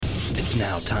It's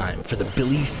now time for the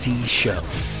Billy C. Show,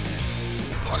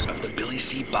 part of the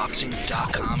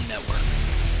BillyCBoxing.com network.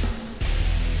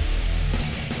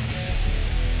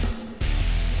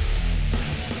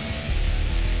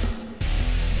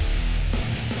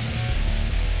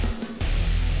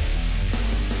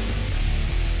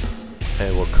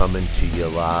 And we're coming to you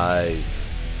live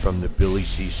from the Billy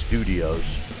C.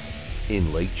 Studios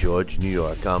in Lake George, New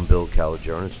York. I'm Bill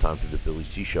Caligiero. It's time for the Billy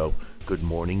C. Show. Good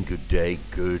morning, good day,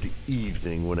 good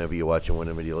evening, whenever you're watching,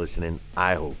 whenever you're listening.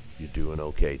 I hope you're doing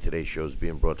okay. Today's show is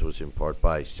being brought to us in part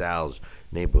by Sal's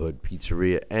Neighborhood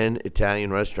Pizzeria and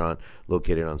Italian Restaurant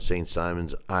located on St.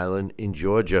 Simon's Island in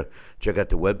Georgia. Check out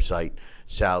the website,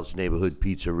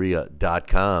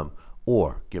 salsneighborhoodpizzeria.com.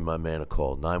 Or give my man a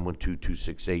call,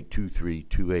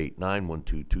 912-268-2328,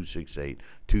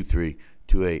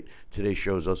 912-268-2328. Today's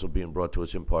show is also being brought to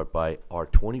us in part by our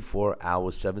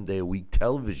 24-hour, 7-day-a-week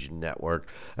television network.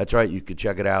 That's right, you can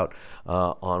check it out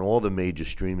on all the major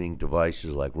streaming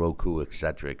devices like Roku,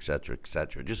 etc., etc.,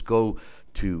 etc. Just go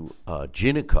to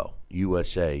Ginico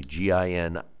USA,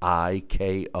 Giniko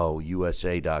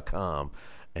USA.com.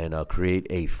 and create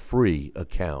a free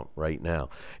account right now.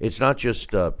 It's not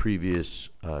just previous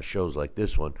shows like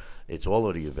this one. It's all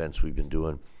of the events we've been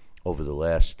doing over the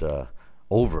last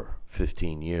over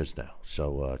 15 years now.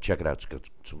 So check it out. It's got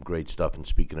some great stuff. And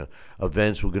speaking of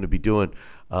events we're going to be doing,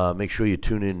 make sure you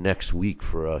tune in next week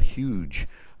for a huge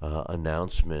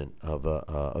announcement of an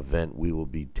event we will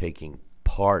be taking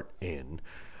part in.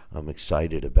 I'm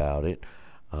excited about it.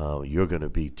 You're going to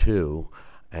be too.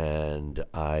 And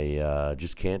I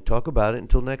just can't talk about it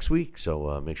until next week,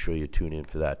 so make sure you tune in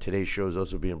for that. Today's show is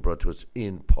also being brought to us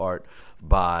in part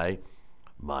by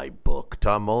my book.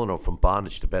 Tom Molineaux, From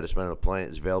Bondage to Baddest Man on the Planet,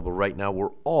 is available right now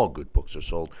where all good books are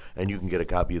sold, and you can get a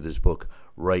copy of this book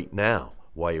right now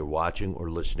while you're watching or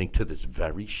listening to this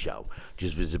very show.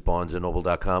 Just visit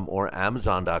BarnesandNoble.com or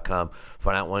Amazon.com.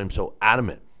 Find out why I'm so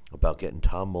adamant about getting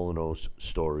Tom Molineaux's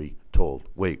story told.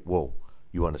 Wait, whoa.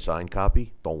 You want a signed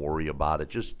copy? Don't worry about it.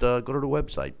 Just go to the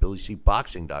website,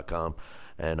 BillyCBoxing.com,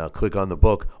 and click on the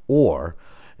book. Or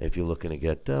if you're looking to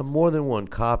get more than one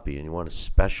copy and you want a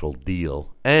special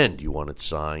deal and you want it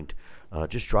signed,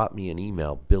 just drop me an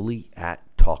email,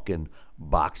 Billy@TalkinBoxing,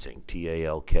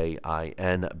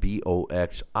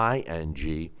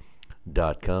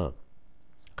 TalkinBoxing.com.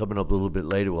 Coming up a little bit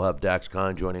later, we'll have Dax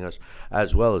Khan joining us,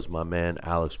 as well as my man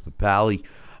Alex Papali.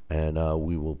 And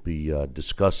we will be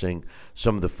discussing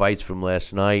some of the fights from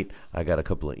last night. I got a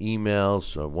couple of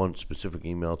emails, one specific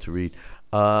email to read.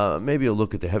 Maybe a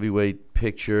look at the heavyweight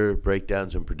picture,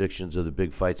 breakdowns and predictions of the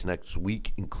big fights next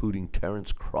week, including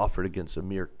Terrence Crawford against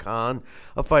Amir Khan,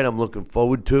 a fight I'm looking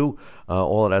forward to.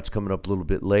 All of that's coming up a little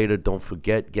bit later. Don't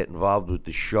forget, get involved with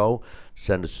the show.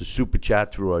 Send us a super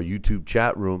chat through our YouTube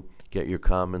chat room. Get your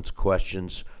comments,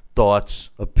 questions, thoughts,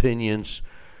 opinions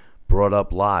brought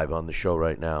up live on the show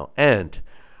right now, and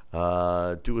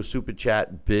do a super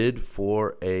chat bid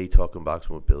for a Talking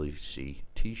Boxing with Billy C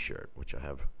t-shirt, which I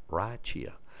have right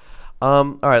here.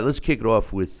 All right, let's kick it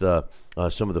off with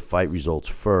some of the fight results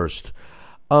first.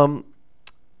 Of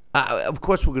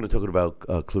course, we're going to talk about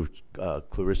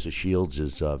Claressa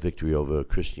Shields' victory over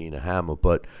Christina Hammer,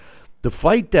 but the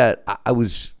fight that I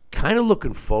was kind of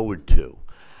looking forward to,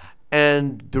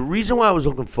 and the reason why I was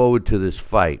looking forward to this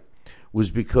fight was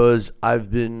because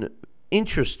I've been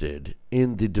interested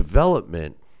in the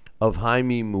development of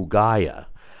Jaime Munguia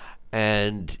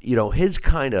and, you know, his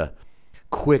kind of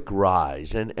quick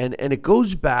rise. And it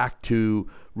goes back to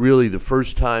really the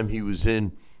first time he was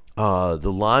in the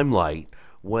limelight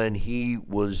when he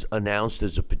was announced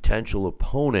as a potential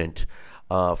opponent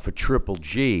for Triple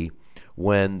G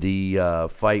when the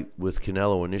fight with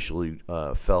Canelo initially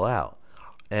fell out.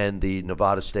 And the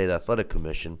Nevada State Athletic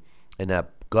Commission and that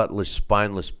gutless,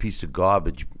 spineless piece of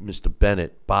garbage, Mr.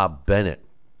 Bennett, Bob Bennett,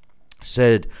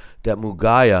 said that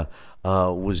Munguia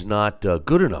was not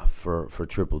good enough for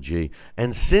Triple G.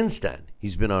 And since then,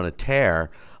 he's been on a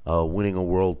tear, winning a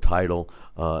world title,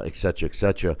 et cetera, et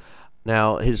cetera.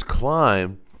 Now, his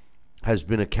climb has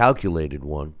been a calculated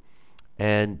one.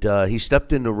 And he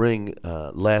stepped in the ring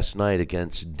last night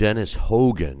against Dennis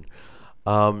Hogan.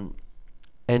 And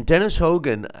Dennis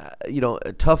Hogan,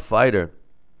 a tough fighter.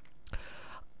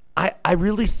 I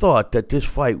really thought that this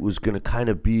fight was going to kind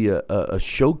of be a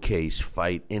showcase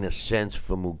fight in a sense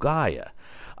for Munguia.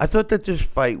 I thought that this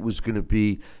fight was going to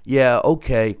be,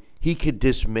 he could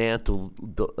dismantle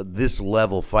this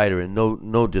level fighter, and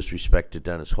no disrespect to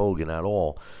Dennis Hogan at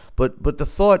all. But the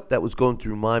thought that was going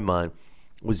through my mind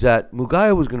was that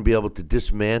Munguia was going to be able to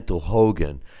dismantle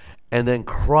Hogan and then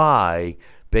cry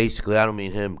basically, I don't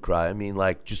mean him cry. I mean,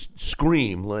 like, just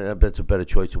scream. That's a better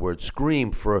choice of words.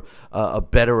 Scream for a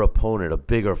better opponent, a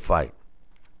bigger fight.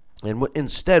 And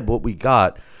instead, what we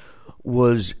got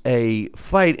was a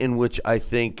fight in which I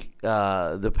think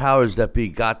the powers that be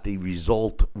got the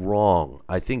result wrong.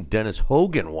 I think Dennis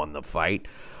Hogan won the fight.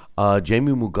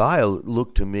 Jamie Munguia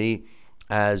looked to me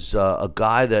as a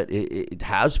guy that it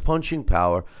has punching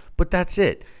power, but that's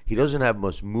it. He doesn't have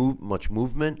much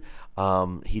movement.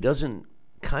 He doesn't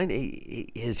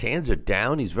his hands are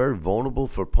down. He's very vulnerable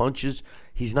for punches.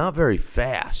 He's not very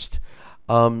fast.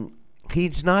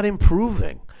 He's not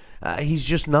improving. He's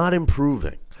just not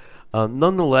improving.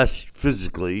 Nonetheless,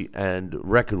 physically and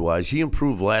record-wise, he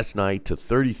improved last night to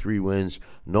 33 wins,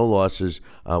 no losses,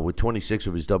 with 26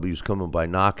 of his W's coming by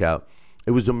knockout.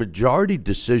 It was a majority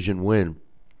decision win.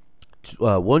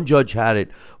 One judge had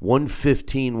it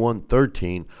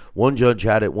 115-113. One judge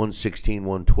had it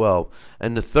 116-112.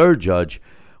 And the third judge,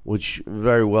 which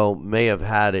very well may have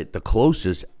had it the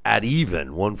closest at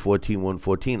even,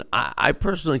 114-114. I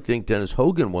personally think Dennis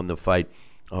Hogan won the fight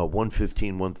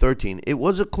 115-113. It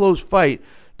was a close fight,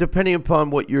 depending upon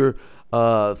what your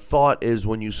thought is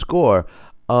when you score.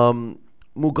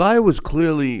 Munguia was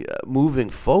clearly moving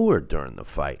forward during the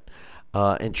fight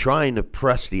and trying to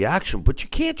press the action, but you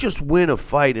can't just win a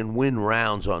fight and win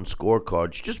rounds on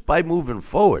scorecards just by moving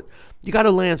forward. You got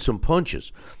to land some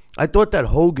punches. I thought that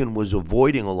Hogan was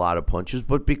avoiding a lot of punches,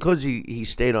 but because he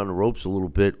stayed on the ropes a little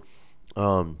bit,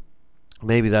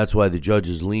 maybe that's why the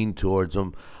judges leaned towards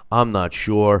him. I'm not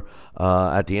sure.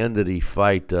 At the end of the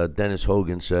fight, Dennis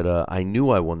Hogan said, I knew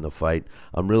I won the fight.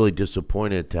 I'm really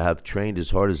disappointed to have trained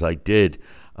as hard as I did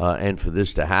and for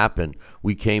this to happen.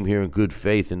 We came here in good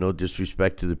faith, and no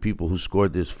disrespect to the people who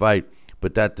scored this fight,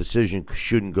 but that decision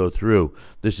shouldn't go through.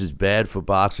 This is bad for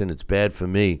boxing. It's bad for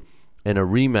me. And a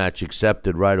rematch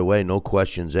accepted right away, no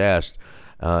questions asked.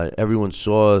 Everyone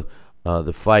saw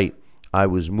the fight. I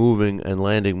was moving and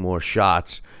landing more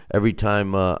shots. Every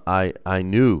time I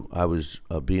knew I was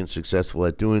being successful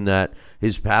at doing that,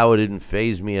 his power didn't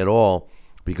faze me at all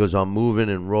because I'm moving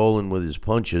and rolling with his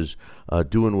punches,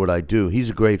 doing what I do. He's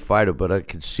a great fighter, but I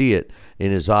could see it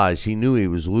in his eyes. He knew he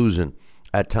was losing.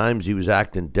 At times he was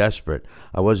acting desperate.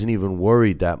 I wasn't even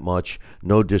worried that much,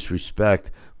 no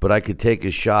disrespect, but I could take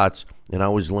his shots, and I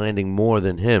was landing more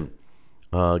than him.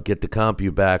 Get the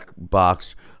CompuBox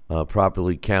box.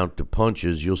 Properly count the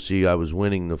punches, you'll see I was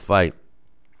winning the fight.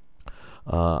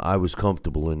 I was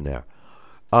comfortable in there.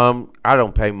 I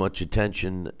don't pay much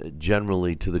attention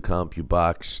generally to the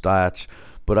CompuBox stats,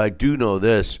 but I do know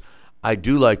this. I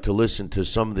do like to listen to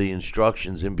some of the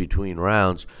instructions in between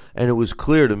rounds, and it was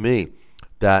clear to me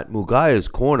that Munguia's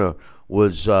corner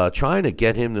was trying to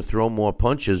get him to throw more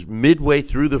punches midway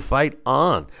through the fight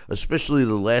on, especially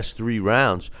the last 3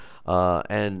 rounds,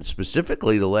 and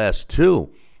specifically the last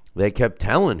 2. They kept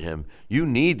telling him, you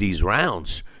need these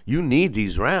rounds. You need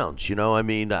these rounds. You know, I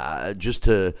mean, just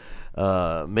to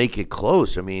make it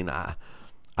close. I mean, I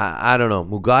don't know.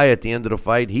 Munguia, at the end of the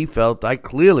fight, he felt I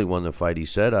clearly won the fight. He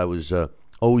said I was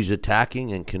always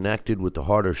attacking and connected with the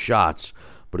harder shots.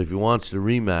 But if he wants the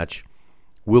rematch,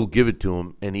 we'll give it to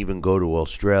him and even go to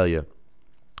Australia.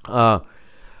 I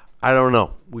don't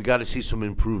know. We got to see some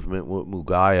improvement with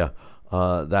Munguia.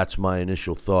 That's my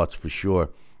initial thoughts for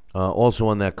sure. Also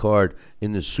on that card,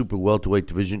 in the super welterweight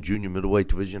division, junior middleweight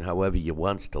division, however you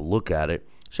wants to look at it,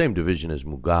 same division as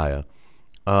Munguia,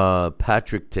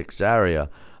 Patrick Teixeira,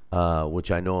 which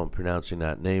I know I'm pronouncing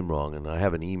that name wrong, and I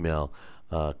have an email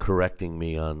correcting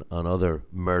me on other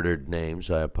murdered names.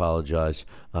 I apologize,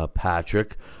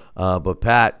 Patrick. But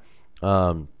Pat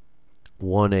won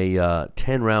a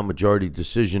 10-round majority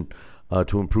decision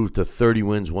to improve to 30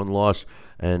 wins, 1 loss,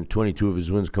 and 22 of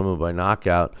his wins coming by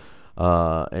knockout.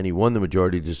 And he won the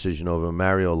majority decision over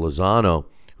Mario Lozano,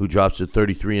 who drops to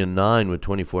 33-9 with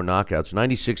 24 knockouts,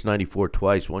 96-94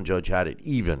 twice. One judge had it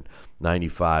even,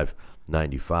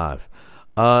 95-95.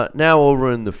 Now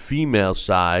over in the female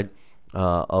side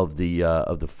of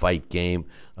the fight game,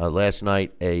 last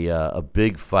night a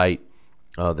big fight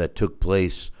that took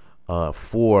place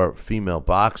for female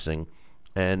boxing,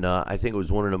 and I think it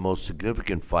was one of the most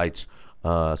significant fights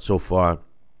so far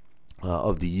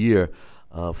of the year.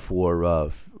 For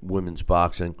women's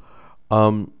boxing.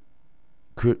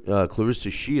 Clarissa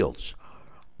Shields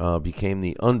became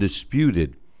the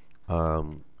undisputed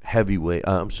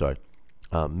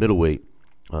middleweight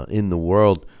in the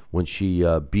world when she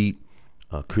beat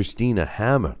Christina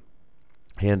Hammer,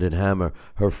 Hand and Hammer,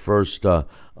 her first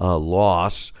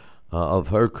loss of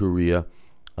her career,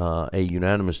 a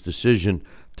unanimous decision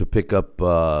to pick up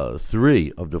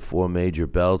 3 of the 4 major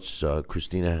belts.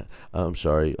 Clarissa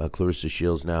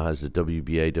Shields now has the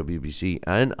WBA, WBC,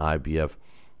 and IBF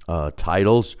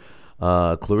titles.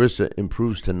 Clarissa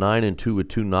improves to 9-2 with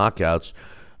 2 knockouts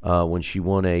when she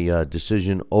won a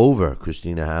decision over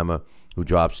Christina Hammer, who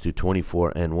drops to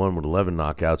 24-1 with 11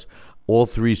 knockouts. All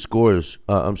 3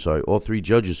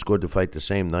 judges scored the fight the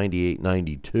same,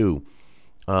 98-92.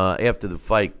 After the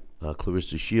fight,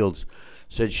 Clarissa Shields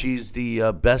said she's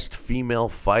the best female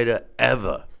fighter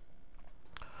ever.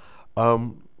 I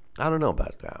don't know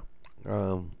about that.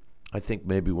 I think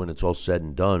maybe when it's all said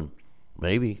and done,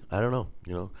 maybe, I don't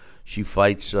know. She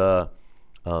fights like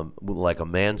a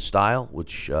man style,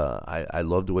 which I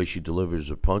love the way she delivers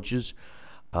her punches.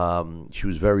 She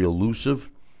was very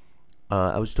elusive.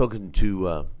 I was talking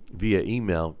to via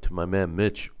email to my man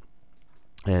Mitch,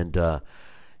 and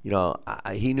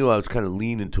he knew I was kind of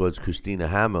leaning towards Christina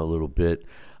Hammer a little bit.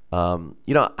 When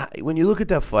you look at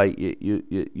that fight,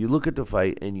 you look at the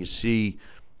fight and you see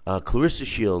Clarissa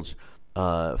Shields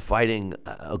fighting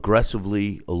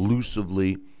aggressively,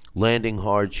 elusively, landing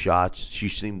hard shots. She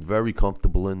seemed very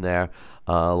comfortable in there.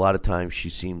 A lot of times she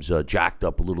seems jacked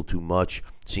up a little too much,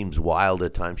 seems wild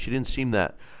at times. She didn't seem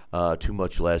that too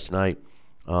much last night.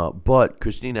 But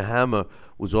Christina Hammer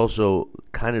was also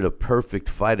kind of the perfect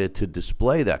fighter to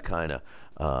display that kind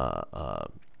of,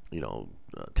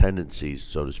 tendencies,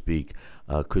 so to speak.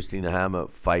 Christina Hammer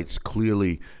fights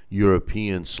clearly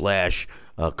European /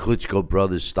 Klitschko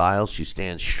brothers style. She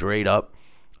stands straight up,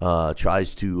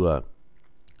 tries to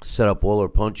set up all her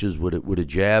punches with a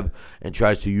jab, and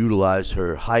tries to utilize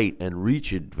her height and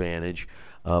reach advantage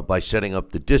by setting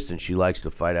up the distance. She likes to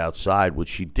fight outside, which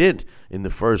she did in the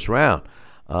first round.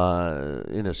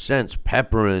 In a sense,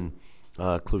 peppering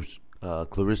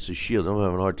Clarissa Shields. I'm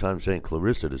having a hard time saying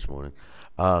Clarissa this morning.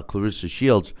 Clarissa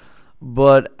Shields.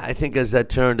 But I think as that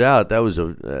turned out, that was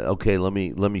okay, let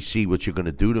me see what you're going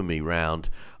to do to me round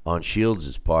on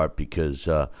Shields' part, because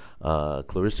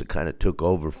Clarissa kind of took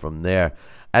over from there.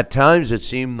 At times it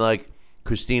seemed like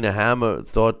Christina Hammer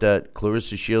thought that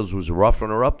Clarissa Shields was roughing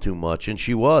her up too much, and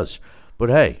she was. But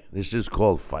hey, this is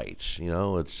called fights.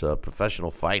 It's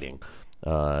professional fighting.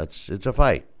 It's a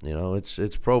fight.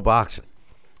 It's pro boxing.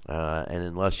 And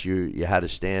unless you had to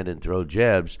stand and throw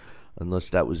jabs,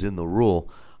 unless that was in the rule,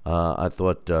 I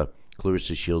thought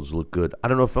Clarissa Shields looked good. I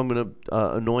don't know if I'm going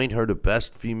to anoint her the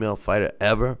best female fighter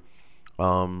ever.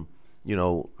 You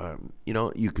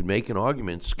could make an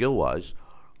argument skill-wise.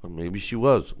 Maybe she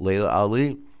was. Layla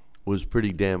Ali was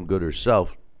pretty damn good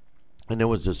herself. And there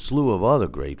was a slew of other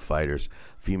great fighters,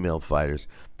 female fighters,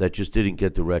 that just didn't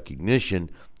get the recognition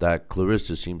that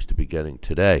Clarissa seems to be getting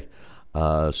today.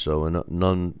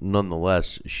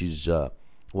 Nonetheless, she's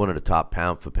one of the top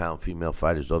pound-for-pound female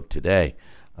fighters of today,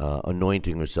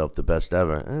 anointing herself the best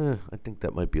ever. I think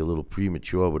that might be a little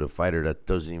premature with a fighter that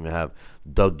doesn't even have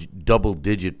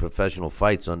double-digit professional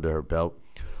fights under her belt,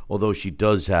 although she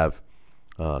does have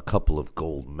a couple of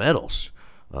gold medals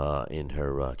in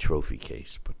her trophy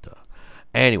case. But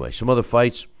anyway, some other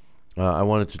fights I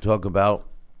wanted to talk about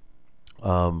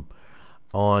on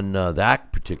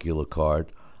that particular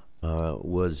card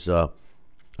was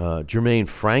Jermaine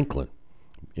Franklin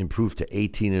improved to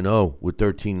 18-0 with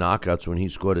 13 knockouts when he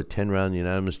scored a 10-round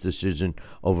unanimous decision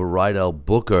over Rydell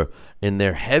Booker in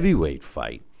their heavyweight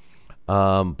fight.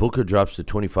 Booker drops to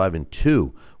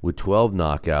 25-2 with 12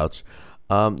 knockouts.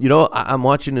 I'm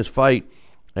watching this fight,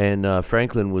 and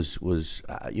Franklin was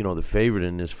the favorite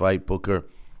in this fight. Booker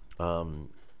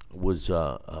was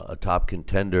a top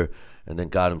contender, and then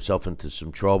got himself into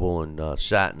some trouble and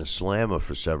sat in a slammer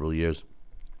for several years,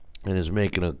 and is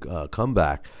making a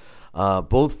comeback.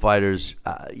 Both fighters,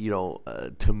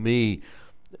 to me,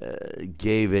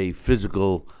 gave a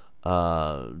physical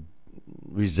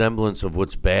resemblance of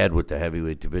what's bad with the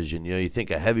heavyweight division. You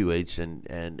think of heavyweights,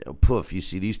 and poof, you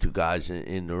see these two guys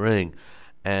in the ring,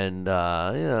 and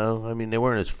they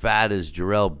weren't as fat as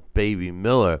Jarrell Baby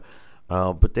Miller,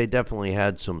 but they definitely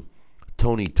had some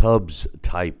Tony Tubbs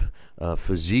type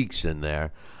physiques in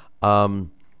there. I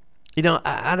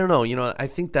don't know. I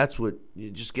think that's what,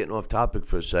 just getting off topic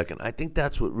for a second, I think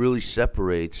that's what really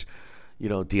separates,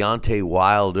 Deontay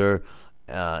Wilder,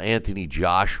 Anthony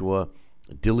Joshua,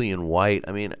 Dillian White.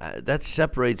 That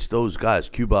separates those guys,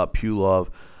 Kubrat Pulev.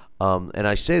 And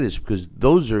I say this because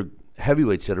those are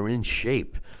heavyweights that are in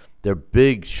shape. They're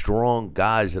big, strong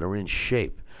guys that are in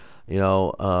shape.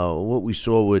 What we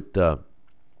saw with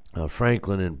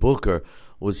Franklin and Booker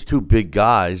was two big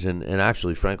guys, and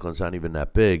actually Franklin's not even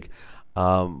that big,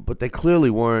 but they clearly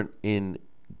weren't in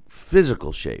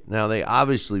physical shape. Now, they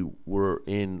obviously were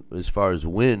in, as far as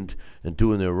wind and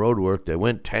doing their road work, they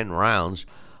went 10 rounds,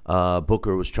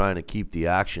 Booker was trying to keep the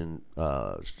action,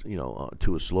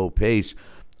 to a slow pace.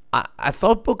 I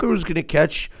thought Booker was going to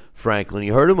catch Franklin. He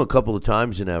hurt him a couple of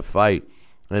times in that fight,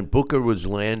 and Booker was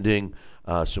landing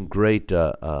some great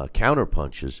counter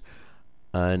punches,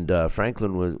 and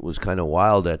Franklin was kind of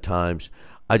wild at times.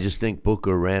 I just think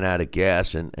Booker ran out of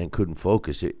gas and couldn't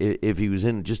focus. If he was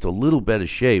in just a little better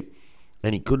shape,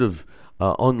 and he could have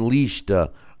unleashed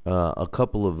a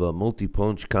couple of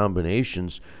multi-punch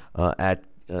combinations at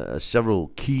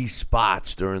several key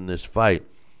spots during this fight,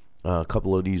 a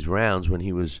couple of these rounds when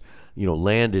he was,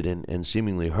 landed and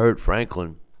seemingly hurt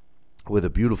Franklin with a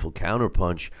beautiful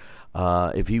counterpunch.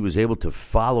 If he was able to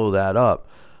follow that up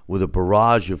with a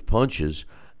barrage of punches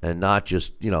and not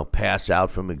just, pass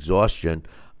out from exhaustion,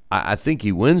 I think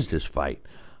he wins this fight.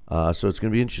 So it's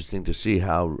going to be interesting to see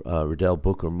how Riddell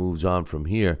Booker moves on from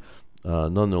here.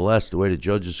 Nonetheless, the way the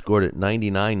judges scored it,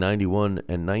 99-91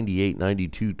 and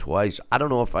 98-92 twice, I don't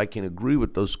know if I can agree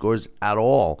with those scores at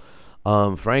all.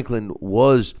 Franklin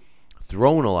was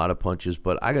throwing a lot of punches,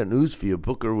 but I got news for you.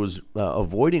 Booker was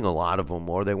avoiding a lot of them,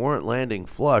 or they weren't landing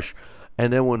flush.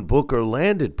 And then when Booker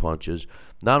landed punches,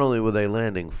 not only were they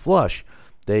landing flush,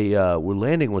 they were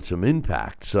landing with some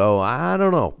impact. So I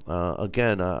don't know.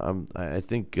 Again, I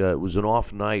think it was an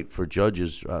off night for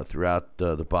judges throughout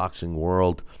the boxing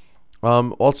world.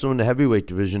 Also in the heavyweight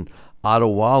division, Otto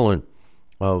Wallin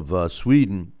of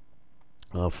Sweden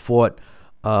fought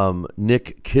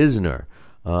Nick Kisner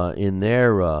in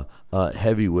their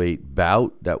heavyweight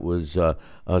bout that was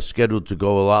scheduled to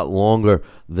go a lot longer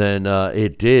than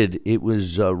it did. It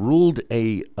was ruled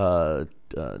a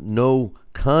no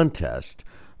contest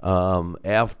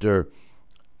after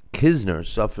Kisner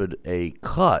suffered a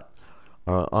cut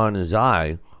on his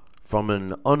eye from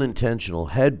an unintentional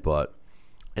headbutt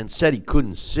and said he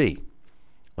couldn't see.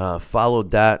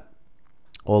 Followed that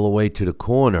all the way to the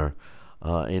corner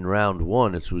in round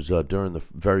one. This was during the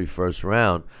very first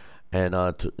round. And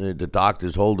the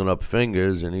doctor's holding up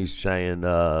fingers, and he's saying,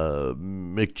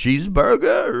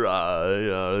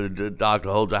 McCheeseburger? The doctor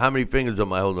holds up. How many fingers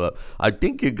am I holding up? I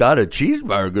think you got a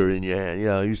cheeseburger in your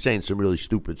hand. He's saying some really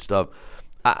stupid stuff.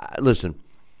 Listen,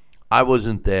 I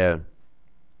wasn't there,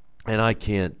 and I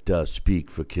can't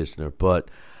speak for Kisner, but,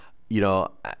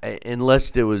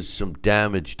 unless there was some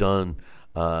damage done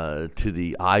to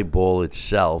the eyeball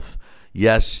itself,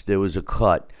 yes, there was a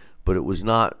cut. But there was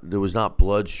not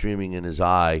blood streaming in his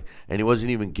eye, and he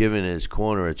wasn't even giving his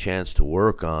corner a chance to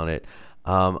work on it.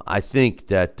 I think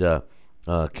that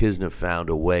Kisner found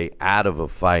a way out of a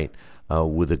fight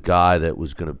with a guy that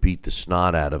was going to beat the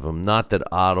snot out of him. Not that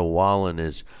Otto Wallin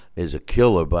is a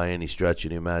killer by any stretch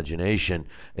of the imagination.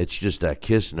 It's just that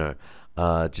Kisner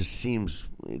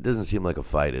it doesn't seem like a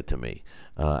fighter to me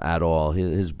at all.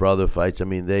 His brother fights. I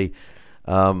mean,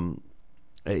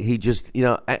 he just,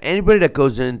 anybody that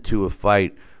goes into a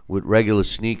fight with regular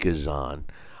sneakers on,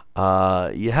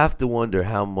 you have to wonder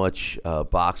how much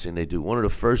boxing they do. One of the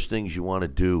first things you want to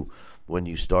do when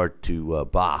you start to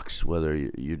box, whether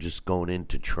you're just going in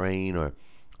to train or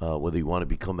whether you want to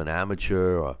become an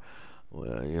amateur or,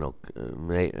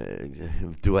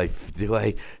 do I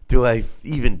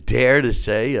even dare to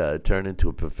say turn into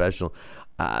a professional?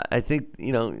 I think,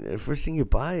 the first thing you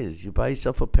buy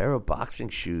yourself a pair of boxing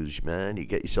shoes, man. You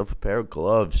get yourself a pair of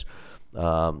gloves.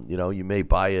 You may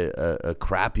buy a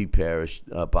crappy pair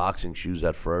of boxing shoes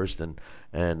at first and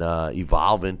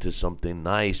evolve into something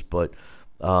nice. But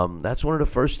that's one of the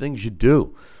first things you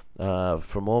do.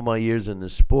 From all my years in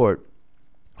this sport,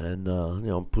 and,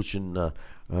 I'm pushing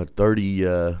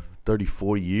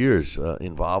 34 years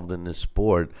involved in this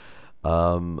sport.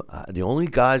 The only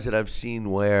guys that I've seen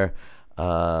wear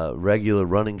regular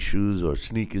running shoes or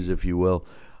sneakers, if you will,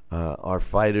 are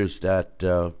fighters that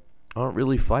aren't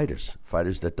really fighters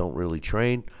that don't really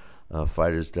train,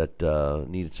 fighters that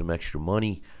needed some extra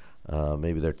money.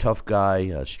 Maybe they're tough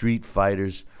guy, street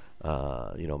fighters,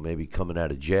 maybe coming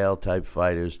out of jail type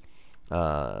fighters.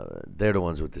 They're the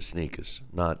ones with the sneakers,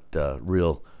 not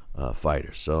real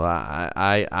fighters. So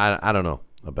I don't know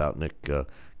about Nick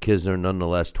Kisner.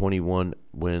 Nonetheless, 21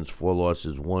 wins, 4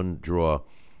 losses, 1 draw.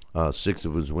 6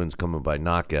 of his wins coming by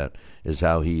knockout is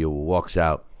how he walks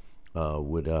out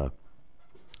with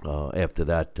after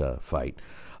that fight.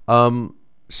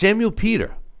 Samuel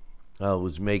Peter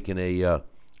was making a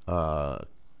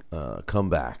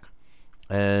comeback,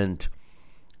 and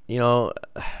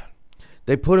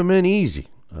they put him in easy.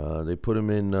 They put him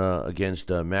in against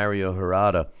Mario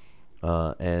Harada,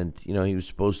 and he was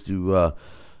supposed to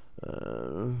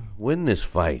win this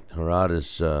fight.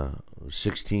 Harada's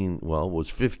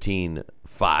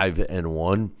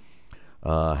 15-5-1.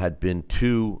 had been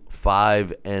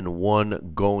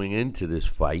 2-5-1 going into this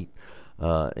fight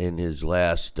in his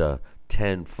last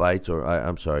 10 fights, or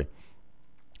I'm sorry,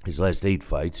 his last 8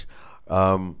 fights.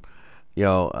 Winning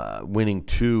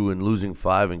 2 and losing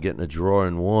 5 and getting a draw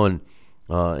in 1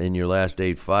 in your last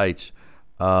 8 fights.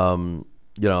 I'm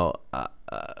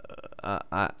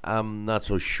not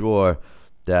so sure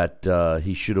that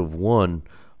he should have won,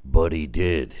 but he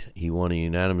did. He won a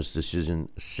unanimous decision,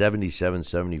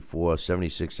 77-74,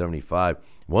 76-75.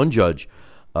 One judge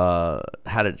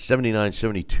had it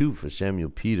 79-72 for Samuel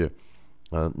Peter.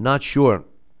 Not sure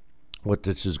what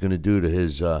this is going to do to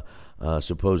his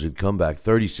supposed comeback.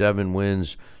 37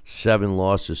 wins, 7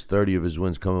 losses, 30 of his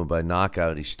wins coming by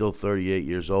knockout. He's still 38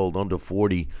 years old, under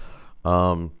 40.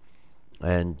 I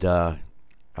don't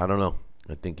know.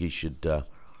 I think he should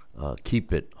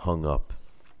keep it hung up,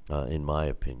 in my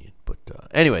opinion. But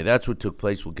anyway, that's what took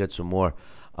place. We'll get some more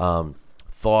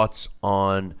thoughts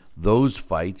on those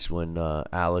fights when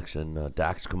Alex and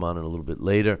Dax come on in a little bit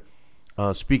later.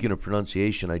 Speaking of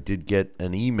pronunciation, I did get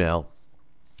an email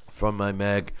from my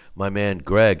man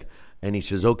Greg, and he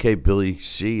says, "Okay, Billy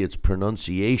C, it's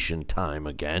pronunciation time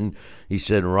again." He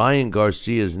said Ryan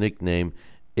Garcia's nickname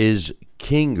is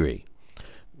Kingry.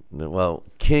 Well,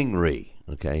 Kingry.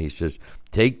 Okay, he says,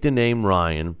 take the name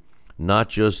Ryan, not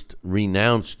just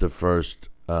renounce the first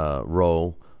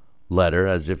row letter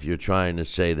as if you're trying to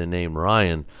say the name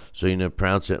Ryan, so you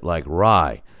pronounce it like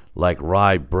rye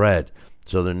bread.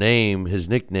 So the name, his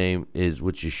nickname is,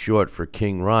 which is short for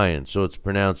King Ryan, so it's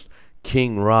pronounced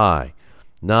King Rye,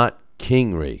 not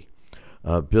Kingry.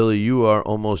 Billy, you are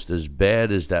almost as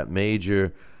bad as that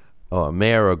mayor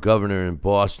or governor in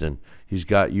Boston. He's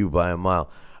got you by a mile.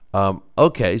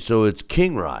 Okay, so it's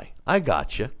King Rye. I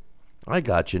got you,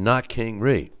 not King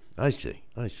Ree. I see.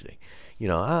 What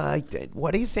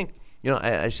do you think?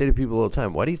 I say to people all the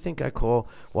time, why do you think I call?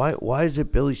 Why is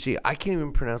it Billy C? I can't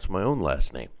even pronounce my own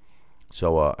last name.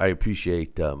 So I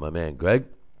appreciate my man Greg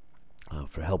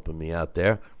for helping me out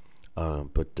there.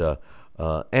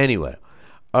 Anyway,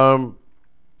 I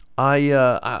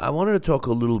wanted to talk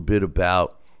a little bit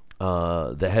about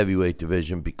the heavyweight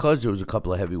division because there was a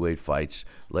couple of heavyweight fights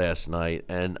last night,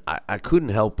 and I couldn't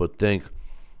help but think,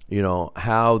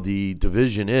 how the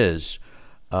division is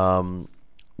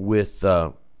with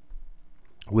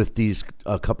these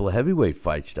a couple of heavyweight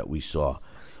fights that we saw.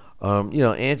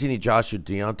 Anthony Joshua,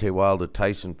 Deontay Wilder,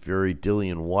 Tyson Fury,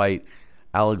 Dillian White,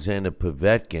 Alexander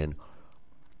Povetkin.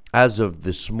 As of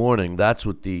this morning, that's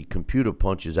what the computer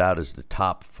punches out as the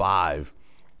top 5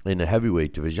 in the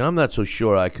heavyweight division. I'm not so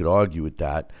sure I could argue with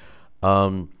that.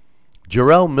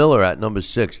 Jarrell Miller at number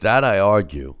 6, that I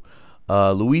argue.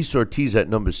 Luis Ortiz at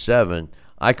number 7,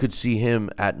 I could see him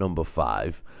at number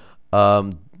 5.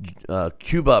 Kubrat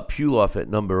Pulev at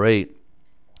number 8,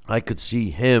 I could see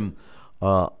him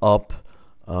up.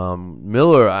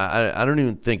 Miller, I don't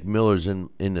even think Miller's in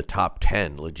the top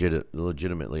 10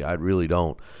 legitimately. I really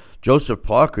don't. Joseph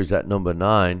Parker's at number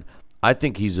 9. I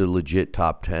think he's a legit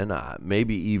top 10.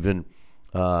 Maybe even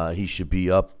he should be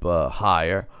up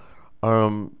higher.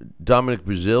 Dominic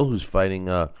Breazeale, who's fighting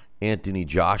Anthony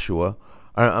Joshua.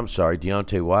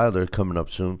 Deontay Wilder coming up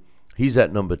soon. He's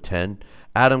at number 10.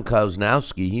 Adam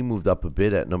Koznowski, he moved up a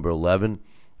bit at number 11.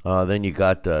 Then you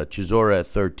got Chisora at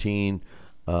 13.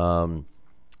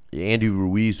 Andy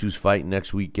Ruiz, who's fighting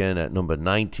next weekend, at number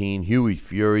 19. Hughie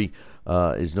Fury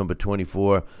is number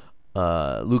 24.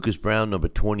 Lucas Brown, number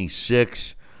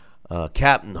 26.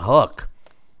 Captain Huck,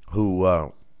 who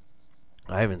I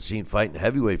haven't seen fighting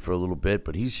heavyweight for a little bit,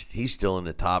 but he's still in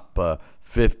the top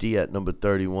 50 at number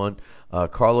 31.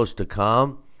 Carlos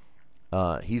Takam,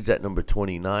 he's at number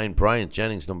 29. Brian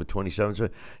Jennings, number 27. So,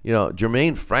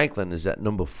 Jermaine Franklin is at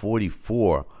number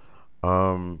 44.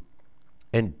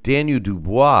 And Daniel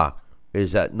Dubois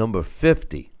is at number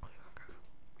 50.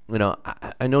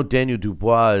 I know Daniel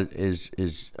Dubois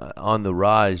is on the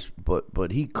rise,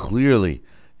 but he clearly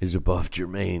is above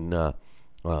Jermaine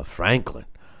Franklin.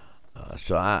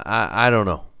 So I don't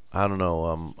know.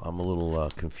 I'm a little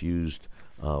confused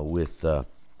with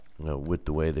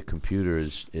the way the computer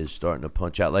is starting to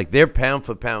punch out. Like, their pound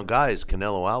for pound guy is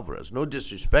Canelo Alvarez. No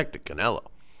disrespect to Canelo.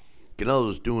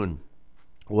 Canelo's doing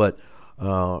what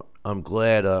I'm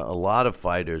glad a lot of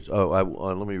fighters. Let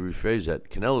me rephrase that.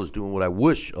 Canelo's doing what I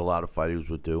wish a lot of fighters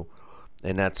would do,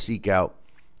 and that's seek out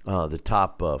the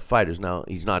top fighters. Now,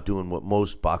 he's not doing what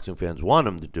most boxing fans want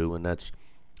him to do, and that's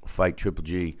fight Triple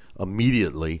G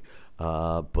immediately.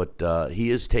 But he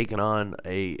is taking on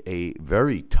a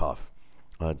very tough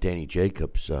Danny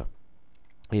Jacobs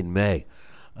in May,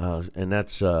 and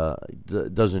that's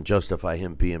doesn't justify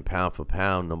him being pound for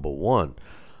pound number 1,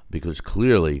 because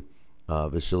clearly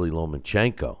Vasily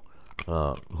Lomachenko,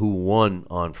 who won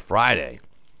on Friday,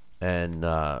 and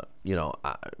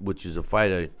which is a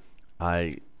fight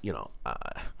I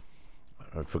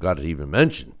forgot to even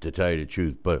mention, to tell you the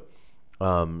truth. But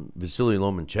Vasily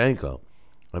Lomachenko,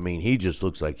 I mean, he just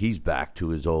looks like he's back to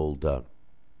his old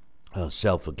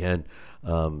self again,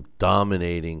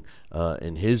 dominating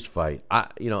in his fight.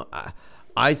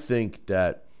 I think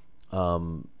that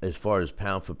as far as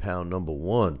pound for pound number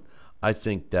one, I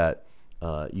think that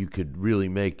you could really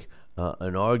make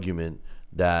an argument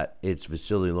that it's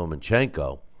Vasily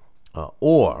Lomachenko,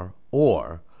 or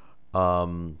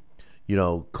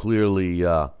clearly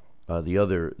the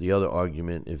other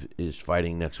argument is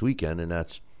fighting next weekend, and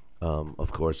that's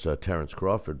of course Terence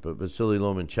Crawford. But Vasily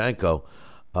Lomachenko,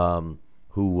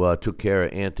 who took care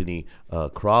of Anthony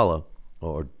Krala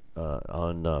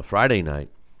on Friday night,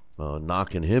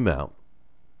 knocking him out.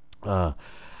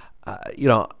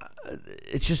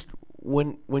 It's just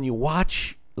when you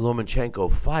watch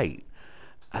Lomachenko fight,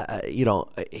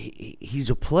 he's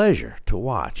a pleasure to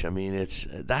watch. I mean,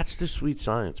 that's the sweet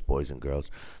science, boys and girls.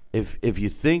 If you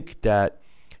think that,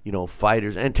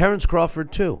 fighters, and Terence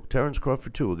Crawford too.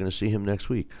 We're going to see him next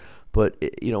week. But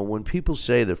when people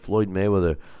say that Floyd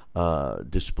Mayweather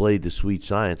displayed the sweet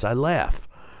science, I laugh.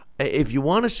 If you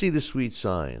want to see the sweet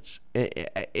science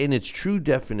in its true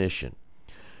definition,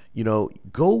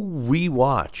 go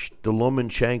rewatch the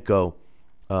Lomachenko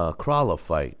Krala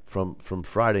fight from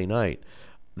Friday night.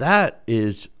 That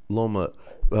is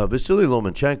Vasily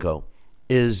Lomachenko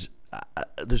is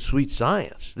the sweet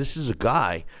science. This is a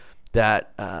guy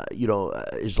that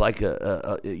is like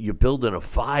you're building a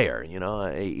fire.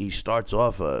 He starts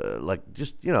off like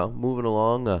just moving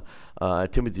along.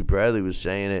 Timothy Bradley was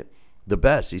saying it the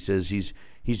best. He says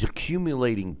he's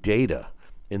accumulating data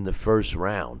in the first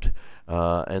round,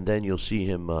 and then you'll see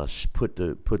him put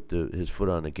his foot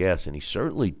on the gas, and he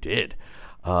certainly did.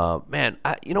 One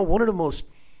of the most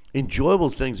enjoyable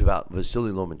things about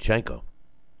Vasily Lomachenko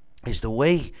is the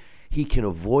way he can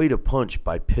avoid a punch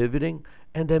by pivoting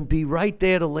and then be right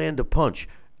there to land a punch.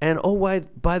 And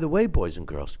by the way, boys and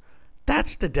girls,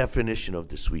 that's the definition of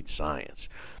the sweet science.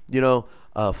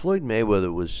 Floyd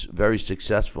Mayweather was very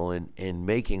successful in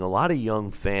making a lot of young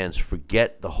fans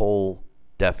forget the whole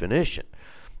definition.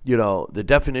 The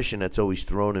definition that's always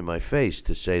thrown in my face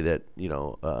to say that,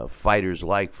 fighters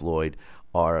like Floyd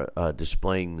are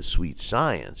displaying the sweet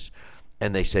science.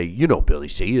 And they say, Billy,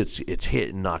 see, it's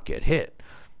hit and not get hit.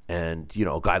 And,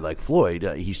 a guy like Floyd,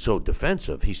 he's so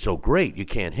defensive. He's so great. You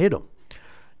can't hit him.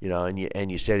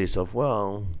 And you say to yourself,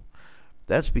 well,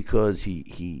 that's because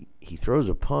he throws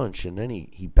a punch and then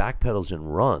he backpedals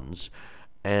and runs,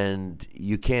 and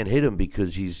you can't hit him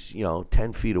because he's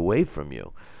 10 feet away from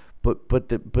you. But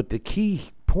the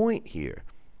key point here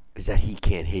is that he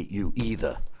can't hit you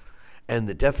either. And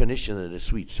the definition of the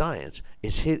sweet science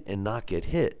is hit and not get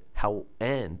hit.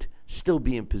 And still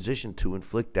be in position to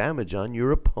inflict damage on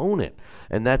your opponent.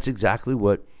 And that's exactly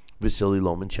what Vasily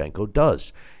Lomachenko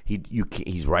does.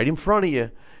 He's right in front of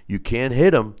you. You can't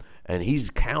hit him, and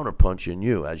he's counterpunching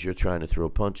you as you're trying to throw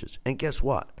punches. And guess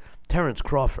what? Terence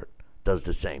Crawford does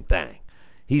the same thing.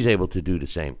 He's able to do the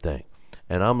same thing.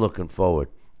 And I'm looking forward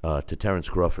to Terence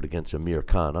Crawford against Amir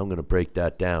Khan. I'm going to break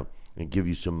that down and give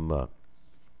you some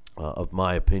of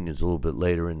my opinions a little bit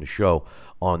later in the show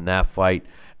on that fight.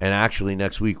 And actually,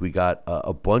 next week we got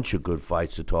a bunch of good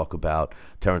fights to talk about.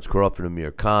 Terence Crawford,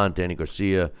 Amir Khan, Danny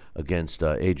Garcia against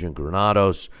Adrian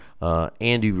Granados,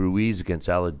 Andy Ruiz against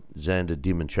Alexander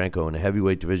Dimanchenko in the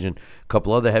heavyweight division. A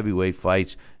couple other heavyweight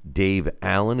fights, Dave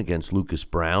Allen against Lucas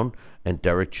Brown, and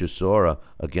Derek Chisora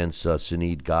against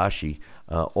Sunid Gashi,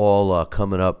 all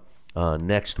coming up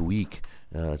next week.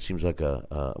 It seems like,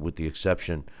 with the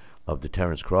exception of the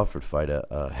Terence Crawford fight,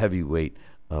 a heavyweight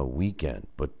weekend.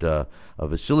 But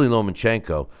Vasily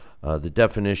Lomachenko, the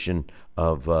definition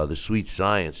of the sweet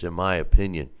science, in my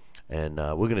opinion. And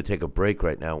we're going to take a break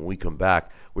right now. When we come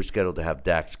back, we're scheduled to have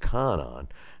Dax Khan on,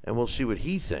 and we'll see what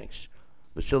he thinks.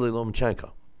 Vasily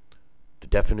Lomachenko, the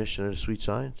definition of the sweet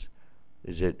science?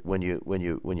 Is it when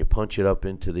you punch it up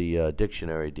into the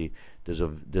dictionary? Does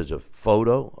a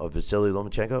photo of Vasily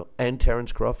Lomachenko and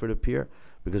Terence Crawford appear?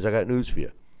 Because I got news for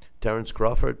you. Terence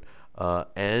Crawford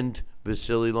and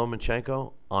Vasily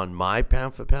Lomachenko on my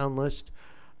pound-for-pound list,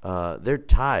 they're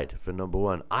tied for number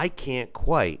one. I can't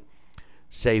quite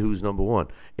say who's number one.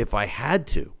 If I had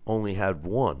to only have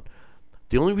one,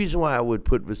 the only reason why I would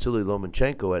put Vasily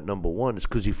Lomachenko at number one is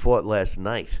because he fought last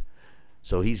night.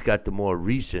 So he's got the more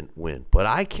recent win. But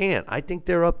I can't. I think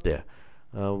they're up there.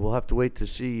 We'll have to wait to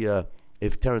see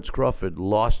if Terence Crawford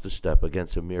lost a step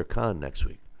against Amir Khan next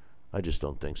week. I just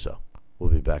don't think so. We'll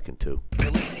be back in 2.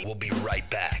 Billy C will be right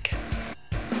back.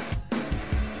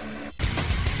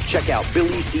 Check out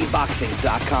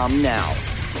BillyCBoxing.com now,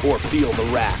 or feel the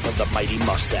wrath of the mighty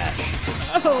mustache.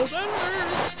 Oh, that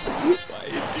hurts. Why are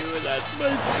you doing that to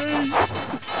my face?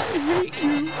 I hate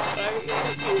you.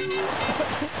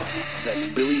 That's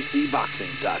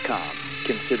BillyCBoxing.com.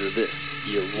 Consider this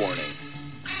your warning.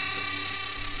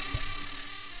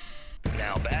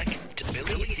 Now back to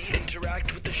Billy C.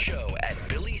 Interact with the show at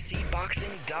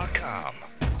BillyCBoxing.com.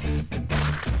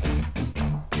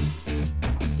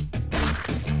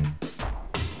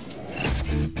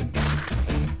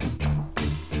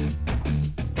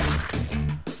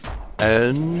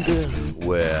 And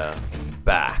we're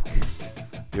back.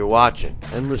 You're watching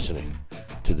and listening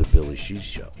to the Billy C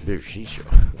Show.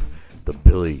 The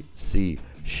Billy C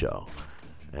Show.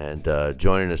 And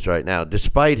joining us right now,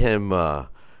 despite him,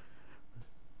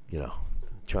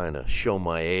 trying to show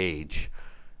my age,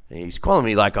 and he's calling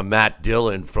me like a Matt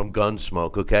Dillon from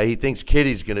Gunsmoke, okay? He thinks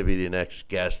Kitty's going to be the next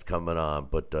guest coming on,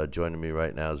 but joining me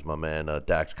right now is my man,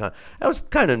 Dax Khan. That was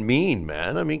kind of mean,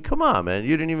 man. I mean, come on, man.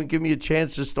 You didn't even give me a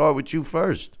chance to start with you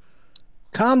first.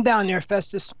 Calm down there,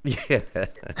 Festus. Yeah,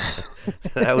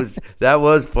 that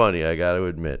was funny, I got to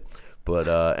admit. But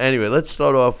anyway, let's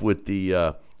start off with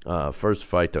the first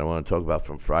fight that I want to talk about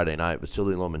from Friday night,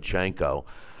 Vasily Lomachenko.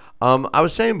 I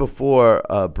was saying before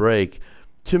break,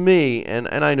 to me, and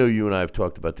I know you and I have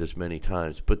talked about this many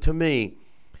times, but to me,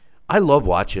 I love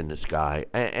watching this guy.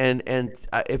 And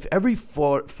if every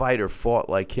fighter fought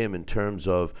like him in terms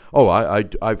of,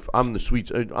 I'm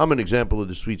an example of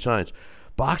the sweet science,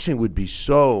 boxing would be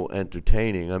so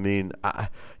entertaining. I mean,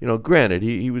 granted,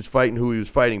 he was fighting who he was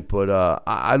fighting, but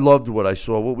I loved what I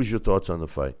saw. What was your thoughts on the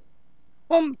fight?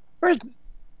 Well, first,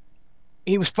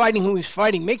 he was fighting who he was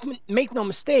fighting. Make no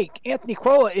mistake, Anthony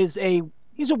Crolla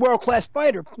he's a world-class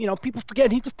fighter. People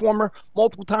forget he's a former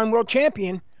multiple-time world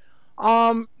champion.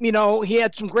 He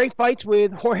had some great fights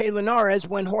with Jorge Linares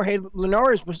when Jorge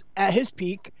Linares was at his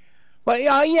peak. But,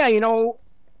 Vasyl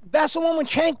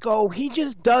Lomachenko, he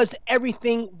just does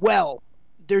everything well.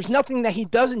 There's nothing that he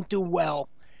doesn't do well.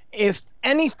 If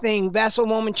anything, Vasyl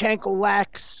Lomachenko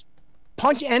lacks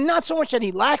punch, and not so much that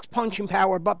he lacks punching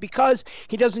power, but because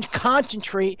he doesn't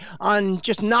concentrate on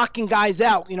just knocking guys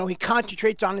out. He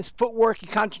concentrates on his footwork, he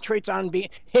concentrates on being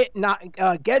hit, not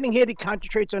getting hit, he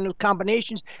concentrates on the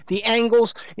combinations, the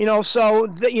angles,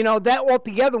 that all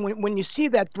together, when you see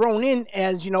that thrown in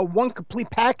as, one complete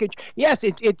package, yes,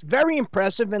 it's very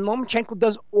impressive, and Lomachenko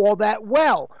does all that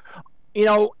well.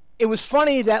 It was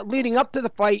funny that leading up to the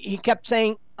fight, he kept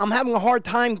saying, I'm having a hard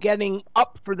time getting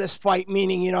up for this fight,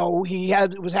 meaning, he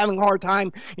was having a hard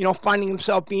time, finding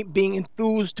himself being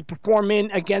enthused to perform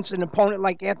against an opponent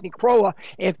like Anthony Crolla.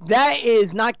 If that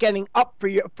is not getting up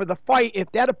for the fight,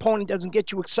 if that opponent doesn't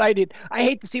get you excited, I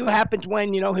hate to see what happens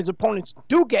when, his opponents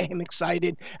do get him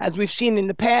excited, as we've seen in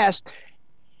the past.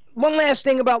 One last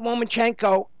thing about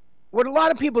Lomachenko. What a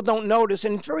lot of people don't notice,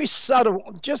 and it's very subtle,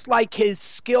 just like his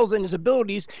skills and his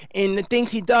abilities in the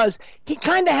things he does, he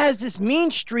kind of has this mean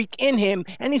streak in him,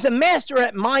 and he's a master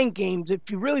at mind games if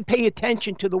you really pay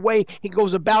attention to the way he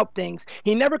goes about things.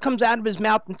 He never comes out of his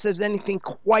mouth and says anything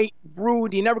quite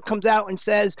rude. He never comes out and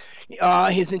says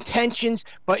his intentions,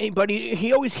 but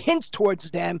he always hints towards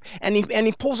them, and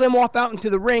he pulls them off out into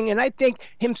the ring. And I think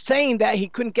him saying that he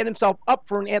couldn't get himself up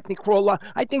for an Anthony Crolla,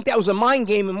 I think that was a mind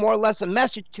game and more or less a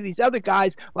message to these other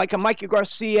guys like a Mikey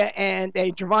Garcia and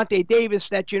a Gervonta Davis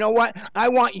that, I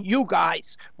want you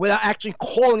guys, without actually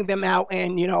calling them out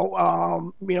and,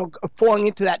 falling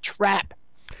into that trap.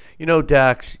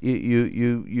 Dax,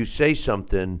 you say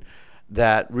something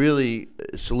that really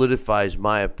solidifies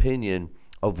my opinion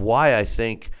of why I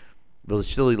think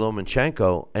Vasily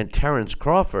Lomachenko and Terence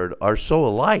Crawford are so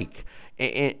alike.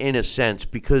 In a sense,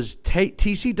 because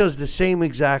TC does the same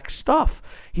exact stuff.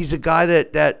 He's a guy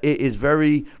that is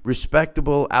very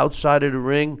respectable outside of the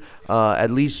ring,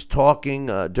 at least talking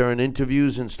during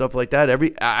interviews and stuff like that.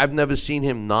 I've never seen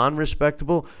him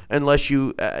non-respectable unless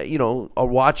you are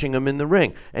watching him in the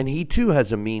ring. And he too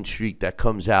has a mean streak that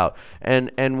comes out.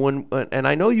 And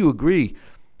I know you agree.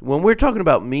 When we're talking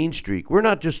about mean streak, we're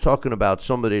not just talking about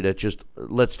somebody that just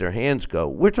lets their hands go.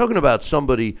 We're talking about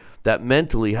somebody that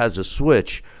mentally has a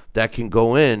switch that can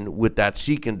go in with that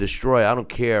seek and destroy. I don't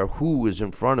care who is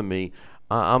in front of me.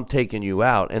 I'm taking you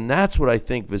out. And that's what I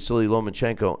think Vasily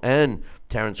Lomachenko and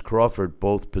Terence Crawford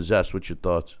both possess. What's your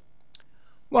thoughts?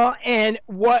 Well, and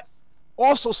what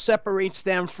also separates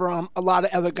them from a lot of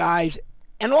other guys,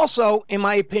 and also, in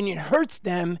my opinion, hurts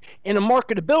them in a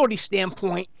marketability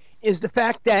standpoint, is the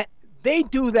fact that they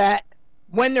do that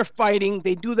when they're fighting.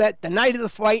 They do that the night of the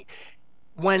fight.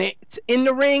 When it's in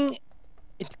the ring,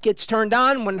 it gets turned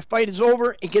on. When the fight is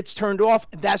over, it gets turned off.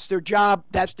 That's their job.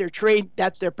 That's their trade.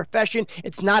 That's their profession.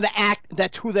 It's not an act.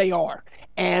 That's who they are.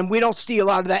 And we don't see a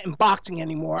lot of that in boxing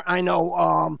anymore. I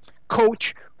know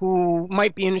Coach, who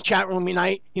might be in the chat room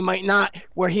tonight, he might not,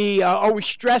 where he always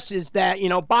stresses that,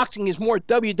 boxing is more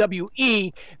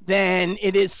WWE than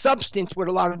it is substance with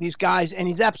a lot of these guys, and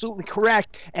he's absolutely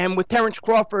correct. And with Terence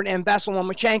Crawford and Vasyl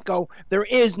Lomachenko, there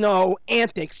is no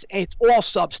antics. It's all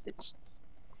substance.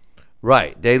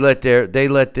 Right. They let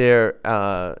their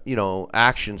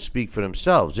actions speak for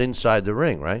themselves inside the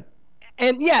ring, right?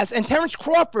 And yes, and Terence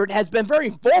Crawford has been very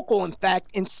vocal, in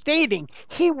fact, in stating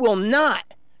he will not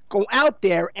go out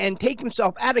there and take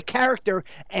himself out of character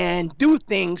and do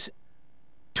things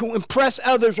to impress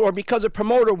others or because a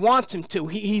promoter wants him to.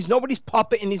 He's nobody's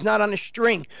puppet and he's not on a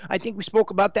string. I think we spoke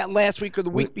about that last week or the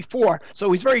week before. So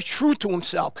he's very true to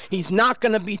himself. He's not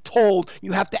going to be told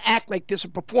you have to act like this or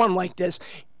perform like this.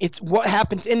 It's what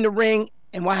happens in the ring,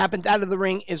 and what happens out of the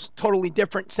ring is totally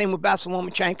different. Same with Vasyl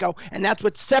Lomachenko, and that's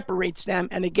what separates them.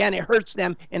 And again, it hurts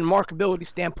them in a markability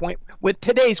standpoint with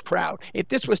today's crowd. If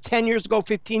this was 10 years ago,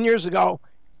 15 years ago,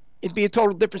 it'd be a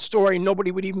total different story.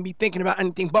 Nobody would even be thinking about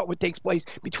anything but what takes place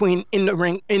between in the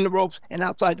ring, in the ropes, and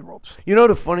outside the ropes.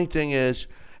 The funny thing is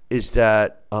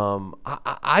that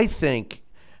I think,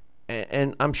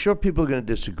 and I'm sure people are going to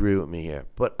disagree with me here,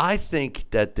 but I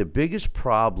think that the biggest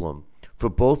problem for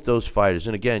both those fighters,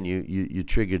 and again, you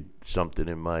triggered something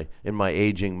in my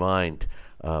aging mind,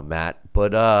 Matt.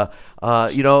 But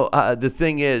the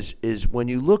thing is when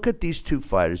you look at these two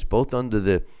fighters, both under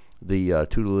the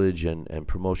tutelage and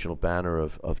promotional banner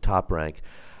of Top Rank,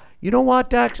 you know what,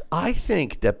 Dax? I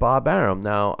think that Bob Arum.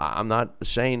 Now, I'm not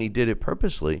saying he did it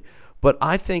purposely, but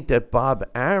I think that Bob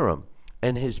Arum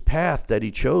and his path that he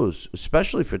chose,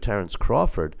 especially for Terence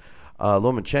Crawford.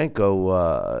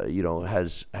 Lomachenko,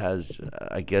 has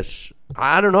I guess,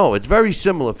 I don't know. It's very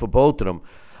similar for both of them.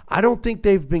 I don't think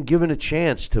they've been given a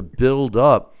chance to build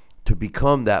up to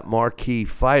become that marquee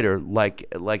fighter like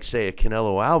say a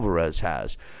Canelo Alvarez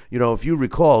has. If you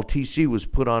recall, TC was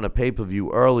put on a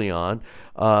pay-per-view early on.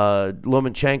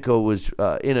 Lomachenko was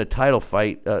in a title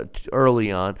fight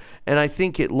early on, and I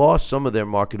think it lost some of their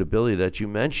marketability that you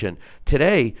mentioned.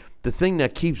 Today, the thing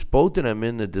that keeps both of them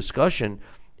in the discussion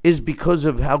is because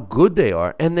of how good they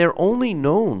are, and they're only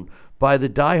known by the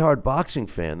diehard boxing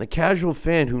fan. The casual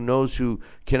fan who knows who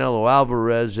Canelo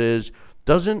Alvarez is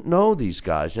doesn't know these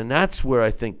guys, and that's where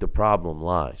I think the problem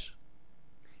lies.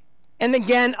 And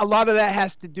again, a lot of that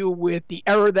has to do with the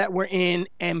era that we're in,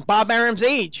 and Bob Arum's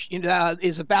age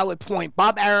is a valid point.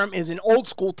 Bob Arum is an old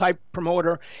school type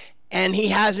promoter, and he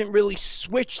hasn't really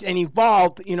switched and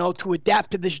evolved, to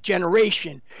adapt to this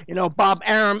generation. Bob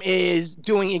Arum is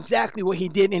doing exactly what he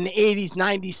did in the 80s,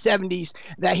 90s, 70s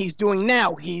that he's doing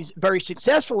now. He's very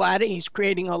successful at it. He's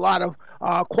creating a lot of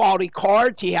quality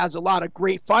cards. He has a lot of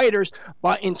great fighters.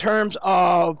 But in terms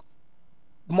of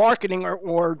marketing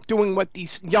or doing what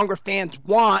these younger fans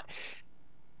want,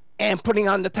 and putting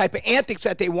on the type of antics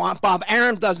that they want, Bob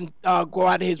Arum doesn't go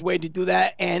out of his way to do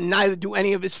that, and neither do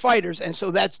any of his fighters. And so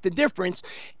that's the difference.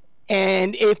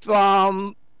 And if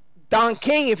Don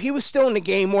King, if he was still in the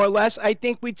game, more or less, I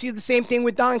think we'd see the same thing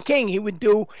with Don King. He would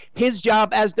do his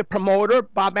job as the promoter.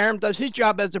 Bob Arum does his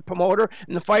job as the promoter,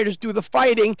 and the fighters do the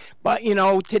fighting. But,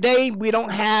 today we don't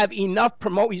have enough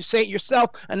you say it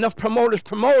yourself, enough promoters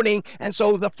promoting, and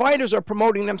so the fighters are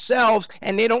promoting themselves,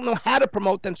 and they don't know how to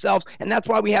promote themselves, and that's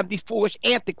why we have these foolish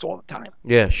antics all the time.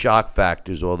 Yeah, shock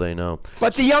factor is all they know.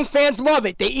 But the young fans love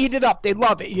it. They eat it up. They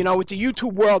love it. It's a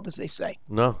YouTube world, as they say.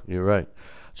 No, you're right.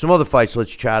 Some other fights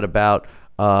let's chat about.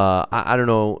 I don't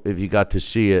know if you got to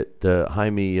see it, the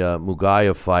Jaime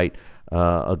Munguia fight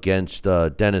against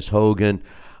Dennis Hogan.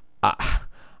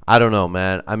 I don't know,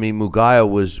 man. I mean, Munguia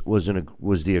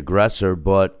was the aggressor,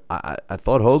 but I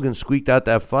thought Hogan squeaked out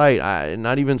that fight.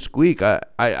 Not even squeak.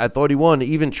 I thought he won.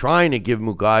 Even trying to give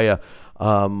Munguia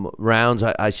rounds,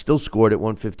 I still scored it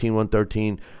 115,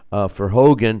 113 for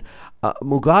Hogan.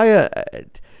 Munguia,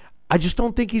 I just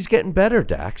don't think he's getting better,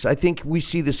 Dax. I think we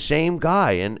see the same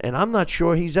guy, and I'm not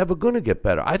sure he's ever going to get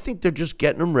better. I think they're just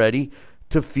getting him ready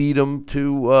to feed him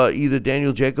to either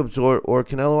Daniel Jacobs or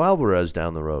Canelo Alvarez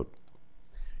down the road.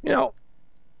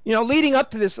 Leading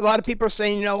up to this, a lot of people are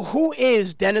saying, who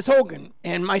is Dennis Hogan?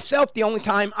 And myself, the only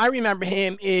time I remember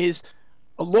him is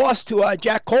a loss to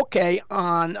Jack Colque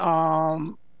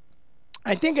on,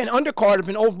 I think, an undercard of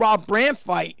an old Rob Brandt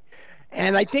fight.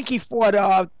 And I think he fought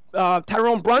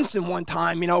Tyrone Brunson one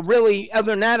time. Really,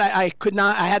 other than that, I could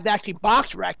not. I had to actually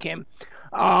box wreck him.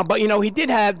 But he did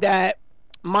have that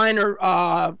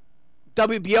minor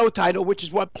WBO title, which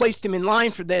is what placed him in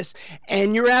line for this.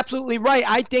 And you're absolutely right.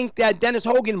 I think that Dennis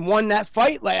Hogan won that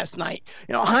fight last night.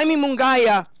 Jaime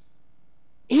Munguia,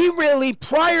 he really,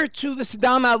 prior to the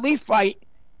Saddam Ali fight,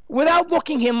 without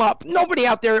looking him up, nobody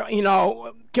out there,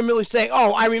 can really say,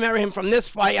 oh, I remember him from this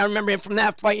fight, I remember him from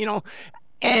that fight,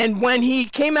 And when he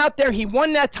came out there, he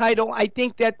won that title. I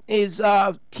think that his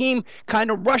team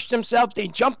kind of rushed themselves. They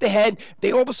jumped ahead.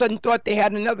 They all of a sudden thought they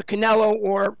had another Canelo,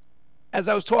 or as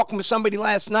I was talking with somebody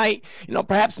last night,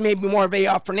 perhaps maybe more of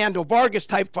a Fernando Vargas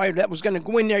type fighter that was going to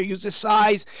go in there, use his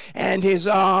size and his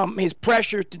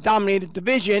pressure to dominate the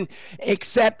division,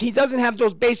 except he doesn't have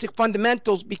those basic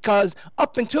fundamentals, because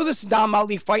up until the Saddam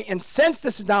Ali fight and since the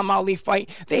Saddam Ali fight,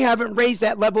 they haven't raised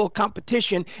that level of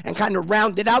competition and kind of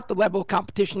rounded out the level of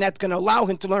competition that's going to allow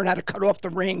him to learn how to cut off the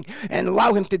ring and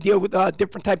allow him to deal with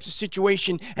different types of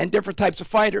situation and different types of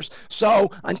fighters.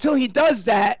 So until he does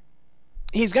that,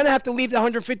 he's going to have to leave the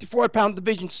 154-pound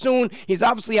division soon. He's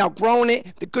obviously outgrown it.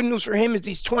 The good news for him is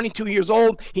he's 22 years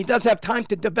old. He does have time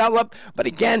to develop. But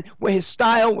again, with his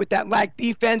style, with that lack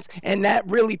defense, and that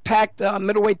really packed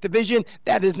middleweight division,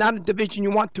 that is not a division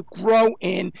you want to grow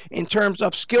in terms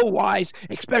of skill-wise,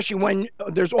 especially when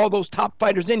there's all those top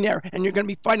fighters in there, and you're going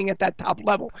to be fighting at that top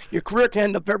level. Your career can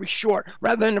end up very short.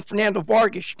 Rather than a Fernando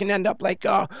Vargas, you can end up like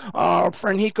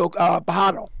Francisco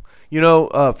Bajado.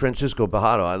 Francisco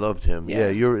Bajado, I loved him.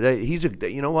 Yeah, he's a.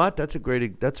 You know what? That's a great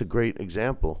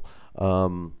example.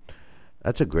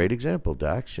 That's a great example,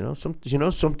 Dax.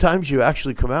 Sometimes you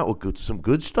actually come out with some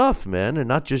good stuff, man, and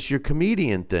not just your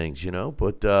comedian things.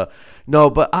 But no,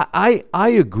 but I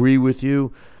agree with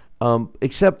you.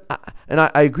 Except, and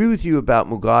I agree with you about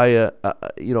Munguia.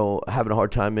 Having a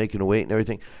hard time making a weight and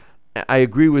everything. I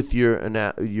agree with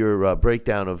your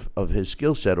breakdown of his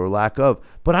skill set or lack of,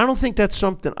 but I don't think that's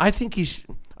something. I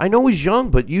know he's young,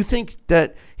 but you think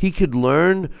that he could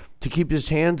learn to keep his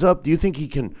hands up? Do you think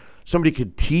somebody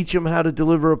could teach him how to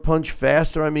deliver a punch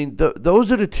faster? I mean, those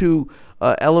are the two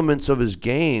elements of his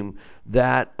game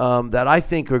that I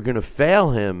think are going to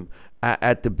fail him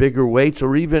at the bigger weights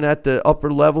or even at the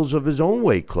upper levels of his own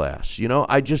weight class.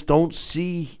 I just don't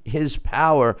see his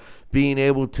power being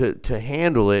able to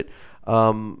handle it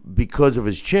because of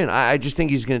his chin. I just think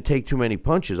he's going to take too many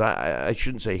punches. I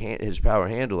shouldn't say his power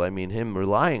handle. I mean him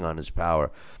relying on his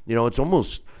power. It's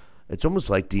almost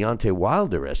like Deontay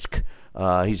Wilder-esque.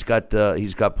 He's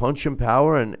got punching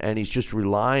power and he's just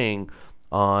relying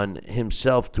on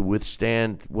himself to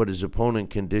withstand what his opponent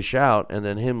can dish out, and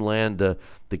then him land the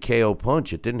KO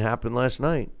punch. It didn't happen last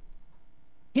night.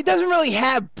 He doesn't really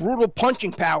have brutal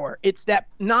punching power. It's that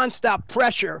nonstop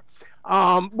pressure.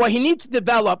 What he needs to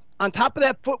develop, on top of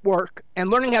that footwork and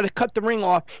learning how to cut the ring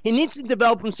off, he needs to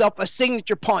develop himself a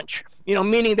signature punch.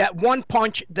 Meaning that one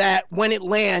punch that when it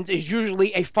lands is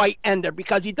usually a fight ender,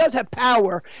 because he does have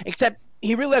power, except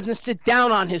he really doesn't sit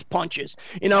down on his punches.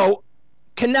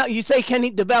 You say, can he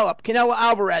develop? Canelo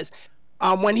Alvarez,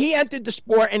 when he entered the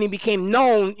sport and he became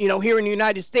known, here in the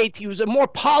United States, he was a more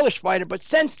polished fighter. But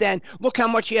since then, look how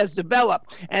much he has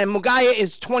developed. And Munguia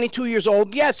is 22 years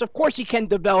old. Yes, of course he can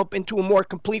develop into a more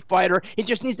complete fighter. He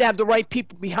just needs to have the right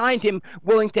people behind him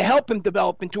willing to help him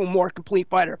develop into a more complete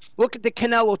fighter. Look at the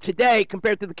Canelo today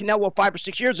compared to the Canelo 5 or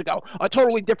 6 years ago. A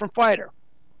totally different fighter.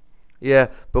 Yeah,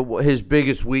 but his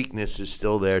biggest weakness is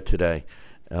still there today,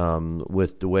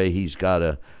 with the way he's got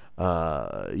to,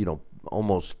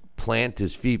 almost plant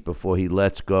his feet before he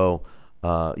lets go,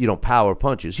 power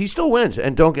punches. He still wins,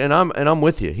 and I'm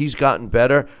with you. He's gotten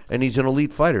better, and he's an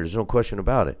elite fighter. There's no question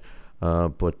about it.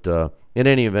 But in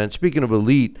any event, speaking of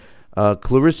elite,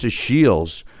 Clarissa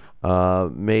Shields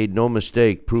made no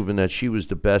mistake proving that she was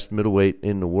the best middleweight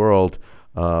in the world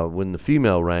in the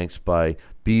female ranks by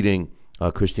beating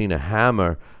Christina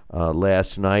Hammer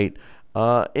last night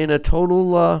in a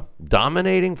total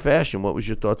dominating fashion. What was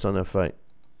your thoughts on that fight?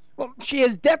 Well, she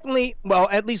has definitely,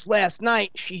 at least last night,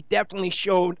 she definitely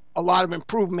showed a lot of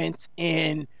improvements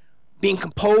in being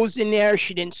composed in there.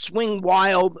 She didn't swing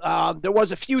wild. There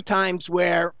was a few times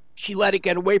where she let it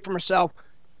get away from herself.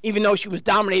 Even though she was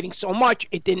dominating so much,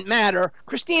 it didn't matter.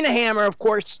 Christina Hammer, of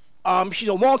course, she's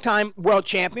a long-time world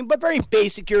champion, but very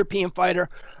basic European fighter.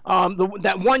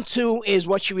 That 1-2 is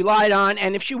what she relied on,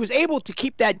 and if she was able to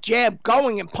keep that jab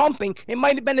going and pumping, it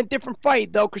might have been a different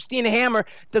fight, though Christina Hammer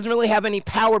doesn't really have any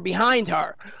power behind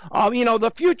her.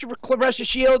 The future for Claressa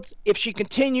Shields, if she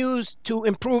continues to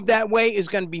improve that way, is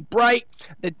going to be bright.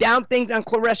 The down things on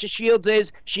Claressa Shields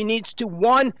is she needs to,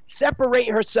 one, separate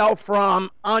herself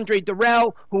from Andre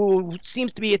Dirrell, who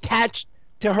seems to be attached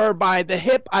to her by the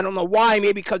hip. I don't know why.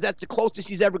 Maybe because that's the closest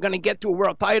he's ever going to get to a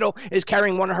world title, is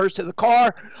carrying one of hers to the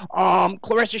car.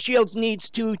 Claressa Shields needs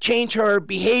to change her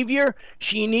behavior.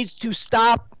 She needs to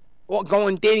stop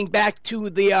dating back to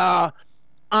the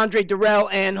Andre Durrell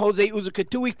and Jose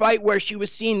Uzo-Katui fight, where she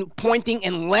was seen pointing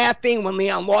and laughing when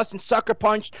Leon Lawson sucker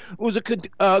punched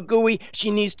Uzo-Katui. She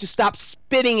needs to stop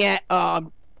spitting at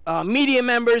media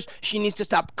members. She needs to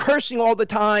stop cursing all the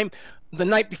time. The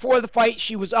night before the fight,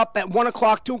 she was up at 1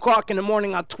 o'clock, 2 o'clock in the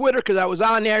morning on Twitter because I was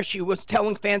on there. She was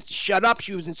telling fans to shut up.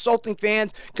 She was insulting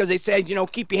fans because they said,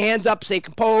 keep your hands up, stay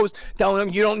composed, telling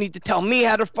them you don't need to tell me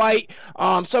how to fight.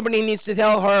 Somebody needs to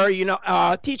tell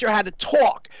her, teach her how to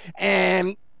talk.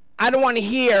 And I don't want to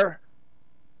hear,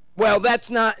 well, that's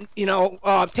not,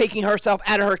 taking herself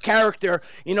out of her character.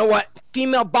 You know what?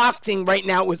 Female boxing right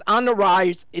now is on the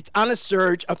rise. It's on a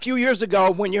surge. A few years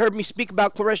ago, when you heard me speak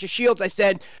about Claressa Shields, I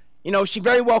said, she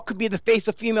very well could be the face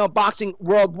of female boxing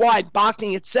worldwide.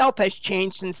 Boxing itself has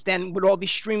changed since then with all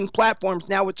these streaming platforms.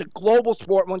 Now it's a global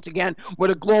sport once again with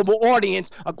a global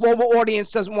audience. A global audience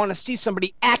doesn't want to see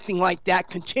somebody acting like that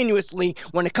continuously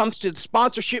when it comes to the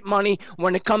sponsorship money,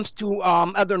 when it comes to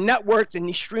other networks and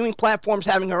these streaming platforms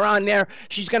having her on there.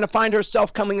 She's going to find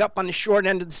herself coming up on the short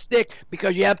end of the stick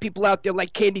because you have people out there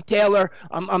like Katie Taylor,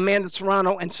 Amanda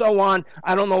Serrano, and so on.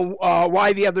 I don't know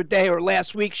why the other day or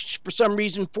last week, for some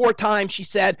reason, 4 times she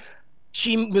said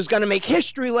she was going to make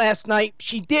history last night.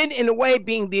 She did, in a way,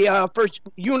 being the first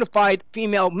unified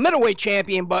female middleweight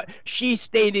champion, but she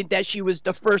stated that she was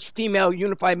the first female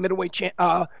unified middleweight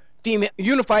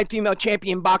unified female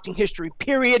champion in boxing history,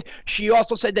 period. She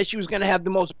also said that she was going to have the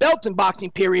most belts in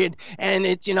boxing, period. And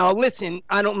it's, listen,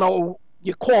 I don't know.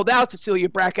 You called out Cecilia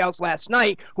Brackhouse last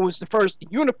night, who was the first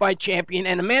unified champion,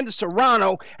 and Amanda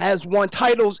Serrano has won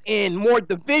titles in more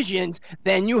divisions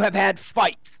than you have had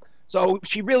fights. So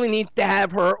she really needs to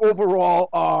have her overall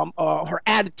her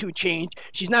attitude change.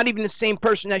 She's not even the same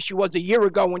person as she was a year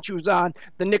ago when she was on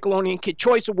the Nickelodeon Kid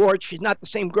Choice Awards. She's not the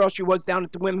same girl she was down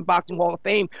at the Women's Boxing Hall of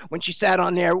Fame when she sat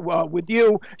on there with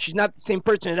you. She's not the same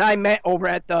person that I met over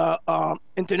at the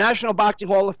International Boxing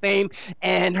Hall of Fame,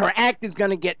 and her act is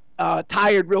going to get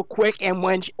tired real quick, and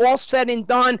when all's said and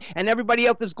done and everybody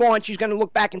else is gone, she's going to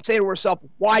look back and say to herself,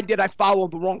 why did I follow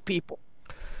the wrong people?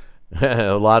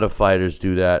 A lot of fighters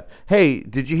do that. Hey,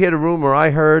 did you hear the rumor I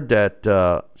heard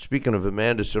that, speaking of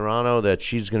Amanda Serrano, that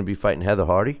she's going to be fighting Heather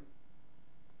Hardy?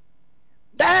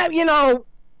 That,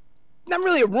 not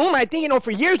really a rumor. I think,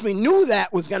 for years we knew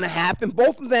that was going to happen.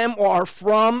 Both of them are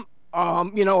from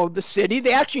the city.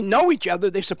 They actually know each other.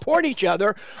 They support each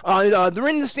other. They're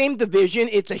in the same division.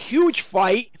 It's a huge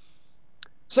fight.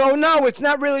 So, no, it's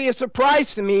not really a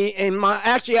surprise to me. And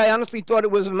I honestly thought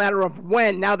it was a matter of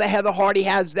when. Now that Heather Hardy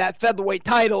has that featherweight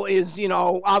title is,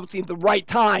 obviously the right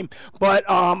time. But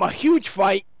a huge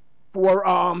fight for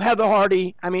Heather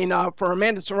Hardy, for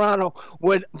Amanda Serrano,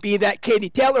 would be that Katie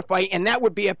Taylor fight, and that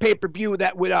would be a pay-per-view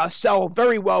that would sell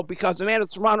very well because Amanda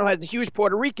Serrano has a huge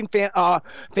Puerto Rican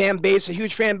fan base, a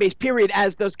huge fan base, period,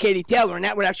 as does Katie Taylor, and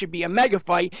that would actually be a mega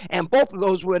fight, and both of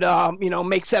those would,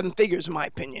 make 7 figures, in my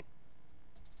opinion.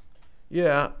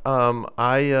 Yeah,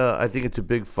 I think it's a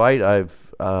big fight.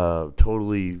 I've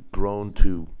totally grown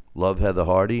to love Heather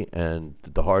Hardy and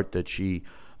the heart that she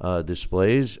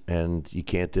displays, and you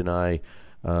can't deny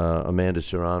Amanda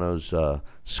Serrano's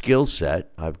skill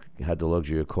set. I've had the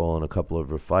luxury of calling a couple of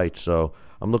her fights, so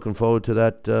I'm looking forward to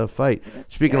that fight.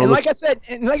 Speaking of, like I said,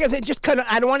 just kind of,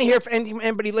 I don't want to hear from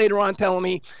anybody later on telling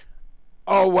me,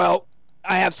 oh well,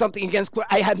 I have something against.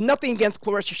 I have nothing against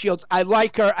Claressa Shields. I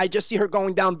like her. I just see her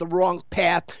going down the wrong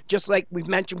path, just like we've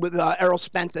mentioned with Errol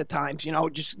Spence at times.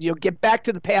 Get back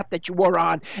to the path that you were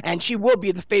on, and she will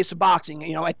be the face of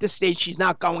boxing. At this stage, she's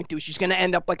not going to. She's going to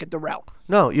end up like a Durrell.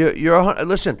 No,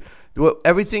 listen.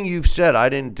 Everything you've said, I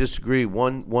didn't disagree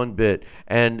one bit.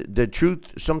 And the truth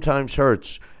sometimes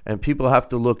hurts, and people have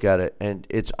to look at it. And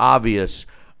it's obvious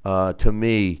to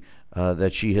me.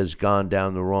 That she has gone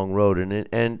down the wrong road,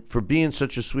 and for being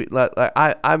such a sweet,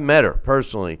 I met her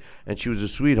personally, and she was a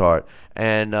sweetheart.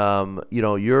 And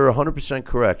you're 100%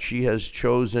 correct. She has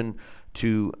chosen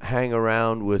to hang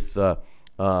around with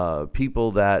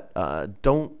people that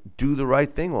don't do the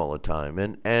right thing all the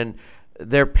time, and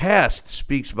their past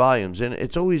speaks volumes. And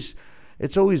it's always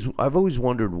I've always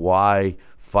wondered why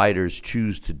fighters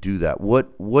choose to do that.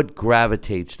 What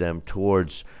gravitates them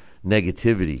towards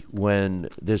negativity when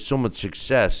there's so much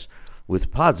success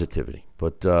with positivity?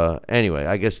 But anyway,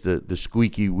 I guess the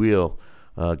squeaky wheel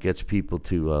gets people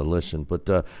to listen. But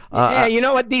you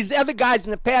know what? These other guys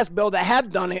in the past, Bill, that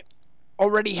have done it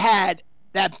already had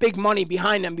that big money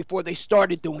behind them before they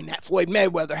started doing that. Floyd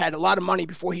Mayweather had a lot of money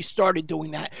before he started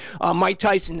doing that. Mike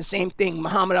Tyson, the same thing.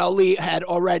 Muhammad Ali had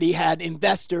already had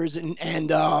investors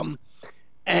and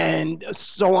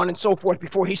so on and so forth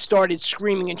before he started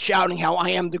screaming and shouting how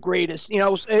I am the greatest.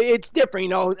 It's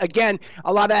different. Again,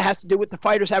 a lot of that has to do with the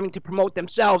fighters having to promote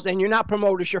themselves, and you're not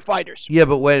promoters, you're fighters. Yeah,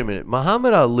 but wait a minute.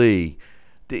 Muhammad Ali,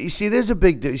 you see, there's a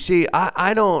big, you see,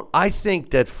 I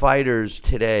think that fighters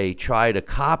today try to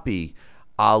copy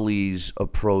Ali's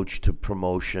approach to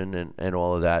promotion and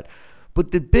all of that.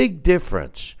 But the big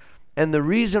difference, and the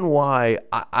reason why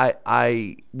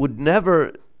I would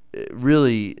never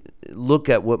really look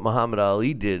at what Muhammad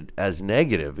Ali did as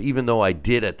negative, even though I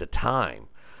did at the time.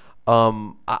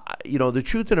 The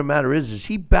truth of the matter is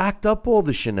he backed up all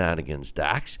the shenanigans,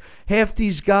 Dax. Half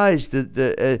these guys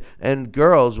and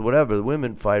girls, whatever, the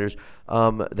women fighters,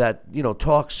 that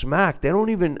talk smack, they don't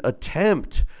even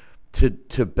attempt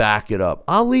to back it up.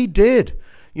 Ali did.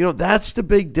 That's the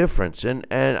big difference. And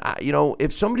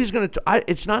if somebody's going to,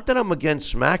 it's not that I'm against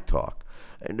smack talk,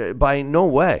 by no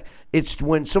way. It's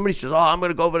when somebody says, "Oh, I'm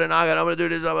going to go for the knockout. I'm going to do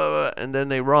this," blah, blah, blah, and then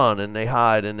they run and they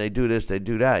hide and they do this, they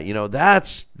do that.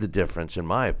 That's the difference, in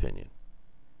my opinion.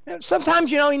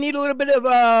 Sometimes, you need a little bit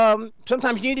of.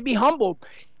 Sometimes you need to be humbled.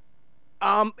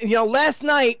 Last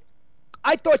night,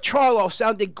 I thought Charlo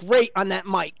sounded great on that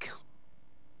mic.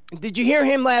 Did you hear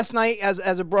him last night as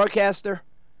a broadcaster?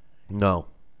 No.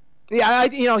 Yeah,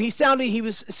 he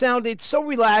sounded so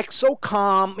relaxed, so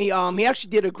calm. He actually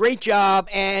did a great job,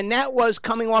 and that was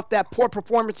coming off that poor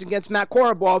performance against Matt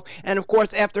Korobov, and of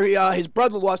course after his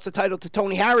brother lost the title to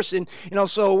Tony Harrison.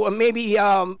 So maybe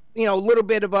a little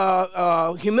bit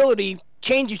of humility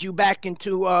changes you back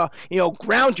into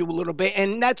ground you a little bit,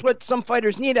 and that's what some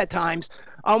fighters need at times.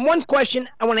 One question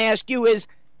I want to ask you is,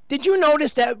 did you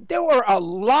notice that there were a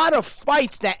lot of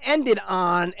fights that ended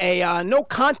on a no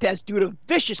contest due to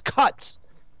vicious cuts?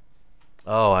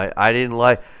 Oh, I didn't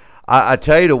like. I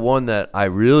tell you, the one that I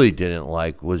really didn't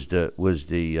like was the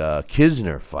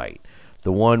Kisner fight,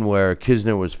 the one where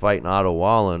Kisner was fighting Otto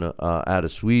Wallin out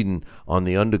of Sweden on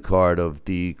the undercard of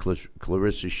the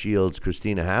Clarissa Shields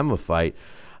Christina Hammer fight.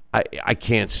 I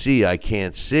can't see.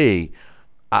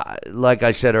 Like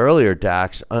I said earlier,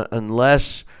 Dax,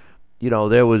 unless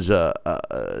there was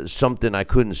something I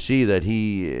couldn't see that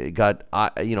he got,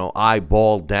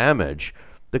 eyeball damage.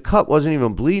 The cut wasn't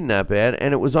even bleeding that bad,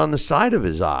 and it was on the side of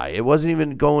his eye. It wasn't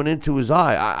even going into his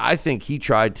eye. I think he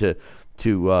tried to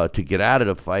get out of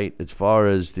the fight. As far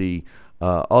as the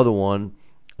other one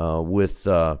with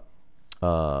the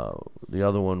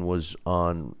other one was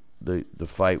on the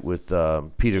fight with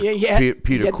Peter Quinlan.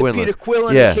 Peter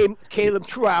Quinlan and Caleb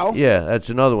Truau. Yeah, that's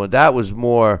another one. That was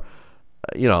more.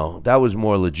 That was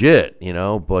more legit,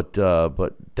 but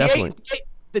definitely.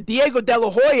 The Diego De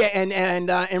La Hoya and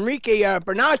Enrique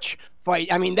Bernach fight,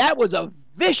 that was a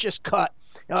vicious cut.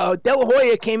 De La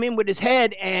Hoya came in with his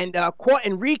head and caught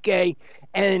Enrique,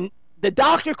 and the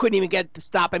doctor couldn't even get it to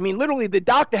stop. Literally the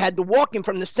doctor had to walk in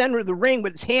from the center of the ring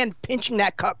with his hand pinching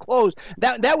that cut closed.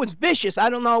 That was vicious. I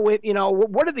don't know,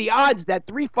 what are the odds that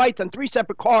 3 fights on 3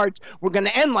 separate cards were going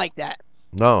to end like that?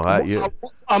 No,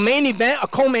 a main event, a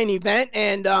co-main event,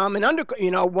 and one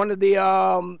of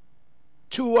the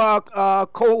 2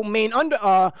 co-main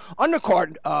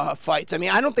undercard fights.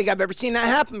 I don't think I've ever seen that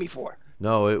happen before.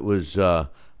 No, it was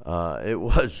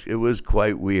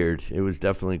quite weird. It was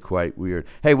definitely quite weird.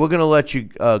 Hey, we're gonna let you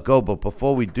go, but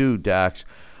before we do, Dax,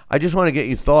 I just want to get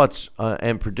your thoughts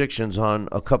and predictions on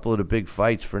a couple of the big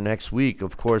fights for next week.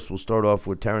 Of course, we'll start off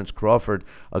with Terence Crawford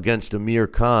against Amir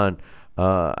Khan.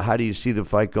 How do you see the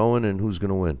fight going, and who's going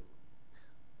to win?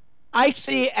 I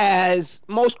see, as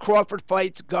most Crawford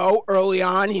fights go early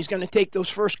on, he's going to take those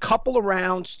first couple of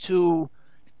rounds to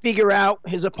figure out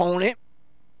his opponent.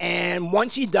 And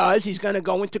once he does, he's going to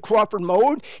go into Crawford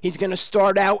mode. He's going to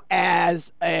start out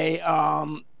as a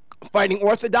fighting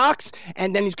orthodox,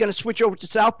 and then he's going to switch over to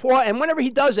southpaw. And whenever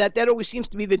he does that, that always seems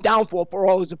to be the downfall for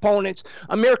all his opponents.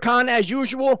 Amir Khan, as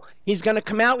usual, he's going to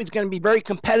come out. He's going to be very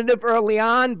competitive early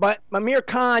on. But Amir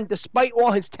Khan, despite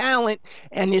all his talent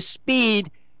and his speed,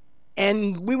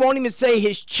 and we won't even say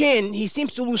his chin, he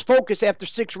seems to lose focus after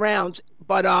 6 rounds.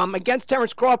 But against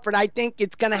Terence Crawford, I think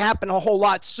it's going to happen a whole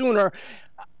lot sooner,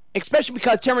 especially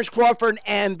because Terence Crawford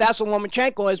and Vasyl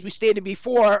Lomachenko, as we stated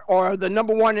before, are the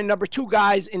number 1 and number 2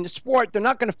 guys in the sport. They're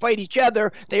not going to fight each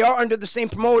other. They are under the same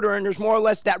promoter, and there's more or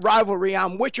less that rivalry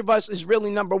on which of us is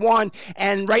really number 1.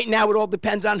 And right now it all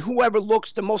depends on whoever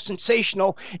looks the most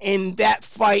sensational in that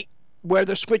fight where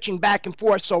they're switching back and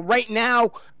forth. So right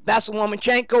now, Vasyl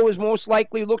Lomachenko is most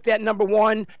likely looked at number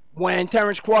 1. when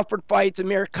Terrence Crawford fights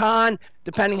Amir Khan,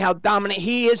 depending how dominant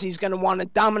he is, he's going to want to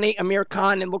dominate Amir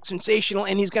Khan and look sensational,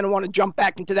 and he's going to want to jump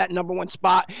back into that number one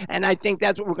spot. And I think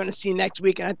that's what we're going to see next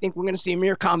week, and I think we're going to see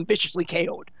Amir Khan viciously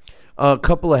KO'd. A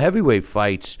couple of heavyweight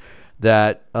fights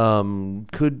that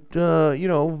could,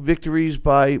 victories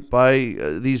by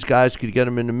these guys could get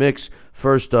them in the mix.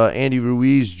 First, Andy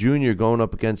Ruiz Jr. going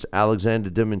up against Alexander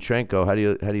Dimitrenko. How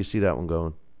do you see that one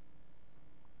going?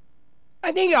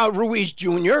 I think Ruiz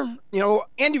Jr.,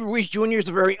 Andy Ruiz Jr. is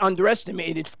a very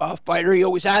underestimated fighter. He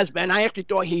always has been. I actually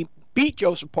thought he beat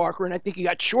Joseph Parker, and I think he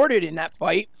got shorted in that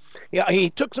fight. Yeah, he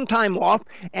took some time off,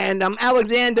 and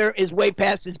Alexander is way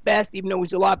past his best, even though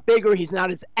he's a lot bigger. He's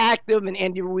not as active, and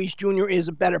Andy Ruiz Jr. is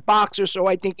a better boxer, so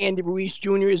I think Andy Ruiz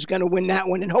Jr. is going to win that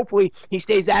one, and hopefully he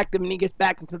stays active and he gets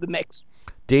back into the mix.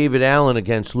 David Allen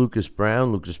against Lucas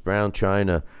Brown. Lucas Brown trying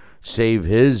to save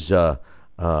his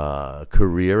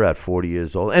career at 40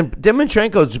 years old. And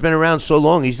Dimitrenko's been around so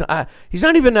long. He's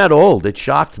not even that old. It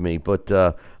shocked me. But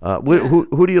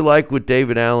who do you like with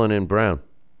David Allen and Brown?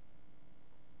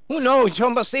 Who knows? You're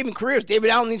talking about saving careers. David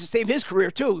Allen needs to save his career,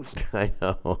 too. I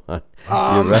know.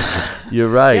 You're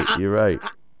right. Yeah, You're right.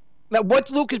 Now,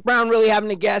 what's Lucas Brown really having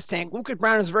in the gas tank? Lucas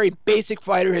Brown is a very basic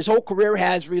fighter. His whole career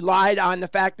has relied on the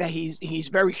fact that he's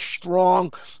very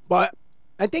strong, but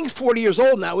I think he's 40 years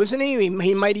old now, isn't he?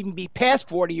 He might even be past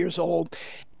 40 years old.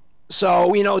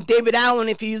 So, David Allen,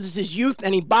 if he uses his youth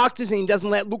and he boxes and he doesn't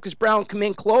let Lucas Brown come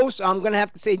in close, I'm going to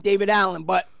have to say David Allen.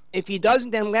 But if he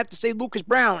doesn't, then I'm going to have to say Lucas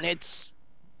Brown.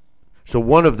 So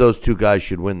one of those two guys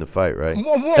should win the fight, right?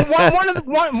 One of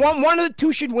the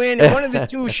two should win, and one of the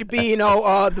two should be,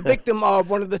 the victim of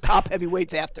one of the top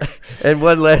heavyweights after. And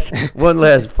one last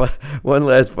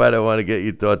fight I want to get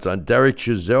your thoughts on. Derek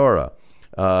Chisora.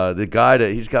 The guy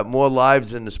he's got more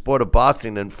lives in the sport of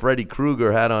boxing than Freddy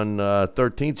Krueger had on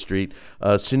 13th Street.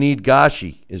 Sunid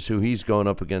Gashi is who he's going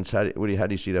up against. How do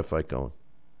you see that fight going?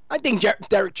 I think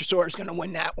Derek Chisora is going to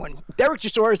win that one. Derek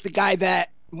Chisora is the guy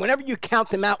that whenever you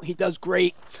count him out, he does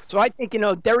great. So I think,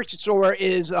 Derek Chisora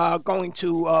is going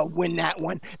to win that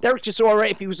one. Derek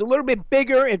Chisora, if he was a little bit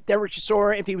bigger, if he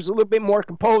was a little bit more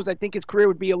composed, I think his career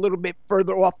would be a little bit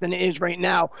further off than it is right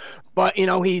now. But,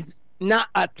 he's not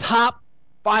a top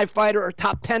 5 fighter or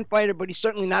top 10 fighter, but he's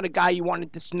certainly not a guy you want to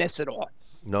dismiss at all.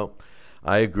 No,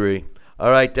 I agree. All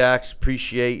right, Dax,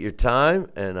 appreciate your time,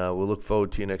 and we'll look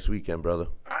forward to you next weekend, brother.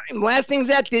 All right, last thing's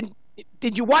that,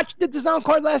 did you watch the DAZN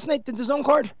card last night, the DAZN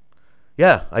card?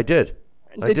 Yeah, I did.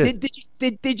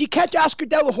 Did you catch Oscar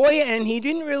De La Hoya? And he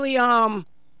didn't really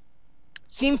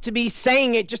seem to be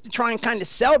saying it just to try and kind of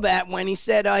sell that when he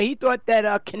said he thought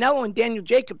that Canelo and Daniel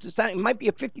Jacobs might be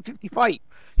a 50-50 fight.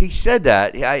 He said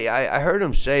that. I heard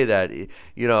him say that,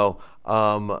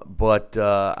 but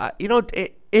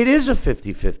it is a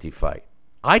 50-50 fight.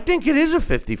 I think it is a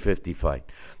 50-50 fight,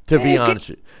 to be honest.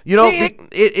 I'm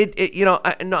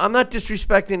not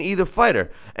disrespecting either fighter,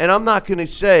 and I'm not going to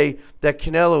say that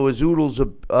Canelo is oodles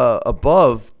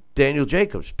above Daniel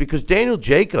Jacobs, because Daniel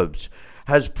Jacobs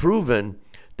has proven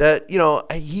that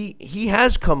he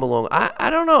has come along.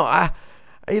 I don't know.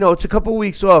 It's a couple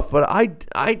weeks off, but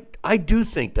I do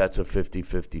think that's a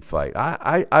 50-50 fight.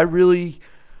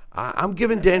 I'm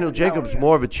giving Daniel Jacobs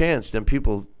more of a chance than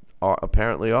people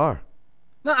apparently are.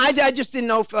 No, I just didn't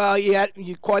know if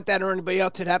you caught that or anybody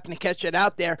else had happened to catch it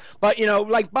out there. But,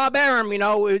 like Bob Arum,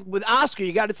 with Oscar,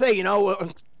 you got to say,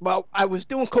 well, I was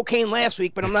doing cocaine last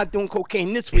week, but I'm not doing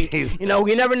cocaine this week.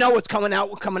 You never know what's coming out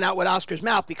with Oscar's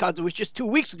mouth, because it was just 2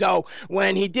 weeks ago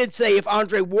when he did say if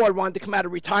Andre Ward wanted to come out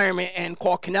of retirement and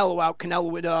call Canelo out,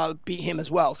 Canelo would beat him as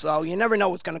well. So you never know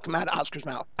what's going to come out of Oscar's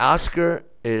mouth. Oscar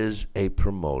is a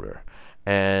promoter,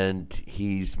 and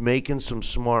he's making some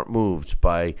smart moves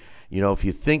by – if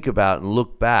you think about and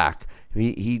look back,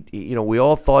 we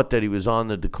all thought that he was on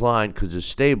the decline because his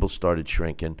stable started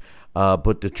shrinking.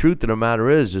 But the truth of the matter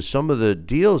is some of the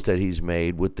deals that he's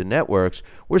made with the networks,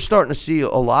 we're starting to see a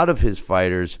lot of his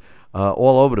fighters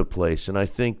all over the place, and I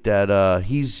think that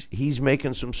he's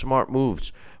making some smart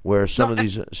moves where some of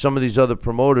these other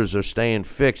promoters are staying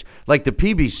fixed. Like the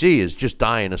PBC is just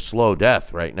dying a slow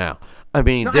death right now. I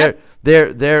mean,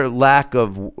 their lack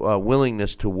of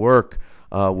willingness to work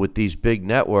with these big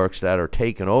networks that are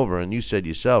taking over, and you said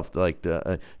yourself, like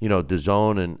the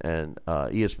DAZN and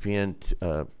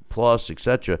ESPN Plus,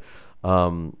 etc.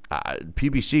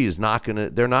 PBC is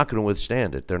they're not gonna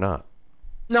withstand it. They're not.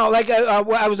 No, like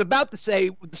what I was about to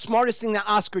say, the smartest thing that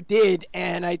Oscar did,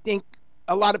 and I think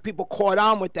a lot of people caught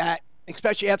on with that,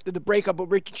 especially after the breakup with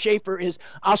Richard Schaefer, is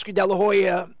Oscar De La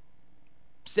Hoya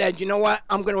said, you know what,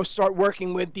 I'm going to start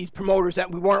working with these promoters that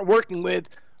we weren't working with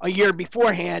a year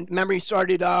beforehand. Remember, he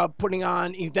started putting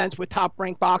on events with Top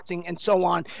Rank Boxing and so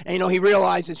on. And, he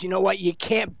realizes, what, you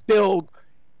can't build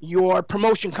your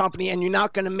promotion company and you're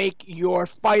not going to make your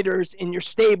fighters in your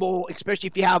stable, especially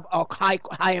if you have a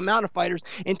high amount of fighters,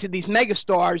 into these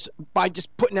megastars by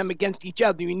just putting them against each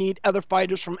other. You need other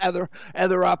fighters from other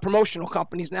promotional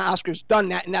companies. Now Oscar's done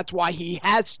that, and that's why he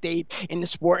has stayed in the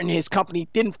sport, and his company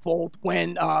didn't fold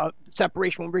when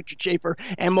separation with Richard Schaefer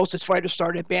and most of his fighters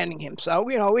started banning him. So,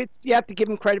 you have to give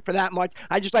him credit for that much.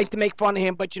 I just like to make fun of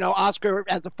him, but, Oscar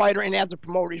as a fighter and as a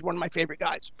promoter, he's one of my favorite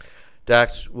guys.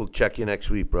 Dax, we'll check you next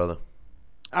week, brother.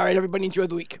 All right, everybody, enjoy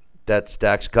the week. That's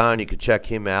Dax Khan. You can check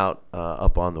him out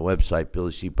up on the website,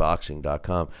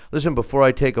 BillyCBoxing.com. Listen, before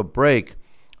I take a break,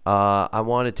 I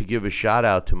wanted to give a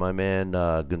shout-out to my man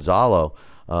Gonzalo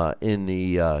in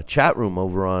the chat room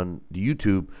over on the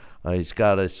YouTube. He's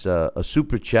got us a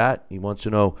super chat. He wants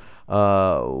to know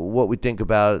what we think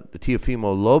about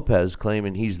Teofimo Lopez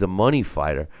claiming he's the money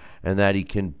fighter and that he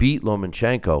can beat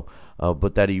Lomachenko,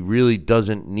 but that he really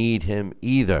doesn't need him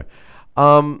either.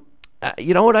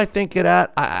 You know what I think of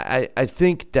that? I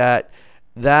think that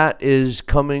is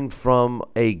coming from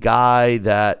a guy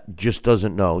that just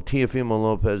doesn't know. Teofimo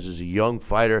Lopez is a young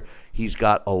fighter. He's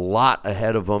got a lot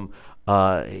ahead of him.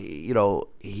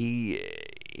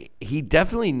 He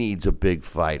definitely needs a big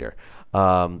fighter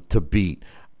to beat.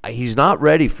 He's not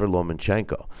ready for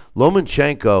Lomachenko.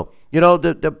 Lomachenko,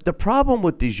 the problem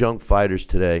with these young fighters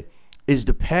today is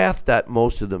the path that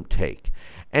most of them take.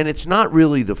 And it's not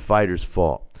really the fighter's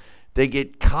fault. They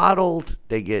get coddled,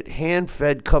 they get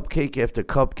hand-fed cupcake after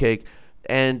cupcake.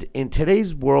 And in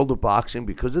today's world of boxing,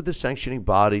 because of the sanctioning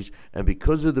bodies and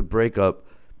because of the breakup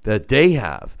that they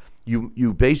have,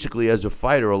 you basically, as a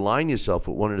fighter, align yourself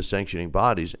with one of the sanctioning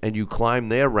bodies and you climb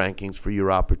their rankings for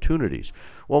your opportunities.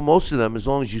 Well, most of them, as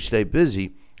long as you stay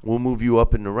busy, will move you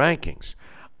up in the rankings.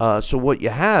 So what you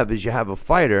have is a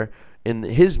fighter in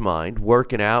his mind,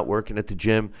 working out, working at the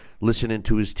gym, listening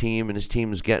to his team, and his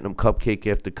team is getting him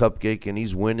cupcake after cupcake, and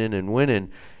he's winning and winning.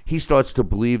 He starts to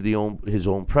believe his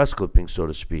own press clipping, so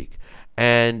to speak.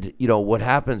 And, what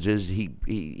happens is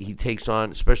he takes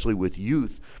on, especially with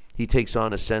youth, he takes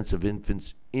on a sense of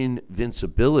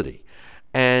invincibility.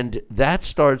 And that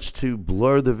starts to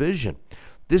blur the vision.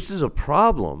 This is a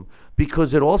problem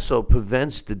because it also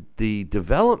prevents the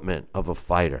development of a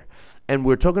fighter. And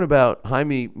we're talking about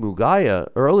Jaime Munguia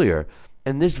earlier,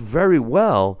 and this very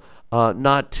well,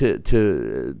 not to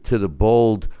the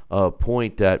bold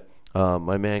point that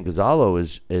my man Gonzalo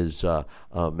is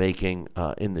making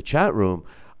in the chat room,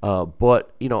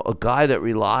 but a guy that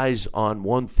relies on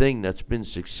one thing that's been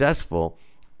successful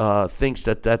thinks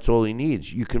that that's all he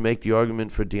needs. You can make the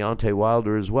argument for Deontay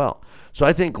Wilder as well. So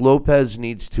I think Lopez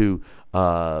needs to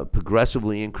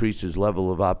progressively increase his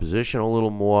level of opposition a little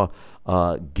more,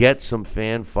 get some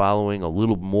fan following a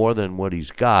little more than what he's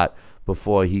got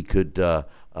before he could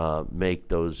make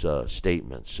those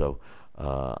statements. So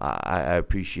I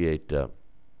appreciate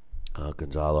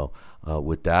Gonzalo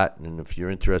with that. And if you're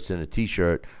interested in a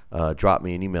T-shirt, drop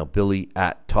me an email,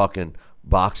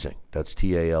 Billy@TalkinBoxing. That's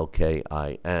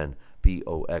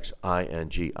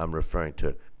TalkinBoxing. I'm referring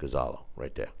to Gonzalo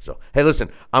right there. So, hey,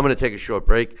 listen, I'm going to take a short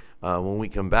break. When we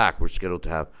come back, we're scheduled to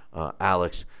have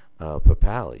Alex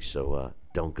Papali. So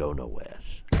don't go nowhere.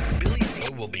 Billy C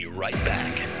will be right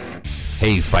back.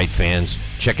 Hey, fight fans,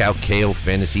 check out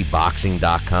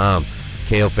KOFantasyBoxing.com.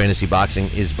 KO Fantasy Boxing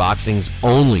is boxing's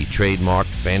only trademarked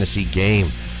fantasy game.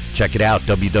 Check it out,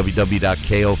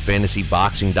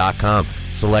 www.KOFantasyBoxing.com.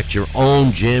 Select your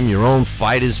own gym, your own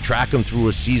fighters, track them through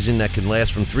a season that can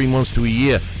last from 3 months to a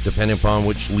year, depending upon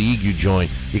which league you join.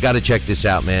 You got to check this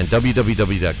out, man.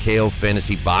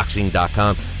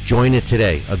 www.KOFantasyBoxing.com. Join it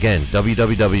today. Again,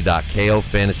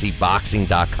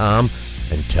 www.KOFantasyBoxing.com,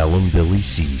 and tell them Billy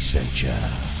C sent ya.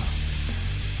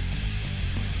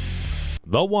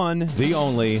 The one, the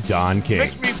only, Don King.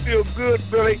 Makes me feel good,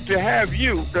 Billy, to have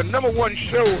you, the #1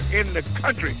 show in the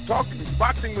country, talking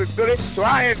boxing with Billy. So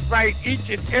I invite each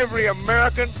and every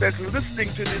American that's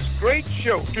listening to this great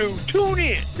show to tune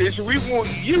in, because we want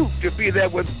you to be there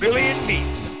with Billy and me.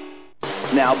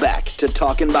 Now back to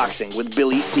Talking Boxing with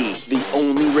Billy C., the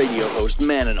only radio host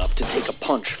man enough to take a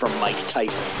punch from Mike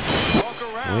Tyson.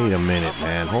 Wait a minute,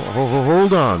 man.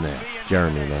 Hold on there.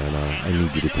 Jeremy, man, I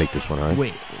need you to take this one, all right?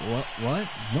 Wait, what?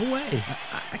 No way.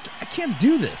 I can't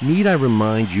do this. Need I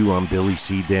remind you I'm Billy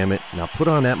C., damn it? Now put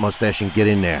on that mustache and get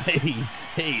in there.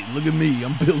 Hey, look at me.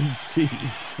 I'm Billy C.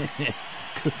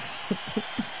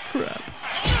 Crap.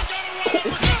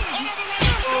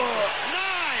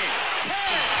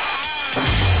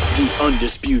 The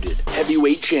undisputed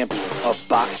heavyweight champion of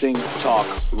Boxing Talk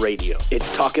Radio.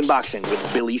 It's Talkin' Boxing with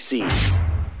Billy C.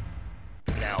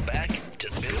 Now back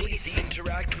to Billy C.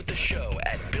 Interact with the show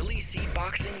at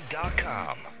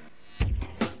BillyCBoxing.com.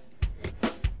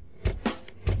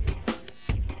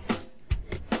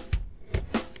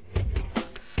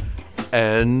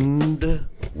 And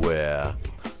we're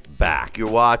back. You're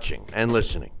watching and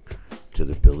listening to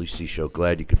the Billy C. Show.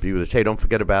 Glad you could be with us. Hey, don't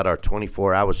forget about our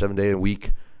 24-hour,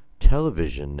 7-day-a-week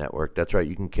television network. That's right.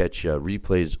 You can catch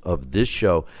replays of this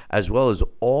show as well as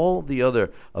all the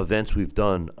other events we've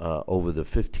done over the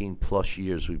 15-plus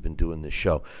years we've been doing this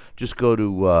show. Just go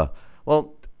to,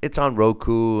 it's on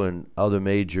Roku and other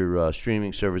major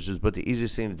streaming services, but the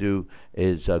easiest thing to do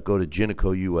is go to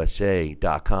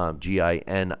GinikoUSA.com,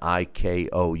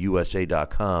 GINIKO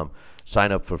USA.com.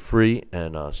 Sign up for free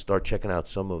and start checking out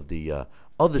some of the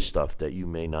other stuff that you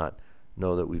may not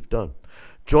know that we've done.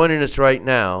 Joining us right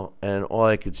now, and all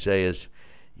I could say is,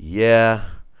 yeah,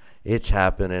 it's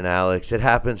happening, Alex. It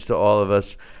happens to all of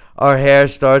us. Our hair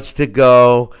starts to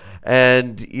go.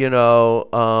 And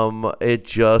it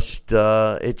just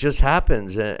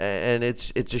happens, and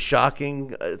it's a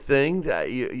shocking thing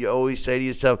that you always say to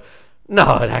yourself,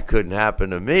 no, that couldn't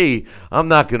happen to me. I'm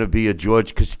not going to be a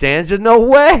George Costanza. No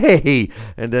way.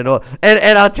 And then,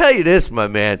 and I'll tell you this, my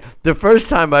man. The first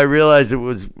time I realized it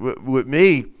was with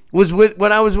me was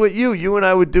when I was with you. You and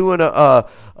I were doing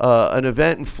an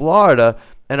event in Florida,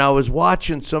 and I was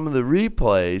watching some of the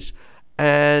replays,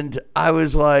 and I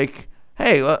was like,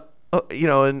 hey.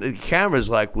 And the cameras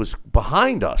was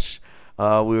behind us.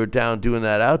 We were down doing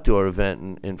that outdoor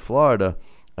event in Florida,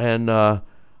 and I'm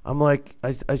like,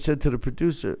 I said to the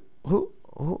producer,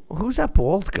 who's that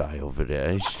bald guy over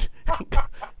there? He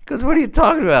goes, what are you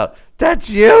talking about? That's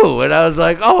you. And I was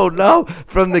like, oh no,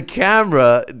 from the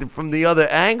camera, from the other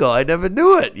angle, I never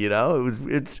knew it.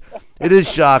 It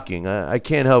is shocking. I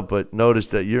can't help but notice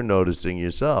that you're noticing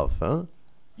yourself, huh?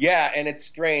 Yeah, and it's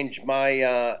strange.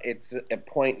 It's a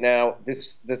point now.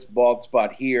 This bald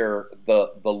spot here,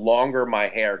 the longer my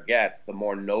hair gets, the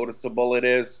more noticeable it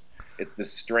is. It's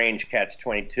this strange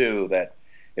catch-22 that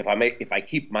if I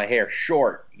keep my hair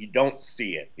short, you don't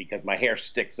see it because my hair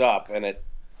sticks up and it,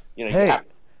 you have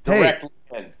directly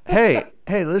in. Hey,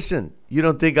 listen. You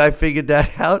don't think I figured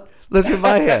that out? Look at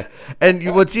my hair.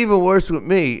 And what's even worse with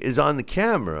me is on the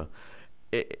camera.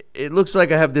 It looks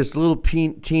like I have this little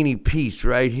teeny piece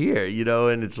right here,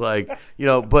 and it's like,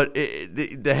 but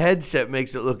the headset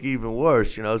makes it look even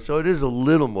worse, so it is a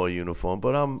little more uniform,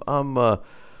 but I'm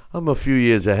a few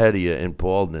years ahead of you in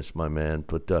baldness, my man.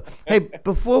 But hey,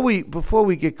 before we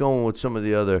get going with some of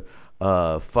the other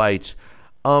fights,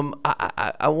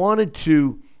 I wanted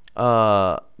to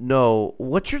know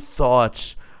what's your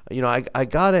thoughts. I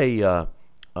got a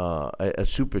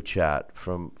super chat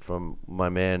from my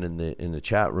man in the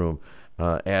chat room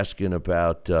asking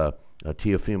about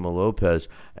Teofimo Lopez,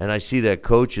 and I see that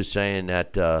coach is saying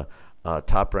that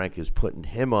Top Rank is putting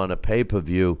him on a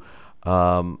pay-per-view.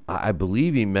 I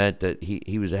believe he meant that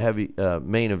he was a heavy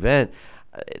main event.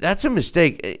 That's a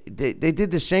mistake. They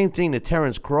did the same thing to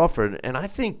Terrence Crawford, and I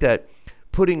think that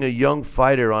putting a young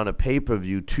fighter on a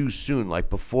pay-per-view too soon, like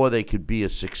before they could be a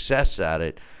success at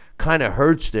it, kind of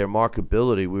hurts their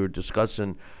marketability. We were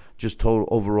discussing just total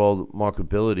overall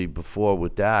marketability before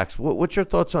with Dax. What's your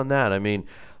thoughts on that? I mean,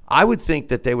 I would think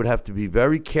that they would have to be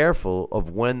very careful of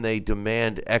when they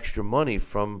demand extra money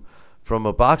from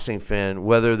a boxing fan,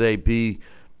 whether they be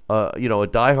a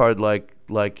diehard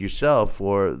like yourself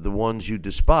or the ones you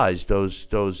despise, those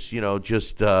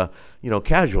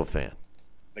casual fan.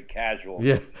 The casual.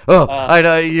 Yeah. Oh, I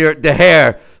know the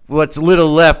hair. What's little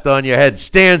left on your head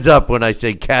stands up when I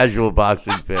say casual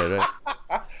boxing fan. Right?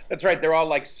 That's right. They're all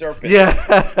like serpents.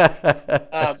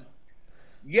 Yeah.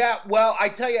 Yeah. Well, I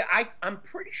tell you, I'm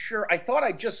pretty sure. I thought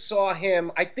I just saw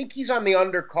him. I think he's on the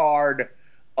undercard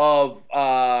of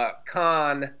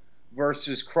Khan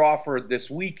versus Crawford this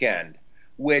weekend,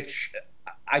 which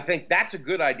I think that's a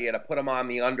good idea to put him on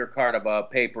the undercard of a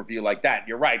pay-per-view like that.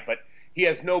 You're right, but he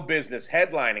has no business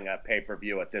headlining a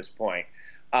pay-per-view at this point.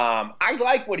 I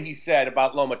like what he said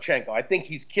about Lomachenko. I think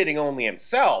he's kidding only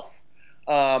himself.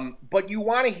 But you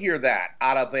want to hear that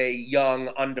out of a young,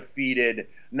 undefeated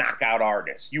knockout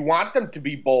artist. You want them to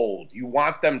be bold. You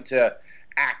want them to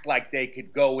act like they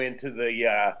could go into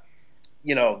the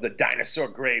dinosaur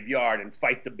graveyard and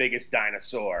fight the biggest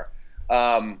dinosaur.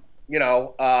 I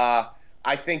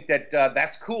think that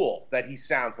that's cool that he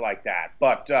sounds like that.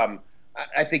 But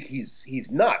I think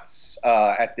he's nuts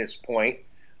at this point.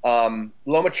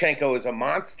 Lomachenko is a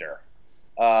monster.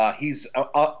 He's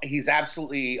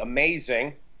absolutely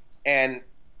amazing, and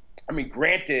I mean,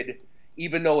 granted,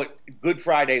 even though Good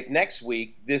Friday is next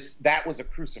week, that was a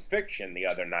crucifixion the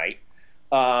other night.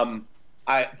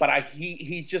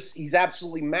 He's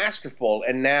absolutely masterful.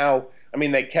 And now, I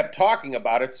mean, they kept talking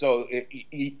about it. So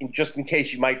just in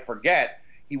case you might forget,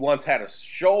 he once had a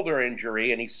shoulder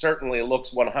injury, and he certainly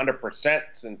looks 100%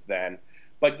 since then.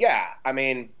 But yeah, I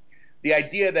mean, the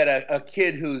idea that a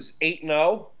kid who's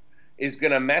 8-0 is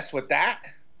going to mess with that,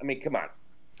 I mean, come on.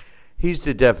 He's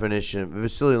the definition.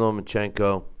 Vasily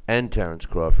Lomachenko and Terence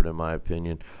Crawford, in my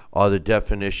opinion, are the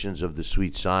definitions of the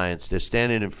sweet science. They're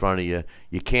standing in front of you.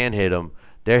 You can't hit them.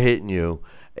 They're hitting you.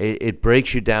 It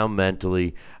breaks you down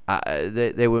mentally.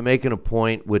 They were making a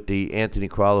point with the Anthony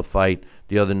Crowler fight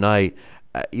the other night.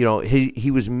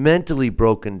 He was mentally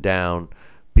broken down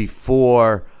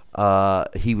before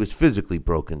he was physically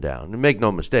broken down. And make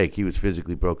no mistake, he was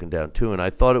physically broken down too. And I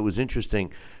thought it was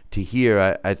interesting to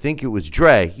hear. I think it was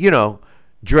Dre.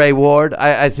 Dre Ward.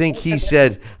 I think he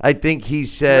said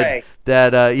Dre.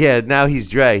 That now he's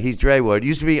Dre. He's Dre Ward. It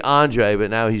used to be Andre, but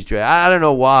now he's Dre. I don't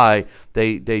know why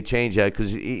they changed that,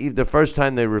 because the first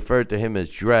time they referred to him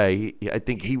as Dre, I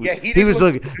think he was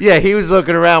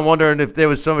looking around wondering if there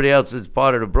was somebody else as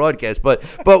part of the broadcast. But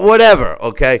whatever,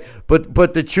 okay.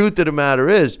 But the truth of the matter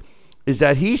is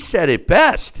that he said it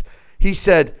best. He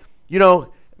said,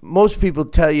 most people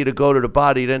tell you to go to the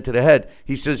body, then to the head.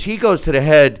 He says he goes to the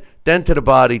head, then to the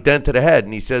body, then to the head.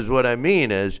 And he says, what I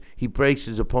mean is he breaks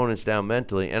his opponents down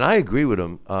mentally. And I agree with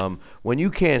him. When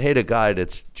you can't hit a guy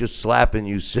that's just slapping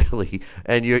you silly,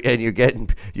 and you're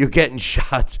getting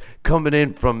shots coming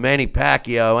in from Manny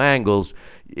Pacquiao angles,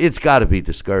 it's got to be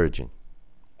discouraging.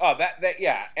 Oh,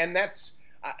 yeah, and that's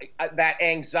that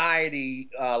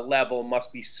anxiety level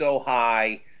must be so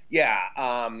high.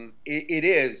 Yeah, it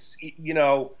is.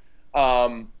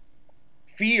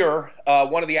 Fear,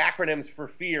 one of the acronyms for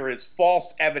fear is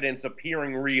false evidence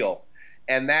appearing real.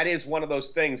 And that is one of those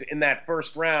things. In that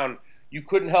first round, you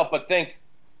couldn't help but think,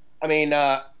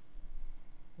 Lomachenko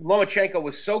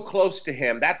was so close to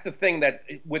him. That's the thing, that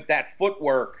with that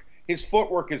footwork, his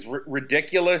footwork is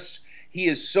ridiculous. He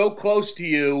is so close to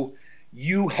you,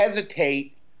 you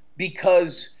hesitate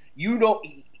because you don't.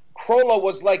 Crowler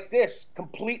was like this,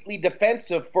 completely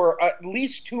defensive for at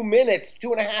least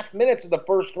 2.5 minutes of the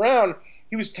first round.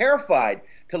 He was terrified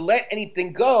to let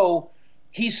anything go.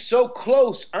 He's so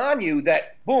close on you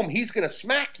that, boom, he's going to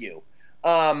smack you.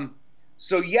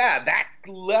 So, yeah, that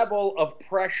level of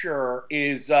pressure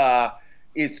it's a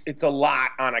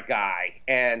lot on a guy.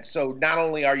 And so not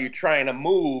only are you trying to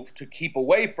move to keep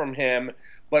away from him,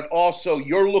 but also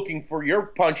you're looking for your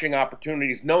punching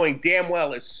opportunities, knowing damn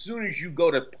well as soon as you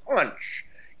go to punch,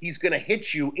 he's going to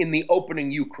hit you in the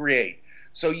opening you create.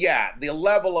 So, yeah, the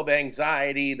level of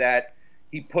anxiety that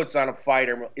he puts on a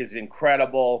fighter is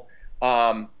incredible.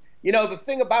 The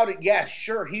thing about it, yeah,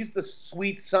 sure, he's the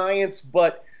sweet science,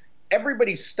 but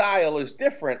everybody's style is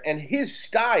different. And his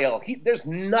style, there's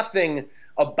nothing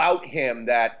about him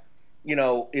that,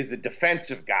 is a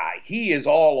defensive guy. He is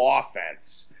all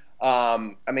offense.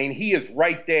 He is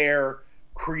right there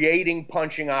creating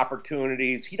punching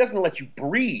opportunities. He doesn't let you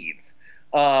breathe.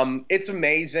 It's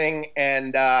amazing.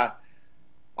 And I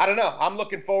don't know. I'm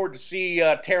looking forward to see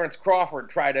Terence Crawford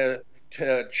try to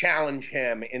challenge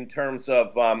him in terms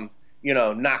of,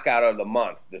 knockout of the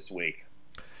month this week.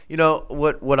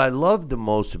 What I love the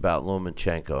most about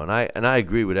Lomachenko, and I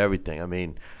agree with everything.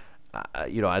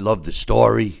 I love the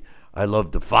story. I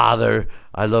love the father.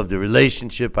 I love the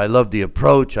relationship. I love the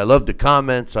approach. I love the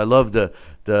comments. I love the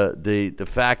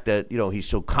fact that he's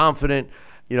so confident.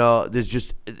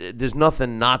 There's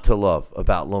nothing not to love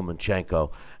about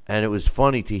Lomachenko. And it was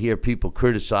funny to hear people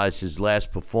criticize his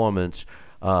last performance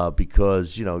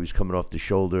because he was coming off the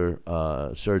shoulder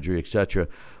surgery, etc.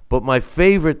 But my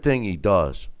favorite thing he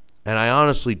does, and I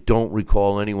honestly don't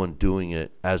recall anyone doing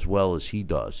it as well as he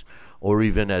does, or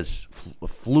even as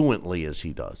fluently as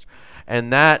he does.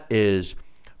 And that is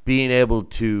being able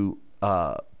to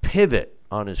pivot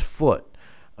on his foot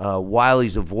while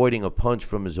he's avoiding a punch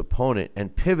from his opponent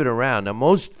and pivot around. Now,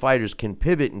 most fighters can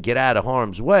pivot and get out of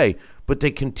harm's way, but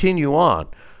they continue on.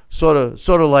 Sort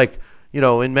of like,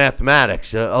 in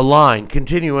mathematics, a line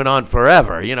continuing on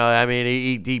forever.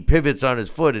 He pivots on his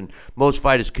foot, and most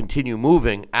fighters continue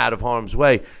moving out of harm's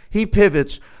way. He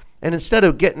pivots, and instead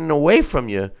of getting away from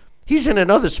you, he's in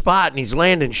another spot and he's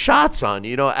landing shots on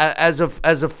you. As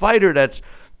a fighter that's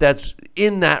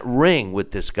in that ring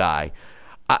with this guy,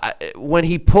 when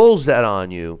he pulls that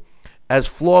on you as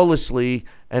flawlessly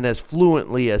and as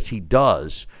fluently as he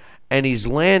does, and he's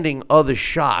landing other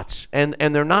shots, and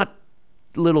they're not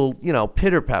little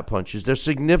pitter pat punches, they're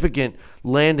significant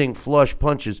landing flush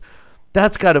punches.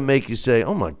 that's got to make you say,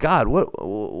 "Oh my God,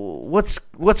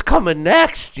 what's coming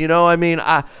next?" You know, I mean,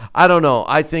 I don't know.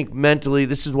 I think mentally,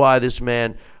 this is why this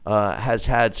man has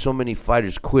had so many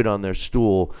fighters quit on their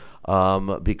stool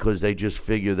because they just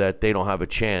figure that they don't have a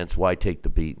chance. Why take the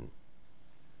beating?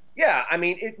 Yeah, I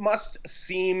mean, it must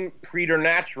seem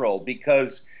preternatural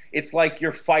because it's like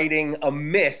you're fighting a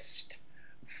mist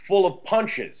full of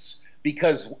punches.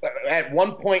 Because at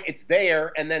one point it's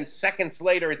there, and then seconds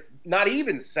later, it's not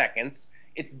even seconds,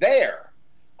 it's there.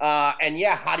 And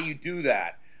yeah, how do you do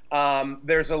that?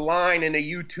 There's a line in a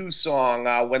U2 song,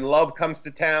 when love comes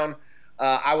to town,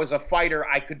 I was a fighter,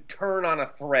 I could turn on a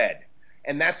thread.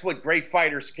 And that's what great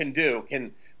fighters can do,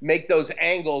 can make those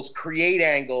angles, create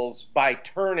angles by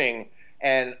turning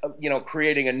and,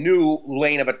 creating a new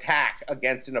lane of attack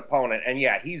against an opponent. And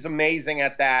yeah, he's amazing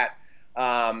at that.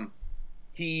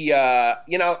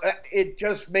 It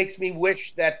just makes me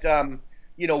wish that,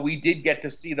 we did get to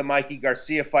see the Mikey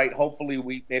Garcia fight.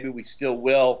 Hopefully maybe we still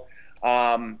will.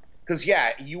 Because,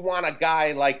 you want a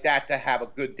guy like that to have a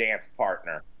good dance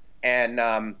partner. And,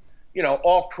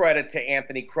 all credit to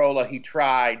Anthony Crolla. He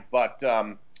tried, but,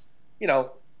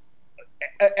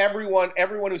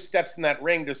 everyone who steps in that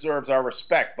ring deserves our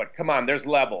respect. But come on, there's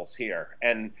levels here.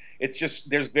 And it's just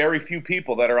there's very few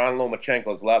people that are on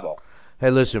Lomachenko's level. Hey,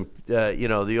 listen,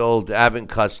 the old Abbott and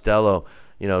Costello,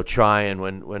 trying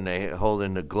when they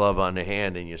holding the glove on the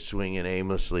hand and you're swinging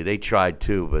aimlessly. They tried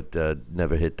too, but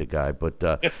never hit the guy. But,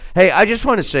 hey, I just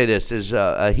want to say this. There's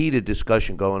a heated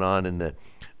discussion going on in the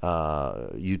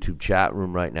YouTube chat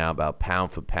room right now about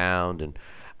pound for pound. And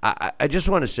I just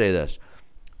want to say this.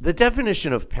 The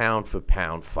definition of pound for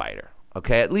pound fighter,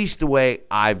 okay, at least the way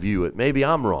I view it, maybe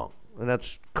I'm wrong. And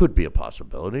that could be a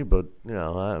possibility, but,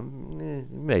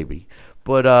 maybe.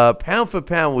 But pound for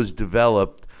pound was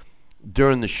developed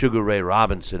during the Sugar Ray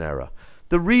Robinson era.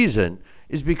 The reason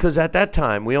is because at that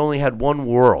time we only had one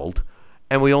world,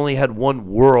 and we only had one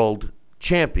world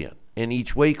champion in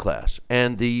each weight class.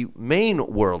 And the main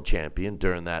world champion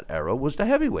during that era was the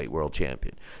heavyweight world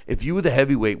champion. If you were the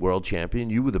heavyweight world champion,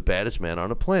 you were the baddest man on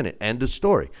the planet. End of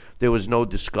story. There was no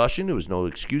discussion. There was no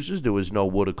excuses. There was no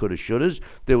woulda, coulda, shouldas.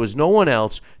 There was no one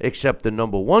else except the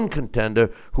number one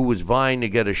contender who was vying to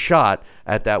get a shot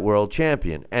at that world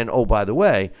champion. And, oh, by the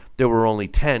way, there were only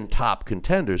 10 top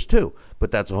contenders too. But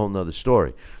that's a whole nother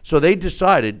story. So they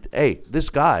decided, hey,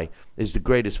 this guy is the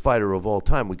greatest fighter of all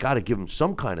time. We got to give him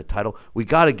some kind of title. We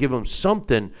got to give him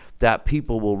something that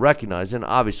people will recognize. And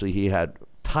obviously he had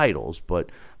titles, but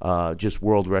just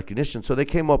world recognition. So they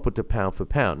came up with the pound for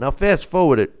pound. Now fast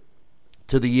forward it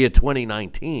to the year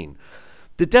 2019.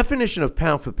 The definition of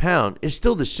pound for pound is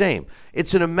still the same.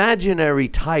 It's an imaginary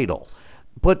title.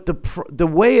 But the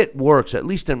way it works, at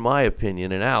least in my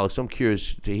opinion, and Alex, I'm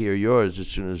curious to hear yours as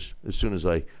soon as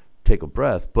I take a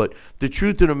breath. But the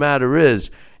truth of the matter is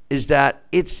that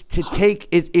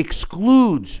it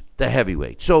excludes the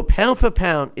heavyweight. So pound for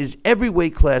pound is every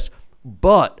weight class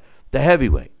but the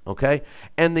heavyweight. Okay,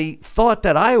 and the thought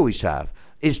that I always have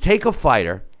is take a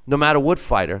fighter, no matter what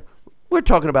fighter. We're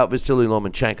talking about Vasily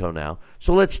Lomachenko now,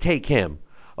 so let's take him.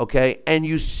 Okay, and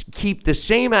you keep the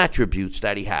same attributes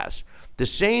that he has. The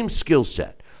same skill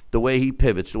set, the way he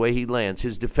pivots, the way he lands,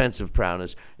 his defensive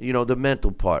prowess, the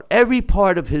mental part, every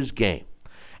part of his game.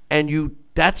 And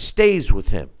that stays with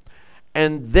him.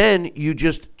 And then you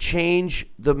just change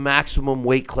the maximum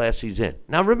weight class he's in.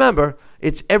 Now remember,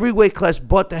 it's every weight class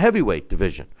but the heavyweight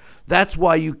division. That's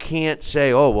why you can't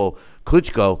say, oh, well,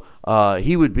 Klitschko,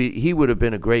 he would have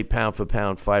been a great pound for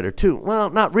pound fighter too. Well,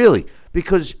 not really,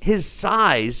 because his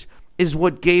size is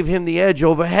what gave him the edge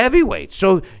over heavyweight.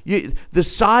 So the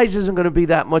size isn't going to be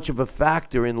that much of a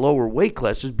factor in lower weight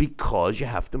classes because you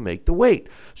have to make the weight.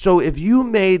 So if you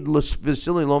made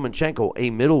Vasily Lomachenko a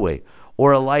middleweight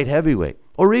or a light heavyweight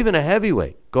or even a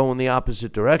heavyweight going the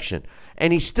opposite direction,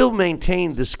 and he still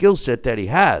maintained the skill set that he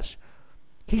has,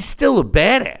 he's still a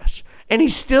badass. And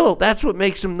that's what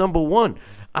makes him number one.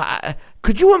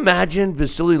 Could you imagine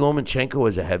Vasily Lomachenko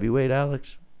as a heavyweight,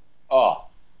 Alex? Oh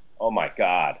my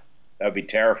God. That would be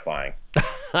terrifying.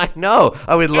 I know.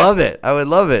 I would love it.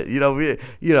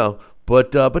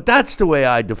 But that's the way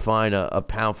I define a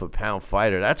pound for pound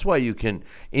fighter. That's why you can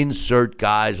insert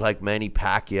guys like Manny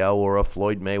Pacquiao or a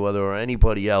Floyd Mayweather or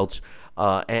anybody else,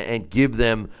 and give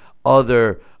them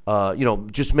other,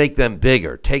 just make them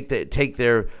bigger. Take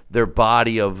their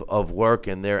body of work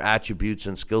and their attributes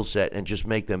and skill set and just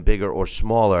make them bigger or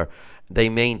smaller. They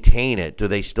maintain it. Do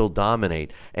they still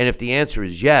dominate? And if the answer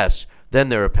is yes, then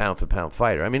they're a pound-for-pound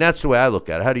fighter. I mean, that's the way I look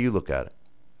at it. How do you look at it?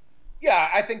 Yeah,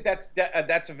 I think that's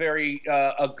a very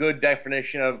a good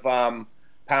definition of pound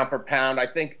for pound. I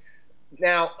think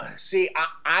Now, see,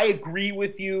 I agree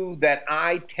with you that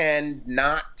I tend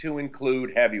not to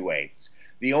include heavyweights.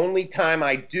 The only time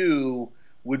I do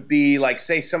would be like,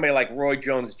 say, somebody like Roy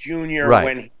Jones Jr. Right.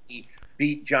 when he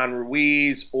beat John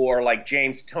Ruiz, or like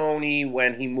James Toney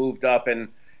when he moved up and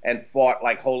fought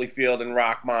like Holyfield and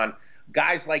Rahman.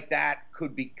 Guys like that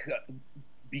could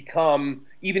become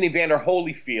even Evander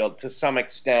Holyfield to some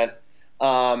extent,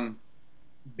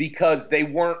 because they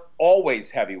weren't always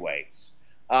heavyweights.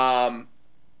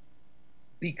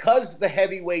 Because the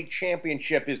heavyweight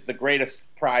championship is the greatest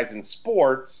prize in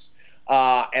sports,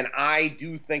 and I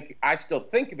still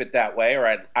think of it that way,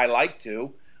 or I like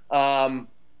to,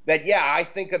 I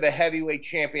think of the heavyweight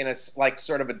champion as like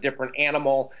sort of a different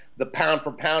animal. The pound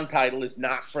for pound title is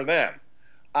not for them.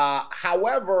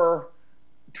 However,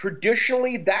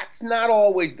 traditionally, that's not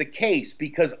always the case,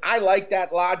 because I like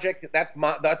that logic.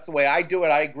 That's the way I do it.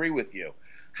 I agree with you.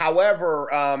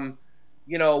 However,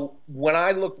 when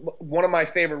I look, one of my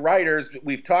favorite writers that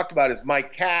we've talked about is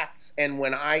Mike Katz, and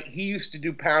he used to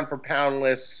do pound for pound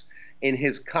lists in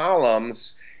his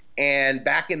columns, and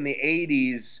back in the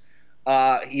 80s,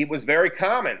 it was very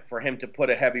common for him to put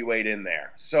a heavyweight in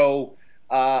there. So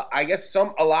I guess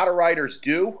a lot of writers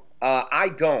do.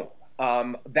 I don't.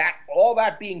 All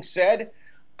that being said,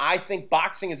 I think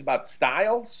boxing is about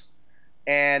styles,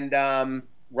 and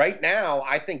right now,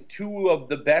 I think two of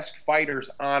the best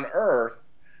fighters on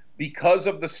earth, because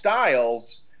of the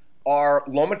styles, are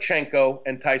Lomachenko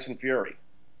and Tyson Fury.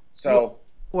 So,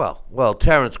 well,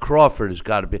 Terrence Crawford has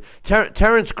got to be.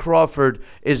 Terrence Crawford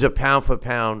is a pound for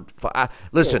pound.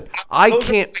 Listen, those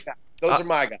are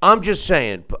my guys. I'm just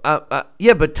saying.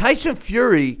 But Tyson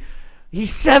Fury,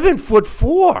 he's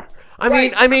 7'4".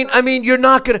 I mean, you're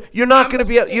not gonna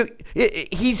be.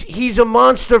 He's a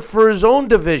monster for his own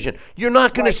division. You're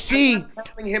not gonna see. I'm not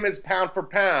counting him as pound for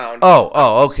pound.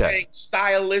 Oh, okay.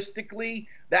 Stylistically,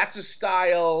 that's a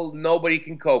style nobody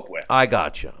can cope with. I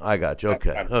got you.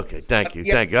 Okay. Thank you.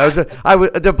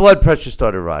 The blood pressure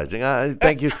started rising.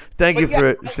 Thank you. I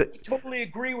totally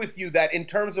agree with you that in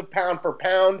terms of pound for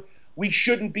pound, we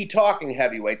shouldn't be talking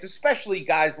heavyweights, especially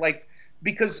guys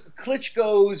because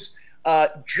Klitschko's.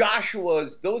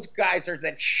 Joshua's, those guys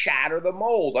that shatter the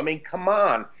mold. I mean, come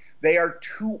on. They are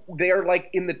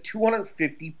like in the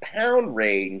 250 pound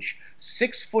range,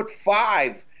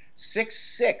 6'5",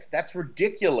 6'6". That's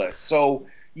ridiculous. So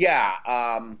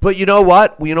yeah. But you know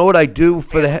what? You know what I do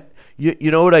for you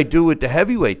know what I do with the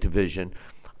heavyweight division?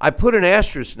 I put an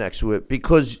asterisk next to it,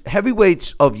 because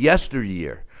heavyweights of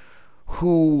yesteryear,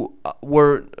 who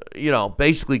were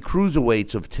basically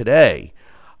cruiserweights of today,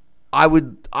 I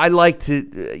like to,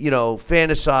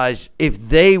 fantasize if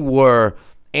they were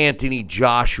Anthony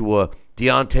Joshua,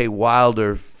 Deontay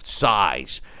Wilder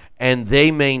size, and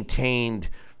they maintained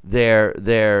their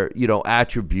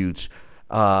attributes,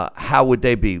 how would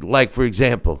they be? Like, for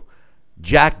example,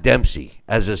 Jack Dempsey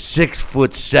as a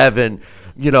 6'7",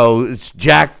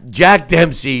 Jack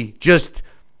Dempsey, just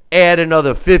add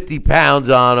another 50 pounds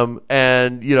on him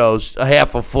and, a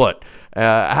half a foot.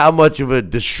 How much of a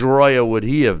destroyer would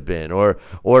he have been? Or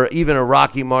even a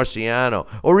Rocky Marciano,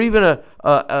 or even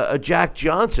a Jack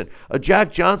Johnson. A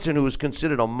Jack Johnson who was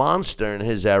considered a monster in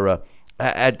his era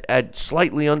at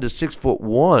slightly under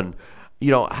 6'1".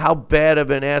 How bad of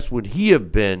an ass would he have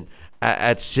been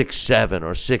at 6'7"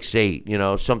 or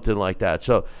 6'8", something like that.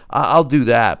 So I'll do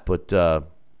that. But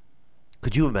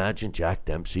could you imagine Jack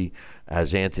Dempsey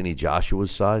as Anthony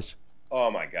Joshua's size? Oh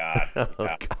my God!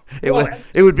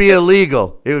 It would be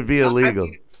illegal. It would be illegal.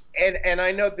 And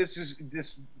I know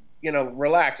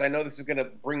relax. I know this is going to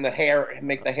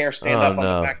make the hair stand up on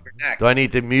the back of your neck. Do I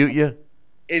need to mute you?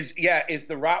 Is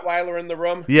the Rottweiler in the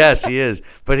room? Yes, he is.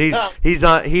 But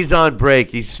he's on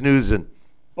break. He's snoozing.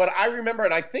 But I remember,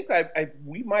 and I think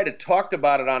we might have talked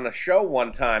about it on a show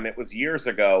one time. It was years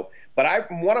ago. But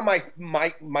one of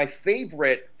my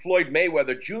favorite Floyd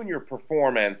Mayweather Jr.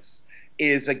 performance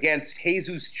is against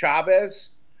Jesus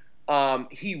Chavez.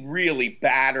 He really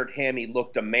battered him. He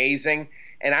looked amazing.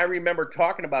 And I remember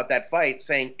talking about that fight,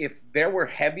 saying if there were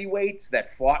heavyweights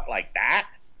that fought like that,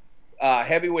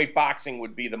 heavyweight boxing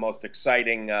would be the most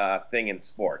exciting thing in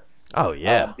sports. Oh,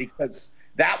 yeah. Because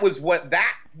those were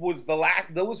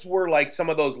like some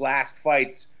of those last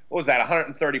fights. What was that,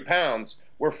 130 pounds,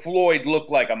 where Floyd looked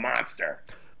like a monster.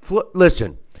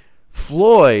 Listen.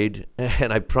 Floyd,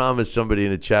 and I promised somebody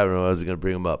in the chat room I was going to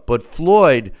bring him up, but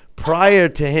Floyd, prior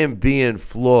to him being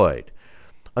Floyd,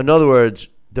 in other words,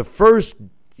 the first,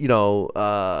 10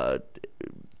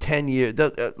 years,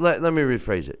 let me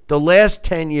rephrase it. The last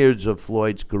 10 years of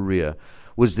Floyd's career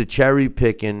was the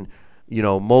cherry-picking,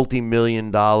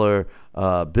 multi-million-dollar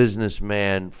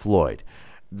businessman Floyd.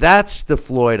 that's the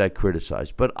Floyd I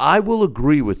criticize. But I will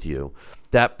agree with you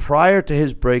that prior to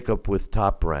his breakup with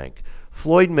Top Rank,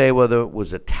 Floyd Mayweather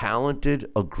was a talented,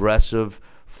 aggressive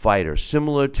fighter,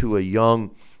 similar to a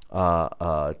young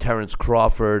Terrence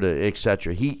Crawford,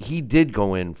 etc. He did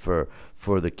go in for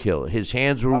the kill. His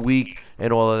hands were weak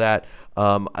and all of that.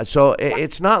 So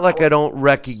it's not like I don't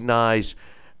recognize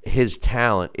his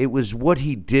talent. It was what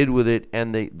he did with it,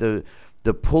 and the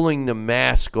pulling the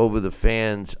mask over the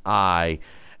fan's eye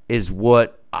is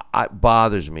what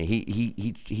bothers me.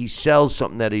 He sells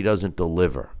something that he doesn't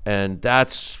deliver, and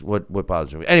that's what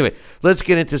bothers me. Anyway, let's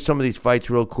get into some of these fights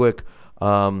real quick.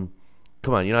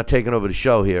 Come on, you're not taking over the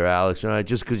show here, Alex. All right,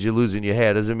 just because you're losing your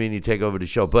hair doesn't mean you take over the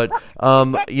show. But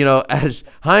as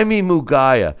Jaime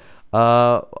Munguia,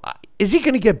 is he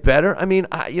going to get better? I mean,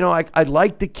 I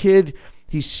like the kid.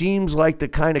 He seems like the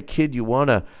kind of kid you want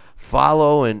to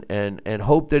follow and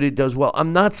hope that he does well.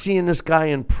 I'm not seeing this guy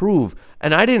improve,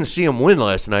 and I didn't see him win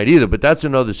last night either, but that's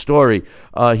another story.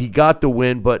 He got the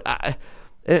win, but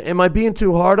am I being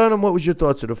too hard on him? What was your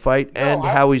thoughts of the fight and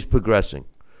how he's progressing?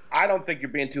 I don't think you're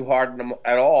being too hard on him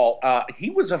at all. He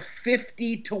was a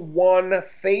 50-1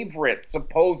 favorite,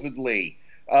 supposedly,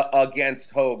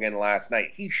 against Hogan last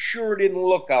night. He sure didn't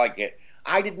look like it.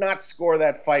 I did not score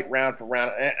that fight round for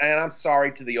round, and I'm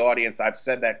sorry to the audience. I've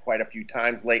said that quite a few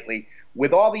times lately.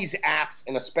 With all these apps,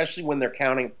 and especially when they're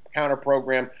counter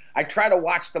program, I try to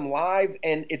watch them live,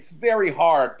 and it's very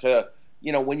hard to,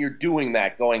 when you're doing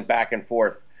that, going back and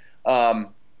forth, to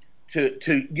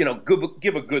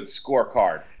give a good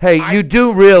scorecard. Hey, you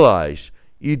do realize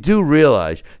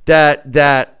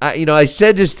that I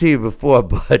said this to you before,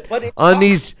 but on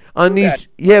these.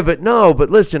 But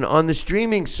listen, on the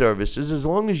streaming services, as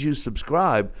long as you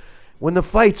subscribe, when the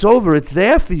fight's over, it's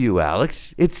there for you,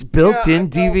 Alex. It's built-in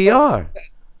DVR.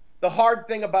 The hard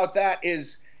thing about that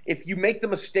is if you make the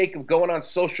mistake of going on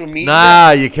social media.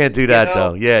 Nah, you can't do that,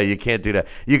 though. Yeah, you can't do that.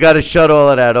 You got to shut all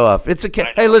of that off.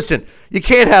 Hey, listen, you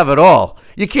can't have it all.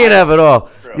 You can't have it all.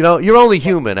 True. You're only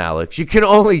human, Alex. You can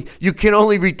only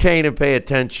retain and pay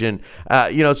attention.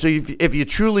 So if you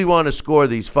truly want to score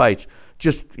these fights,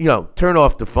 just, turn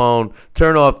off the phone,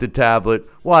 turn off the tablet,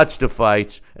 watch the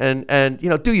fights, and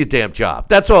do your damn job.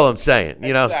 That's all I'm saying,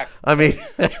 Exactly. I mean.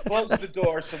 Close the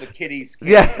door so the kiddies can.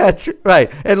 Yeah, that's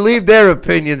right. And leave their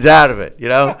opinions out of it,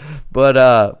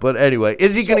 But anyway,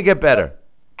 is he going to get better?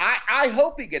 I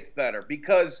hope he gets better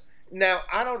because now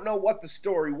I don't know what the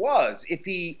story was. If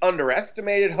he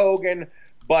underestimated Hogan,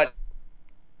 but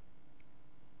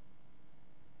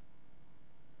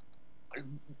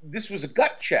this was a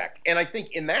gut check, and I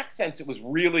think in that sense it was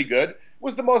really good. It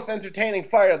was the most entertaining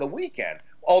fight of the weekend.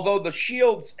 Although the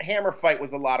Shields Hammer fight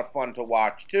was a lot of fun to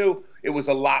watch too, it was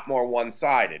a lot more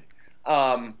one-sided.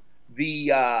 I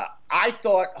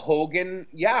thought Hogan,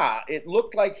 it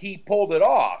looked like he pulled it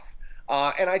off,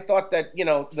 and I thought that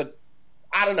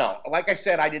I don't know. Like I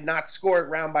said, I did not score it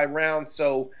round by round,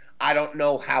 so I don't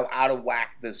know how out of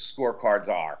whack the scorecards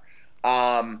are.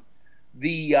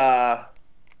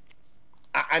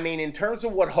 In terms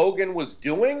of what Hogan was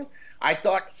doing, I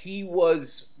thought he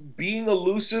was being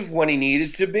elusive when he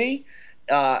needed to be.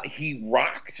 He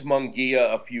rocked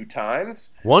Munguia a few times.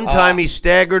 One time he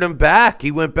staggered him back.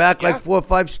 He went back like 4 or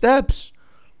 5 steps.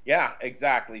 Yeah,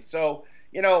 exactly. So,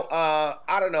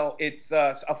 I don't know. It's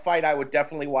a fight I would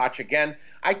definitely watch again.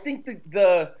 I think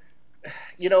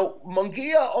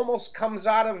Munguia almost comes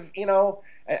out of,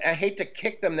 I hate to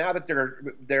kick them now that they're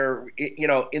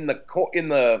in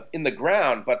the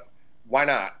ground, but why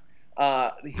not?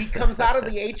 He comes out of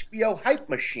the HBO hype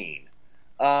machine,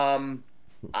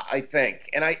 I think,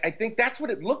 and I think that's what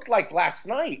it looked like last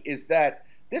night. Is that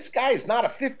this guy is not a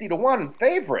 50-1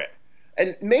 favorite,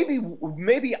 and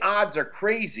maybe odds are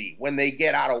crazy when they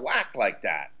get out of whack like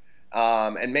that,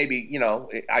 and maybe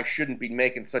I shouldn't be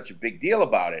making such a big deal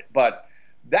about it, but.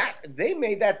 That they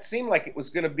made that seem like it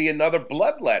was going to be another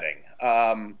bloodletting,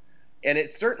 and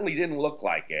it certainly didn't look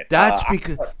like it. That's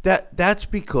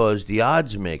because the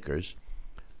odds makers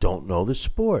don't know the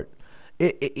sport.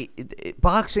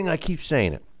 Boxing, I keep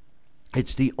saying it.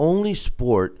 It's the only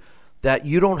sport that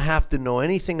you don't have to know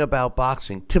anything about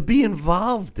boxing to be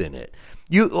involved in it.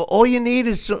 All you need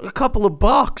is a couple of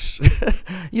bucks.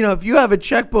 If you have a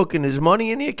checkbook and there's money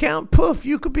in the account, poof,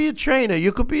 you could be a trainer,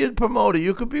 you could be a promoter,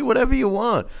 you could be whatever you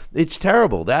want. It's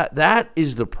terrible. That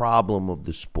is the problem of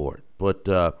the sport. But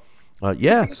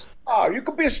yeah, you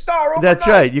could be a star overnight. That's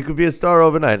right. You could be a star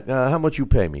overnight. How much you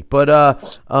pay me? But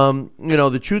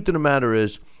the truth of the matter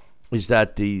is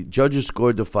that the judges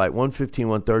scored the fight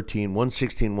 115-113,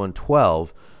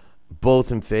 116-112.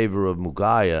 Both in favor of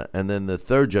Munguia, and then the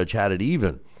third judge had it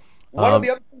even. One of the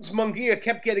other things Munguia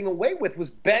kept getting away with was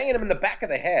banging him in the back of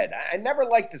the head. I never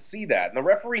liked to see that, and the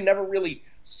referee never really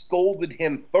scolded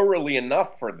him thoroughly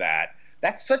enough for that.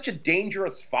 That's such a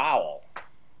dangerous foul.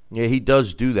 Yeah, he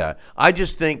does do that. I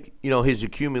just think, his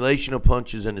accumulation of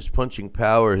punches and his punching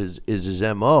power is his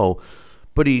MO,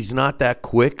 but he's not that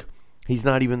quick. He's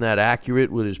not even that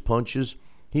accurate with his punches.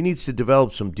 He needs to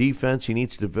develop some defense. He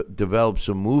needs to develop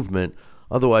some movement.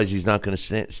 Otherwise, he's not going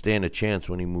to stand a chance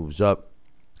when he moves up.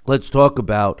 Let's talk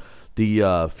about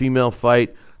the female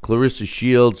fight, Claressa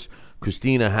Shields,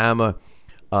 Christina Hammer.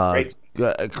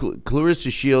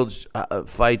 Claressa Shields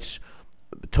fights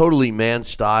totally man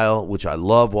style, which I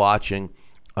love watching.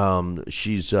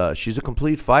 She's a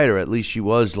complete fighter. At least she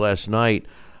was last night.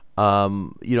 I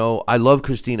love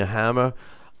Christina Hammer,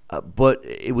 but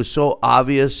it was so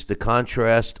obvious the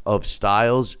contrast of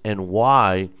styles and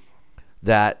why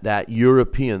that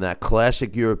European, that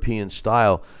classic European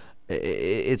style.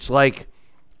 It's like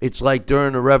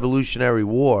during the Revolutionary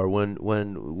War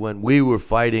when we were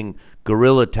fighting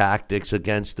guerrilla tactics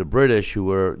against the British, who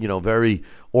were very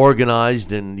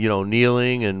organized and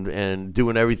kneeling and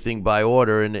doing everything by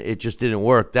order, and it just didn't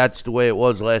work. That's the way it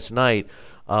was last night.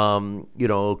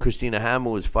 Christina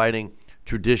Hammer was fighting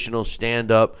traditional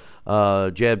stand up,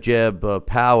 jab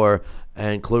power,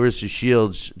 and Claressa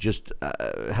Shields just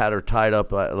had her tied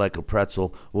up like a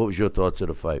pretzel. What was your thoughts of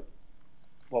the fight?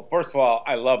 Well, first of all,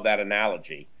 I love that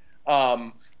analogy.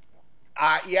 I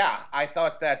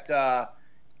thought that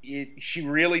she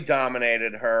really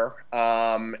dominated her,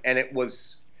 and it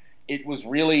was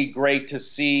really great to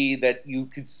see that you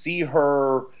could see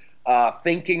her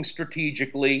thinking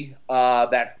strategically.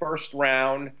 That first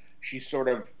round, she sort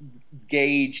of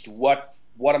gauged what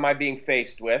am I being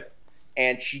faced with,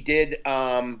 and she did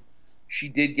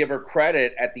give her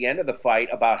credit at the end of the fight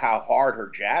about how hard her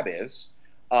jab is.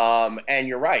 And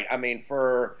you're right. I mean,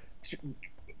 for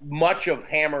much of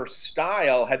Hammer's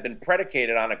style had been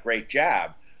predicated on a great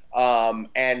jab.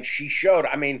 And she showed,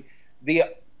 I mean,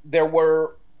 there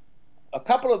were a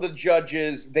couple of the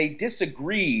judges, they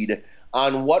disagreed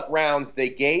on what rounds they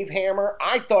gave Hammer.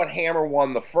 I thought Hammer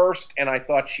won the first, and I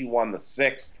thought she won the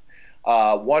sixth.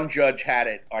 One judge had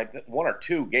it, one or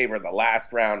two gave her the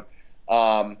last round.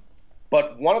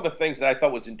 But one of the things that I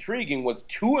thought was intriguing was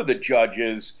two of the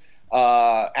judges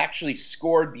actually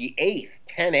scored the eighth,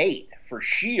 10-8 for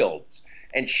Shields.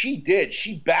 And she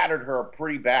battered her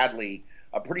pretty badly,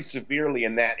 pretty severely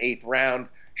in that eighth round.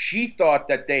 She thought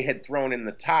that they had thrown in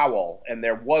the towel, and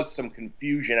there was some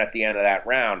confusion at the end of that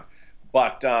round.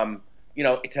 But, to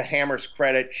Hammer's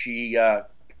credit, she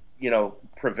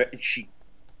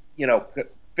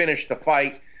finished the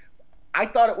fight. I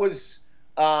thought it was,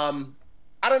 I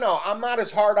don't know, I'm not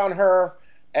as hard on her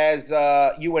as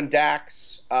you and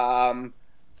Dax.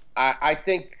 I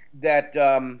think that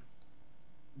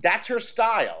that's her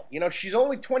style. She's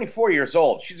only 24 years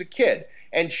old. She's a kid.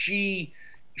 And she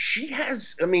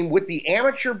has, I mean, with the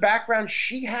amateur background,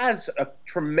 she has a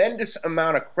tremendous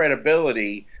amount of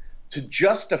credibility to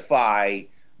justify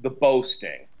the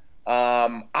boasting.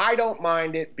 I don't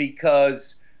mind it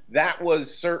because that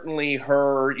was certainly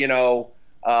her,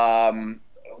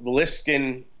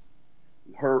 Liston,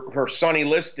 her Sonny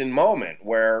Liston moment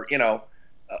where,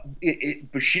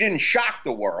 but she didn't shock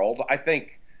the world. I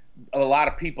think a lot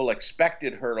of people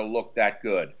expected her to look that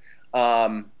good.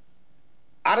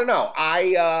 I don't know.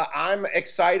 I'm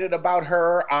excited about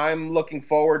her. I'm looking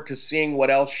forward to seeing what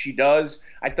else she does.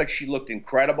 I thought she looked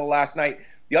incredible last night.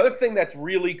 The other thing that's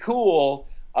really cool,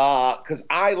 because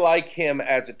I like him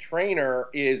as a trainer,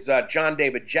 is John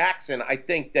David Jackson. I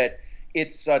think that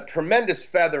it's a tremendous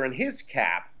feather in his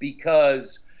cap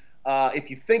because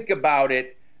if you think about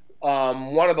it,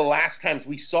 one of the last times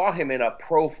we saw him in a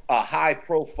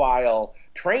high-profile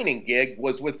training gig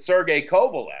was with Sergey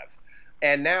Kovalev.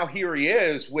 And now here he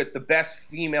is with the best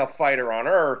female fighter on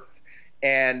earth.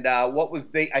 And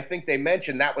I think they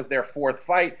mentioned that was their fourth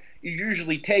fight. It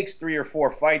usually takes 3 or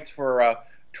 4 fights for a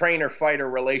trainer-fighter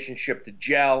relationship to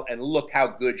gel, and look how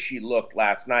good she looked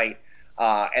last night.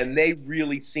 And they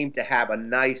really seem to have a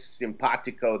nice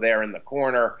simpatico there in the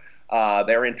corner,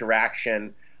 their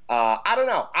interaction. I don't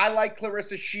know. I like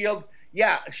Claressa Shields.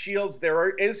 Yeah, Shields, there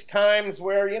is times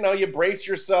where, you brace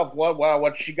yourself. Well,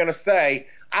 what's she going to say?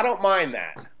 I don't mind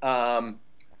that.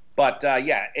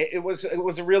 It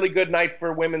was a really good night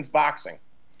for women's boxing.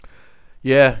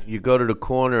 Yeah, you go to the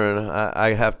corner, and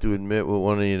I have to admit with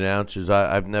one of the announcers,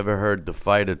 I've never heard the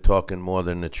fighter talking more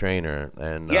than the trainer.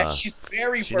 And yes, she's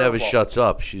very she verbal. never shuts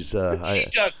up. She's she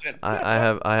doesn't.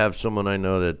 I have someone I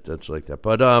know that's like that.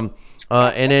 But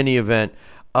in any event,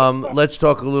 let's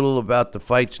talk a little about the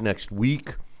fights next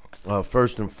week.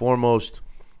 First and foremost,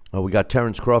 We got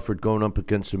Terence Crawford going up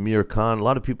against Amir Khan. A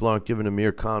lot of people aren't giving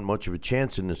Amir Khan much of a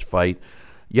chance in this fight.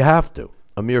 You have to.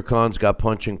 Amir Khan's got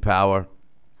punching power.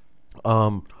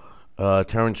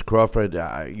 Terence Crawford,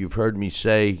 you've heard me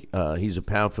say he's a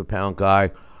pound-for-pound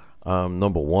guy,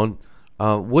 number one.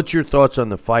 What's your thoughts on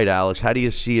the fight, Alex? How do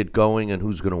you see it going, and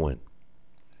who's going to win?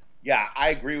 Yeah, I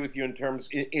agree with you in terms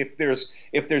if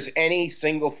there's any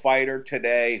single fighter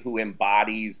today who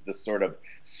embodies the sort of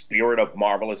spirit of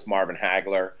Marvelous Marvin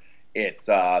Hagler, it's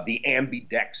the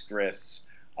ambidextrous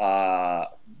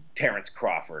Terence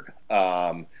Crawford.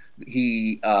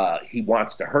 He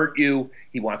wants to hurt you.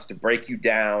 He wants to break you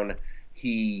down.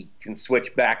 He can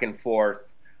switch back and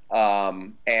forth,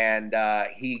 and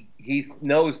he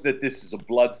knows that this is a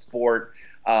blood sport.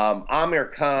 Amir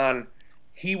Khan,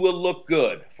 he will look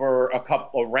good for a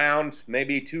couple of rounds,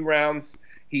 maybe 2 rounds.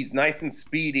 He's nice and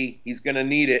speedy. He's going to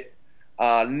need it.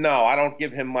 No, I don't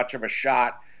give him much of a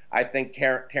shot. I think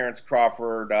Terence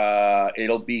Crawford,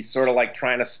 it'll be sort of like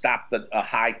trying to stop a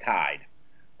high tide.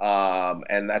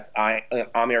 And that's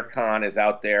Amir Khan is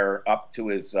out there up to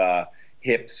his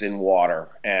hips in water,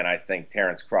 and I think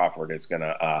Terence Crawford is going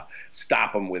to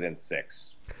stop him within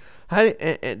 6.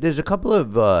 There's a couple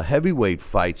of heavyweight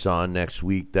fights on next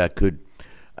week that could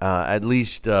at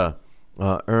least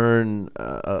earn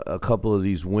a couple of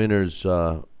these winners,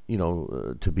 to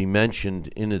be mentioned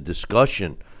in a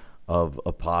discussion of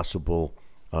a possible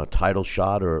title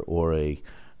shot or a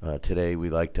today we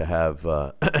like to have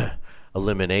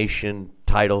elimination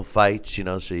title fights,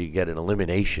 so you get an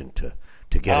elimination to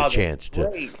get a chance to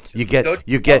you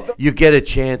get a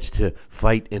chance to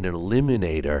fight an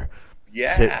eliminator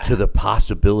to the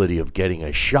possibility of getting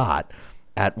a shot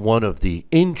at one of the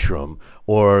interim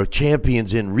or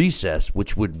champions in recess,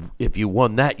 which would, if you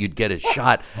won that, you'd get a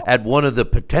shot at one of the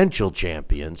potential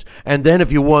champions. And then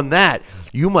if you won that,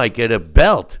 you might get a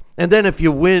belt. And then if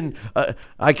you win,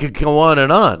 I could go on,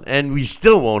 and we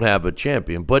still won't have a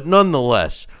champion. But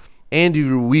nonetheless, Andy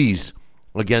Ruiz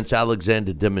against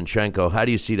Alexander Dimitrenko, how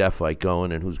do you see that fight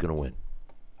going, and who's going to win?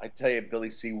 I tell you,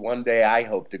 Billy C., one day I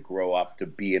hope to grow up to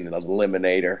be an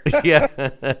eliminator. Yeah.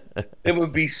 It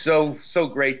would be so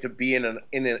great to be in an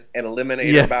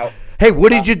eliminator bout. Hey,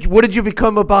 what did you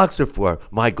become a boxer for?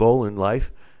 My goal in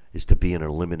life is to be an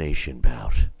elimination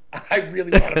bout. I really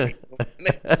want to be.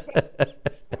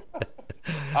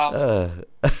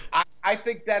 I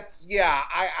think that's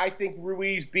I think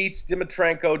Ruiz beats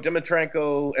Dimitrenko.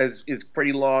 Dimitrenko is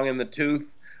pretty long in the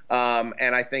tooth.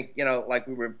 And I think, like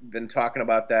been talking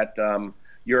about that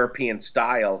European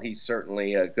style, he's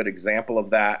certainly a good example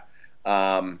of that.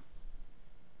 I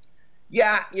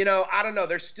don't know.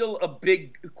 There's still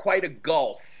quite a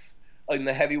gulf in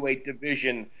the heavyweight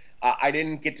division. I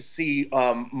didn't get to see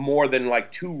more than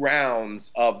like 2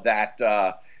 rounds of that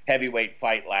heavyweight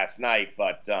fight last night.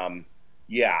 But,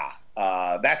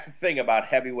 that's the thing about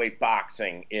heavyweight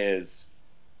boxing is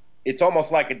it's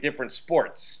almost like a different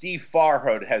sport. Steve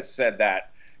Farhood has said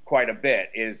that quite a bit,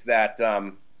 is that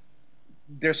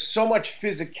there's so much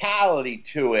physicality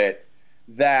to it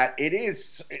that it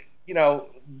is,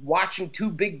 watching 2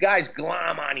 big guys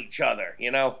glom on each other, you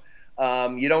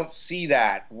don't see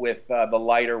that with the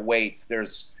lighter weights.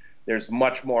 There's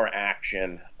much more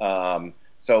action.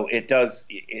 So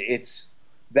it's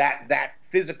that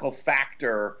physical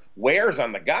factor wears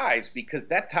on the guys because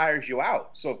that tires you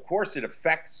out. So of course it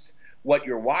affects what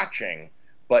you're watching,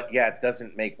 but it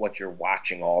doesn't make what you're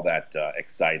watching all that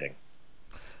exciting.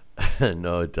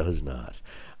 No, it does not.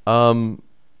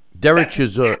 Derek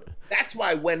Chisora. That's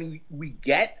why when we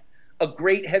get a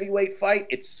great heavyweight fight,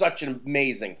 it's such an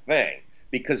amazing thing,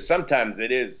 because sometimes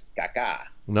it is caca.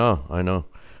 No, I know.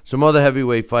 Some other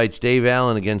heavyweight fights: Dave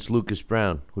Allen against Lucas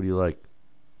Brown. Who do you like?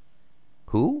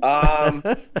 Who?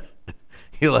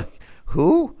 You like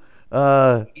who?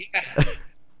 Dave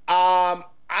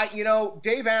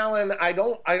Allen. I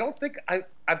don't think I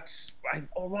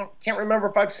can't remember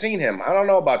if I've seen him. I don't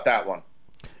know about that one.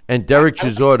 And Derek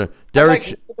Chisora. I like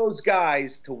one of those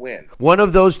guys to win. One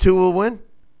of those 2 will win.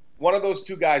 One of those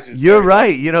 2 guys is. You're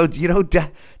right.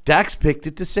 Dax picked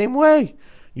it the same way.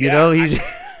 He's.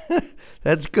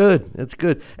 That's good. That's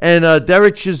good. And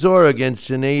Derek Chisora against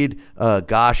Sinead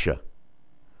Gasha.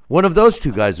 One of those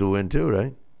 2 guys will win too,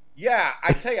 right? Yeah,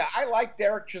 I tell you, I like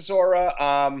Derek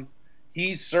Chisora.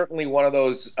 He's certainly one of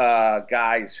those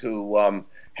guys who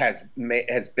has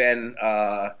been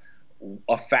a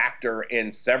factor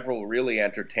in several really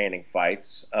entertaining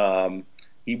fights.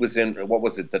 He was in, the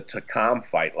Takam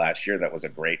fight last year. That was a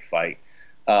great fight.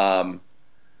 I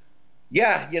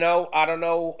don't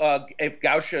know if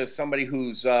Gausha is somebody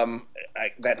who's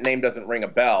that name doesn't ring a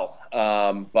bell,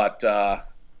 but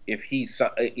if he's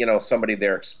somebody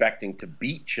they're expecting to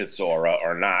beat Chisora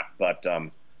or not. But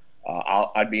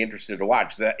I'd be interested to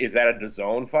watch. Is that a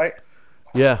DAZN fight?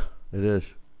 Yeah, it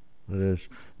is. It is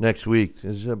next week.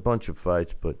 There's a bunch of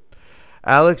fights, but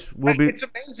Alex will be. It's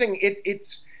amazing.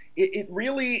 It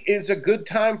really is a good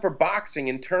time for boxing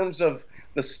in terms of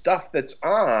the stuff that's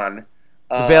on.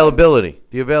 Availability.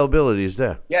 The availability is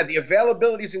there. Yeah, the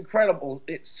availability is incredible.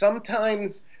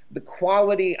 Sometimes the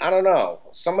quality, I don't know.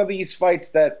 Some of these fights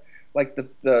that, like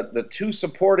the two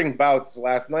supporting bouts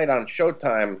last night on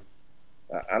Showtime,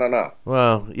 I don't know.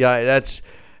 Well, yeah, that's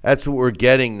what we're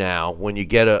getting now. When you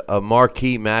get a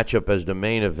marquee matchup as the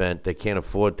main event, they can't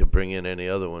afford to bring in any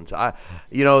other ones. The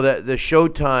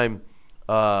Showtime,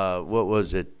 what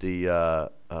was it? The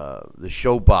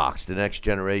Showbox, the Next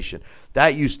Generation.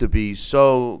 That used to be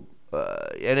so,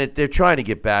 and they're trying to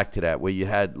get back to that, where you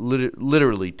had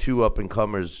literally two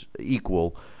up-and-comers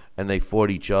equal, and they fought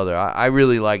each other. I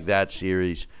really like that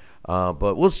series,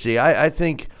 but we'll see. I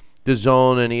think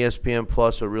DAZN and ESPN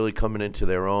Plus are really coming into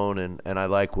their own, and I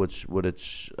like what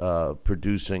it's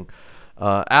producing.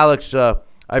 Alex, I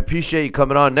appreciate you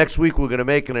coming on. Next week we're going to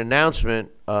make an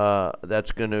announcement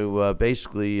that's going to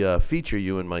basically feature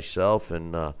you and myself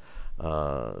and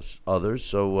others.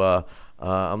 So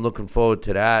I'm looking forward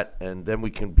to that, and then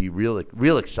we can be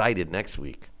real excited next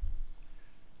week.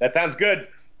 That sounds good.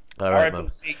 All right,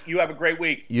 you have a great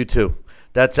week. You too.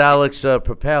 That's Alex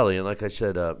Papali, and like I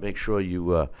said, make sure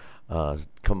you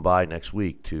come by next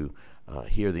week to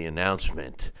hear the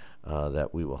announcement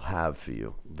that we will have for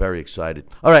you. Very excited.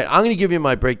 All right, I'm going to give you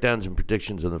my breakdowns and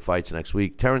predictions of the fights next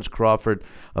week. Terrence Crawford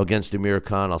against Amir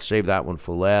Khan. I'll save that one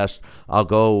for last. I'll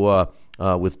go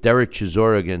with Derek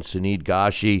Chisora against Sunid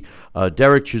Gashi.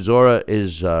 Derek Chisora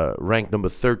is ranked number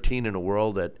 13 in the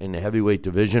world in the heavyweight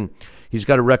division. He's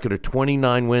got a record of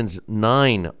 29 wins,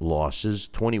 9 losses.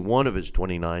 21 of his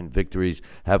 29 victories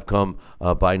have come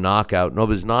by knockout. And of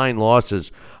his 9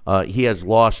 losses, he has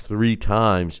lost 3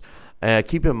 times.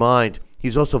 Keep in mind,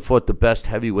 he's also fought the best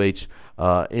heavyweights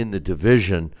in the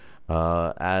division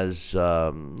as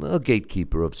a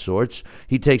gatekeeper of sorts.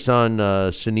 He takes on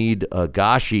Sunid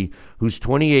Gashi, who's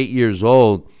 28 years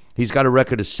old. He's got a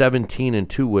record of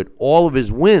 17-2 with all of his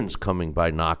wins coming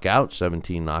by knockout,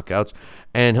 17 knockouts.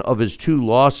 And of his 2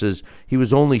 losses, he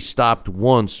was only stopped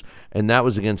once, and that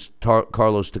was against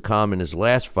Carlos Takam in his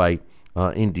last fight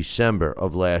in December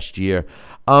of last year.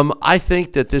 I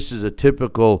think that this is a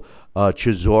typical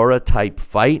Chisora-type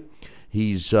fight.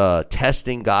 He's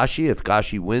testing Gashi. If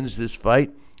Gashi wins this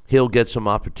fight, he'll get some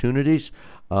opportunities.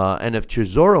 And if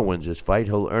Chisora wins this fight,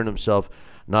 he'll earn himself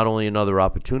not only another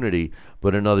opportunity,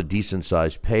 but another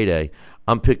decent-sized payday.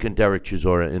 I'm picking Derek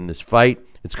Chisora in this fight.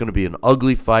 It's going to be an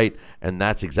ugly fight, and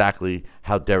that's exactly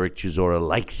how Derek Chisora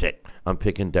likes it. I'm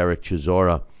picking Derek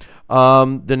Chisora.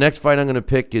 The next fight I'm going to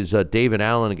pick is David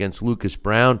Allen against Lucas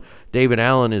Brown. David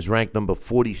Allen is ranked number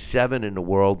 47 in the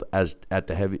world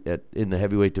in the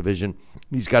heavyweight division.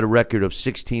 He's got a record of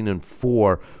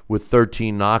 16-4 with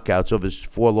 13 knockouts. Of his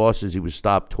 4 losses, he was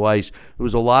stopped twice. There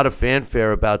was a lot of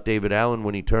fanfare about David Allen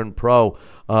when he turned pro.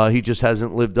 He just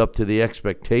hasn't lived up to the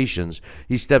expectations.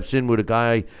 He steps in with a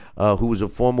guy who was a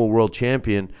former world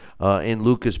champion in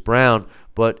Lucas Brown,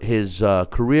 but his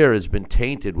career has been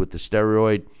tainted with the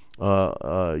steroid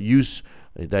use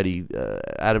that he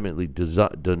adamantly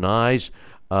denies,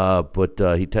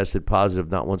 but he tested positive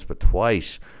not once but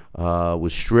twice,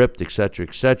 was stripped, etc.,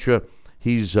 etc.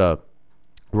 He's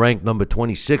ranked number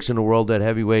 26 in the world at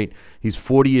heavyweight. He's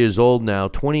 40 years old now,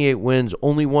 28 wins,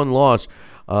 only 1 loss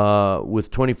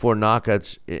with 24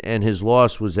 knockouts, and his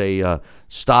loss was a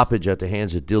stoppage at the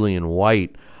hands of Dillian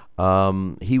White.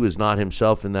 He was not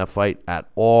himself in that fight at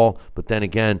all, but then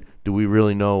again, do we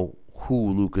really know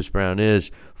who Lucas Brown is,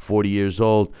 40 years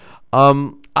old?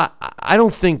 I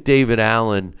don't think David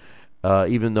Allen,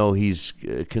 even though he's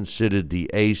considered the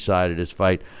A side of this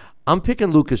fight, I'm picking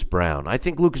Lucas Brown. I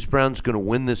think Lucas Brown's going to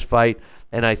win this fight,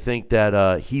 and I think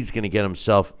that he's going to get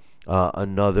himself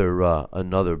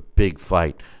another big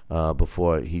fight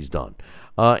before he's done.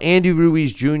 Andy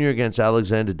Ruiz Jr. against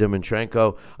Alexander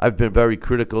Dimitrenko. I've been very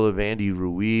critical of Andy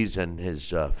Ruiz and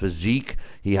his physique.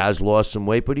 He has lost some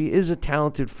weight, but he is a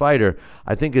talented fighter.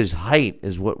 I think his height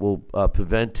is what will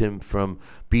prevent him from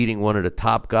beating one of the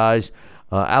top guys.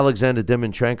 Alexander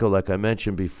Dimitrenko, like I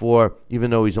mentioned before,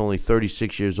 even though he's only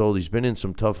 36 years old, he's been in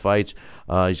some tough fights.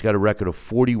 He's got a record of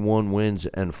 41 wins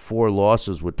and 4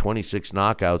 losses with 26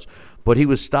 knockouts, but he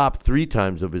was stopped 3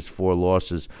 times of his 4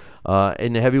 losses.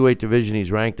 In the heavyweight division,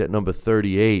 he's ranked at number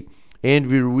 38.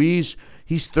 Andy Ruiz,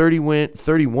 he's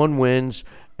 31 wins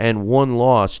and 1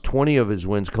 loss, 20 of his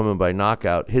wins coming by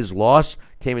knockout. His loss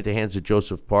came at the hands of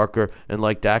Joseph Parker, and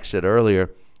like Dak said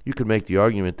earlier, you could make the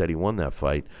argument that he won that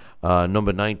fight.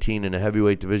 Number 19 in the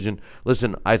heavyweight division.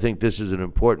 Listen, I think this is an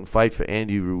important fight for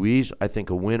Andy Ruiz. I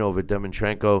think a win over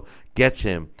Demenchenko gets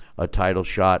him a title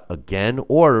shot again,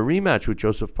 or a rematch with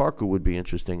Joseph Parker would be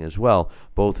interesting as well.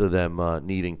 Both of them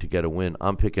needing to get a win.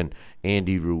 I'm picking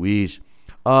Andy Ruiz.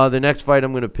 The next fight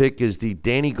I'm going to pick is the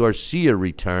Danny Garcia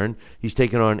return. He's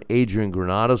taking on Adrian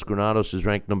Granados. Granados is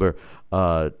ranked number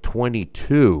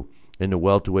 22 in the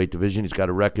welterweight division. He's got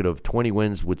a record of 20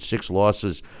 wins with 6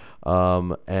 losses.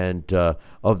 And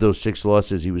of those 6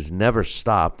 losses, he was never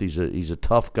stopped. He's a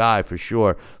tough guy for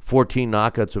sure. 14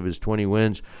 knockouts of his 20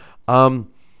 wins.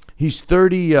 He's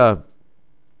 30.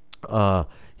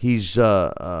 He's 20,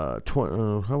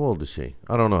 how old is he?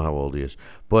 I don't know how old he is,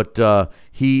 but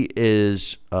he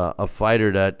is a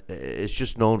fighter that is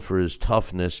just known for his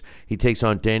toughness. He takes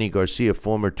on Danny Garcia,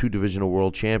 former 2-divisional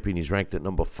world champion. He's ranked at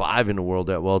number 5 in the world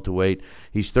at welterweight.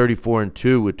 He's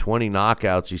 34-2 with 20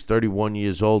 knockouts. He's 31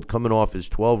 years old, coming off his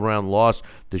 12-round loss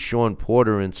to Sean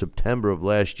Porter in September of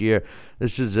last year.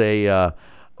 This is not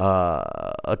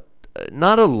a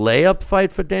layup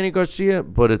fight for Danny Garcia,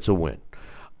 but it's a win.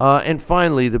 And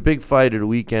finally, the big fight of the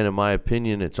weekend, in my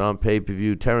opinion, it's on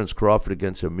pay-per-view. Terrence Crawford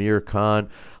against Amir Khan.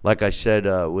 Like I said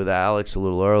with Alex a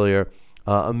little earlier,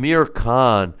 Amir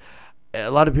Khan,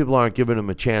 a lot of people aren't giving him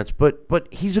a chance, but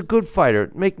he's a good fighter.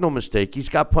 Make no mistake. He's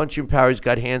got punching power. He's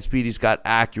got hand speed. He's got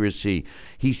accuracy.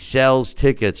 He sells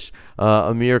tickets.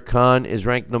 Amir Khan is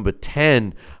ranked number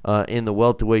 10 in the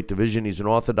welterweight division. He's an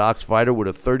orthodox fighter with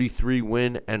a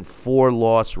 33-win and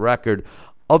 4-loss record.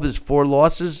 Of his 4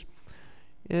 losses,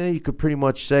 you could pretty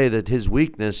much say that his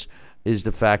weakness is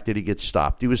the fact that he gets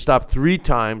stopped. He was stopped 3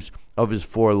 times of his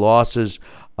 4 losses.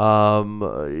 2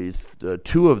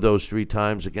 of those 3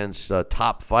 times against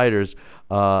top fighters,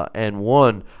 and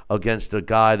 1 against a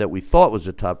guy that we thought was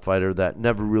a top fighter that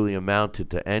never really amounted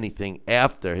to anything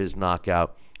after his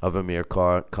knockout of Amir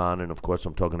Khan. And, of course,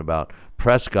 I'm talking about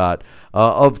Prescott.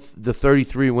 Of the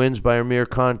 33 wins by Amir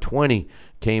Khan, 20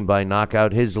 came by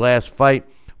knockout. His last fight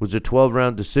was a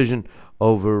 12-round decision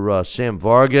over Sam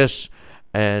Vargas,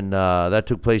 and that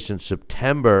took place in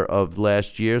September of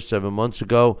last year, 7 months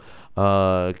ago.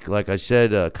 Like I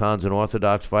said, Khan's an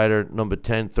orthodox fighter, number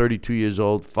 10, 32 years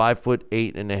old,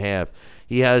 5'8.5".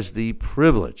 He has the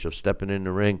privilege of stepping in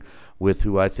the ring with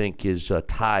who I think is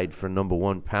tied for number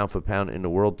 1 pound for pound in the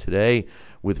world today,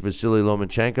 with Vasily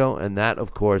Lomachenko, and that,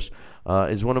 of course,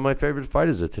 is one of my favorite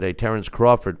fighters of today. Terrence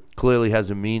Crawford clearly has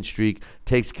a mean streak,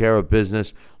 takes care of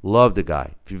business. Love the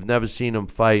guy. If you've never seen him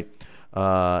fight,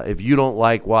 if you don't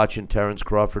like watching Terrence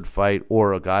Crawford fight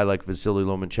or a guy like Vasily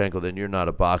Lomachenko, then you're not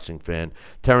a boxing fan.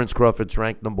 Terrence Crawford's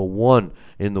ranked number 1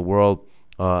 in the world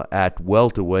at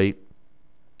welterweight,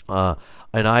 and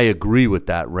I agree with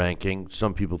that ranking.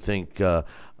 Some people think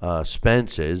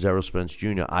Spence is, Errol Spence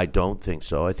Jr. I don't think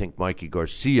so. I think Mikey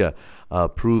Garcia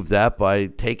proved that by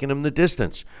taking him the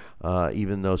distance,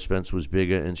 even though Spence was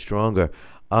bigger and stronger.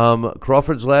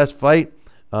 Crawford's last fight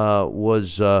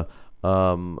was his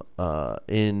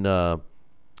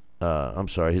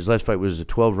last fight was a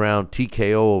 12-round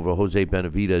TKO over Jose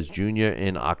Benavidez Jr.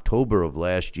 in October of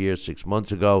last year, 6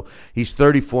 months ago. He's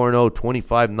 34-0,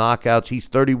 25 knockouts. He's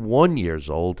 31 years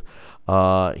old.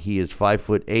 He is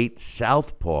 5'8",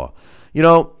 southpaw. You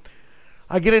know,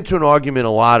 I get into an argument a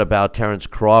lot about Terrence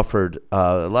Crawford.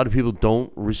 A lot of people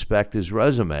don't respect his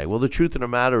resume. Well, the truth of the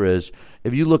matter is,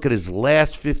 if you look at his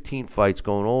last 15 fights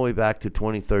going all the way back to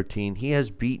 2013, he has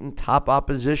beaten top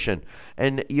opposition.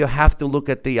 And you have to look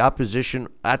at the opposition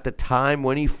at the time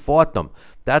when he fought them.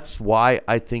 That's why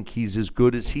I think he's as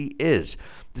good as he is.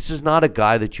 This is not a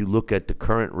guy that you look at the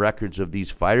current records of these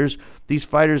fighters. These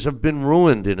fighters have been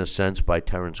ruined, in a sense, by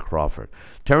Terrence Crawford.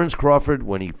 Terrence Crawford,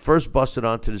 when he first busted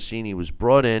onto the scene, he was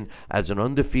brought in as an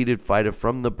undefeated fighter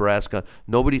from Nebraska.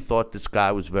 Nobody thought this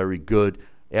guy was very good.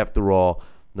 After all,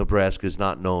 Nebraska is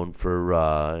not known for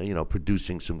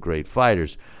producing some great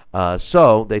fighters.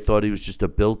 So they thought he was just a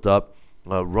built-up,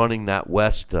 running that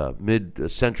west,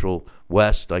 mid-central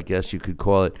west, I guess you could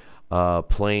call it,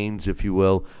 plains, if you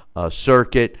will,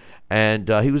 circuit. And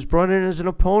he was brought in as an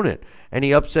opponent, and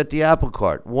he upset the apple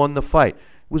cart, won the fight.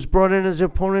 Was brought in as an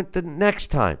opponent the next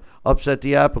time, upset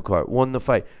the apple cart, won the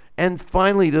fight. And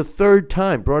finally, the third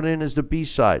time, brought in as the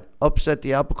B-side, upset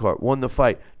the apple cart, won the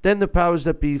fight. Then the powers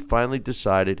that be finally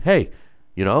decided, hey,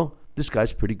 this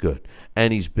guy's pretty good.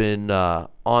 And he's been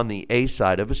on the A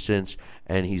side ever since,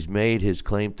 and he's made his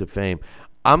claim to fame.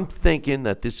 I'm thinking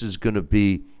that this is going to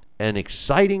be an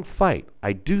exciting fight.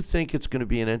 I do think it's going to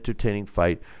be an entertaining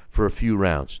fight for a few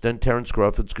rounds. Then Terence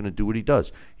Crawford's going to do what he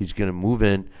does. He's going to move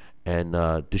in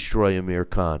and destroy Amir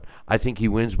Khan. I think he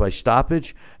wins by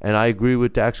stoppage, and I agree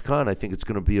with Dax Khan. I think it's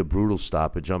going to be a brutal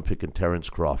stoppage. I'm picking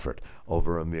Terence Crawford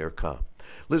over Amir Khan.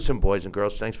 Listen, boys and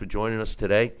girls, thanks for joining us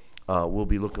today. We'll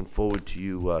be looking forward to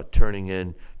you tuning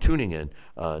in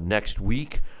next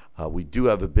week. We do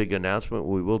have a big announcement.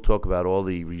 We will talk about all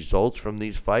the results from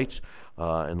these fights.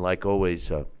 And like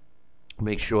always,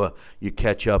 make sure you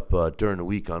catch up during the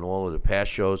week on all of the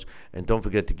past shows. And don't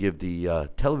forget to give the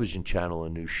television channel a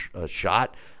new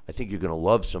shot. I think you're going to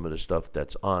love some of the stuff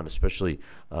that's on, especially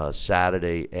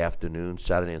Saturday and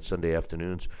Sunday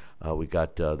afternoons. We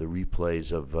got the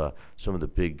replays of some of the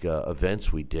big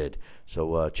events we did.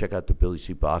 So check out the Billy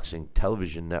C. Boxing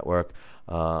Television Network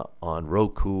on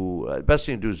Roku. Best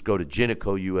thing to do is go to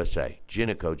Giniko USA.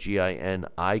 Giniko,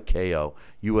 Giniko,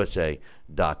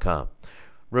 USA.com.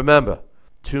 Remember,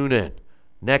 tune in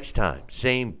next time.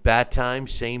 Same bat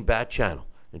channel.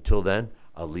 Until then,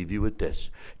 I'll leave you with this.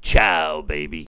 Ciao, baby.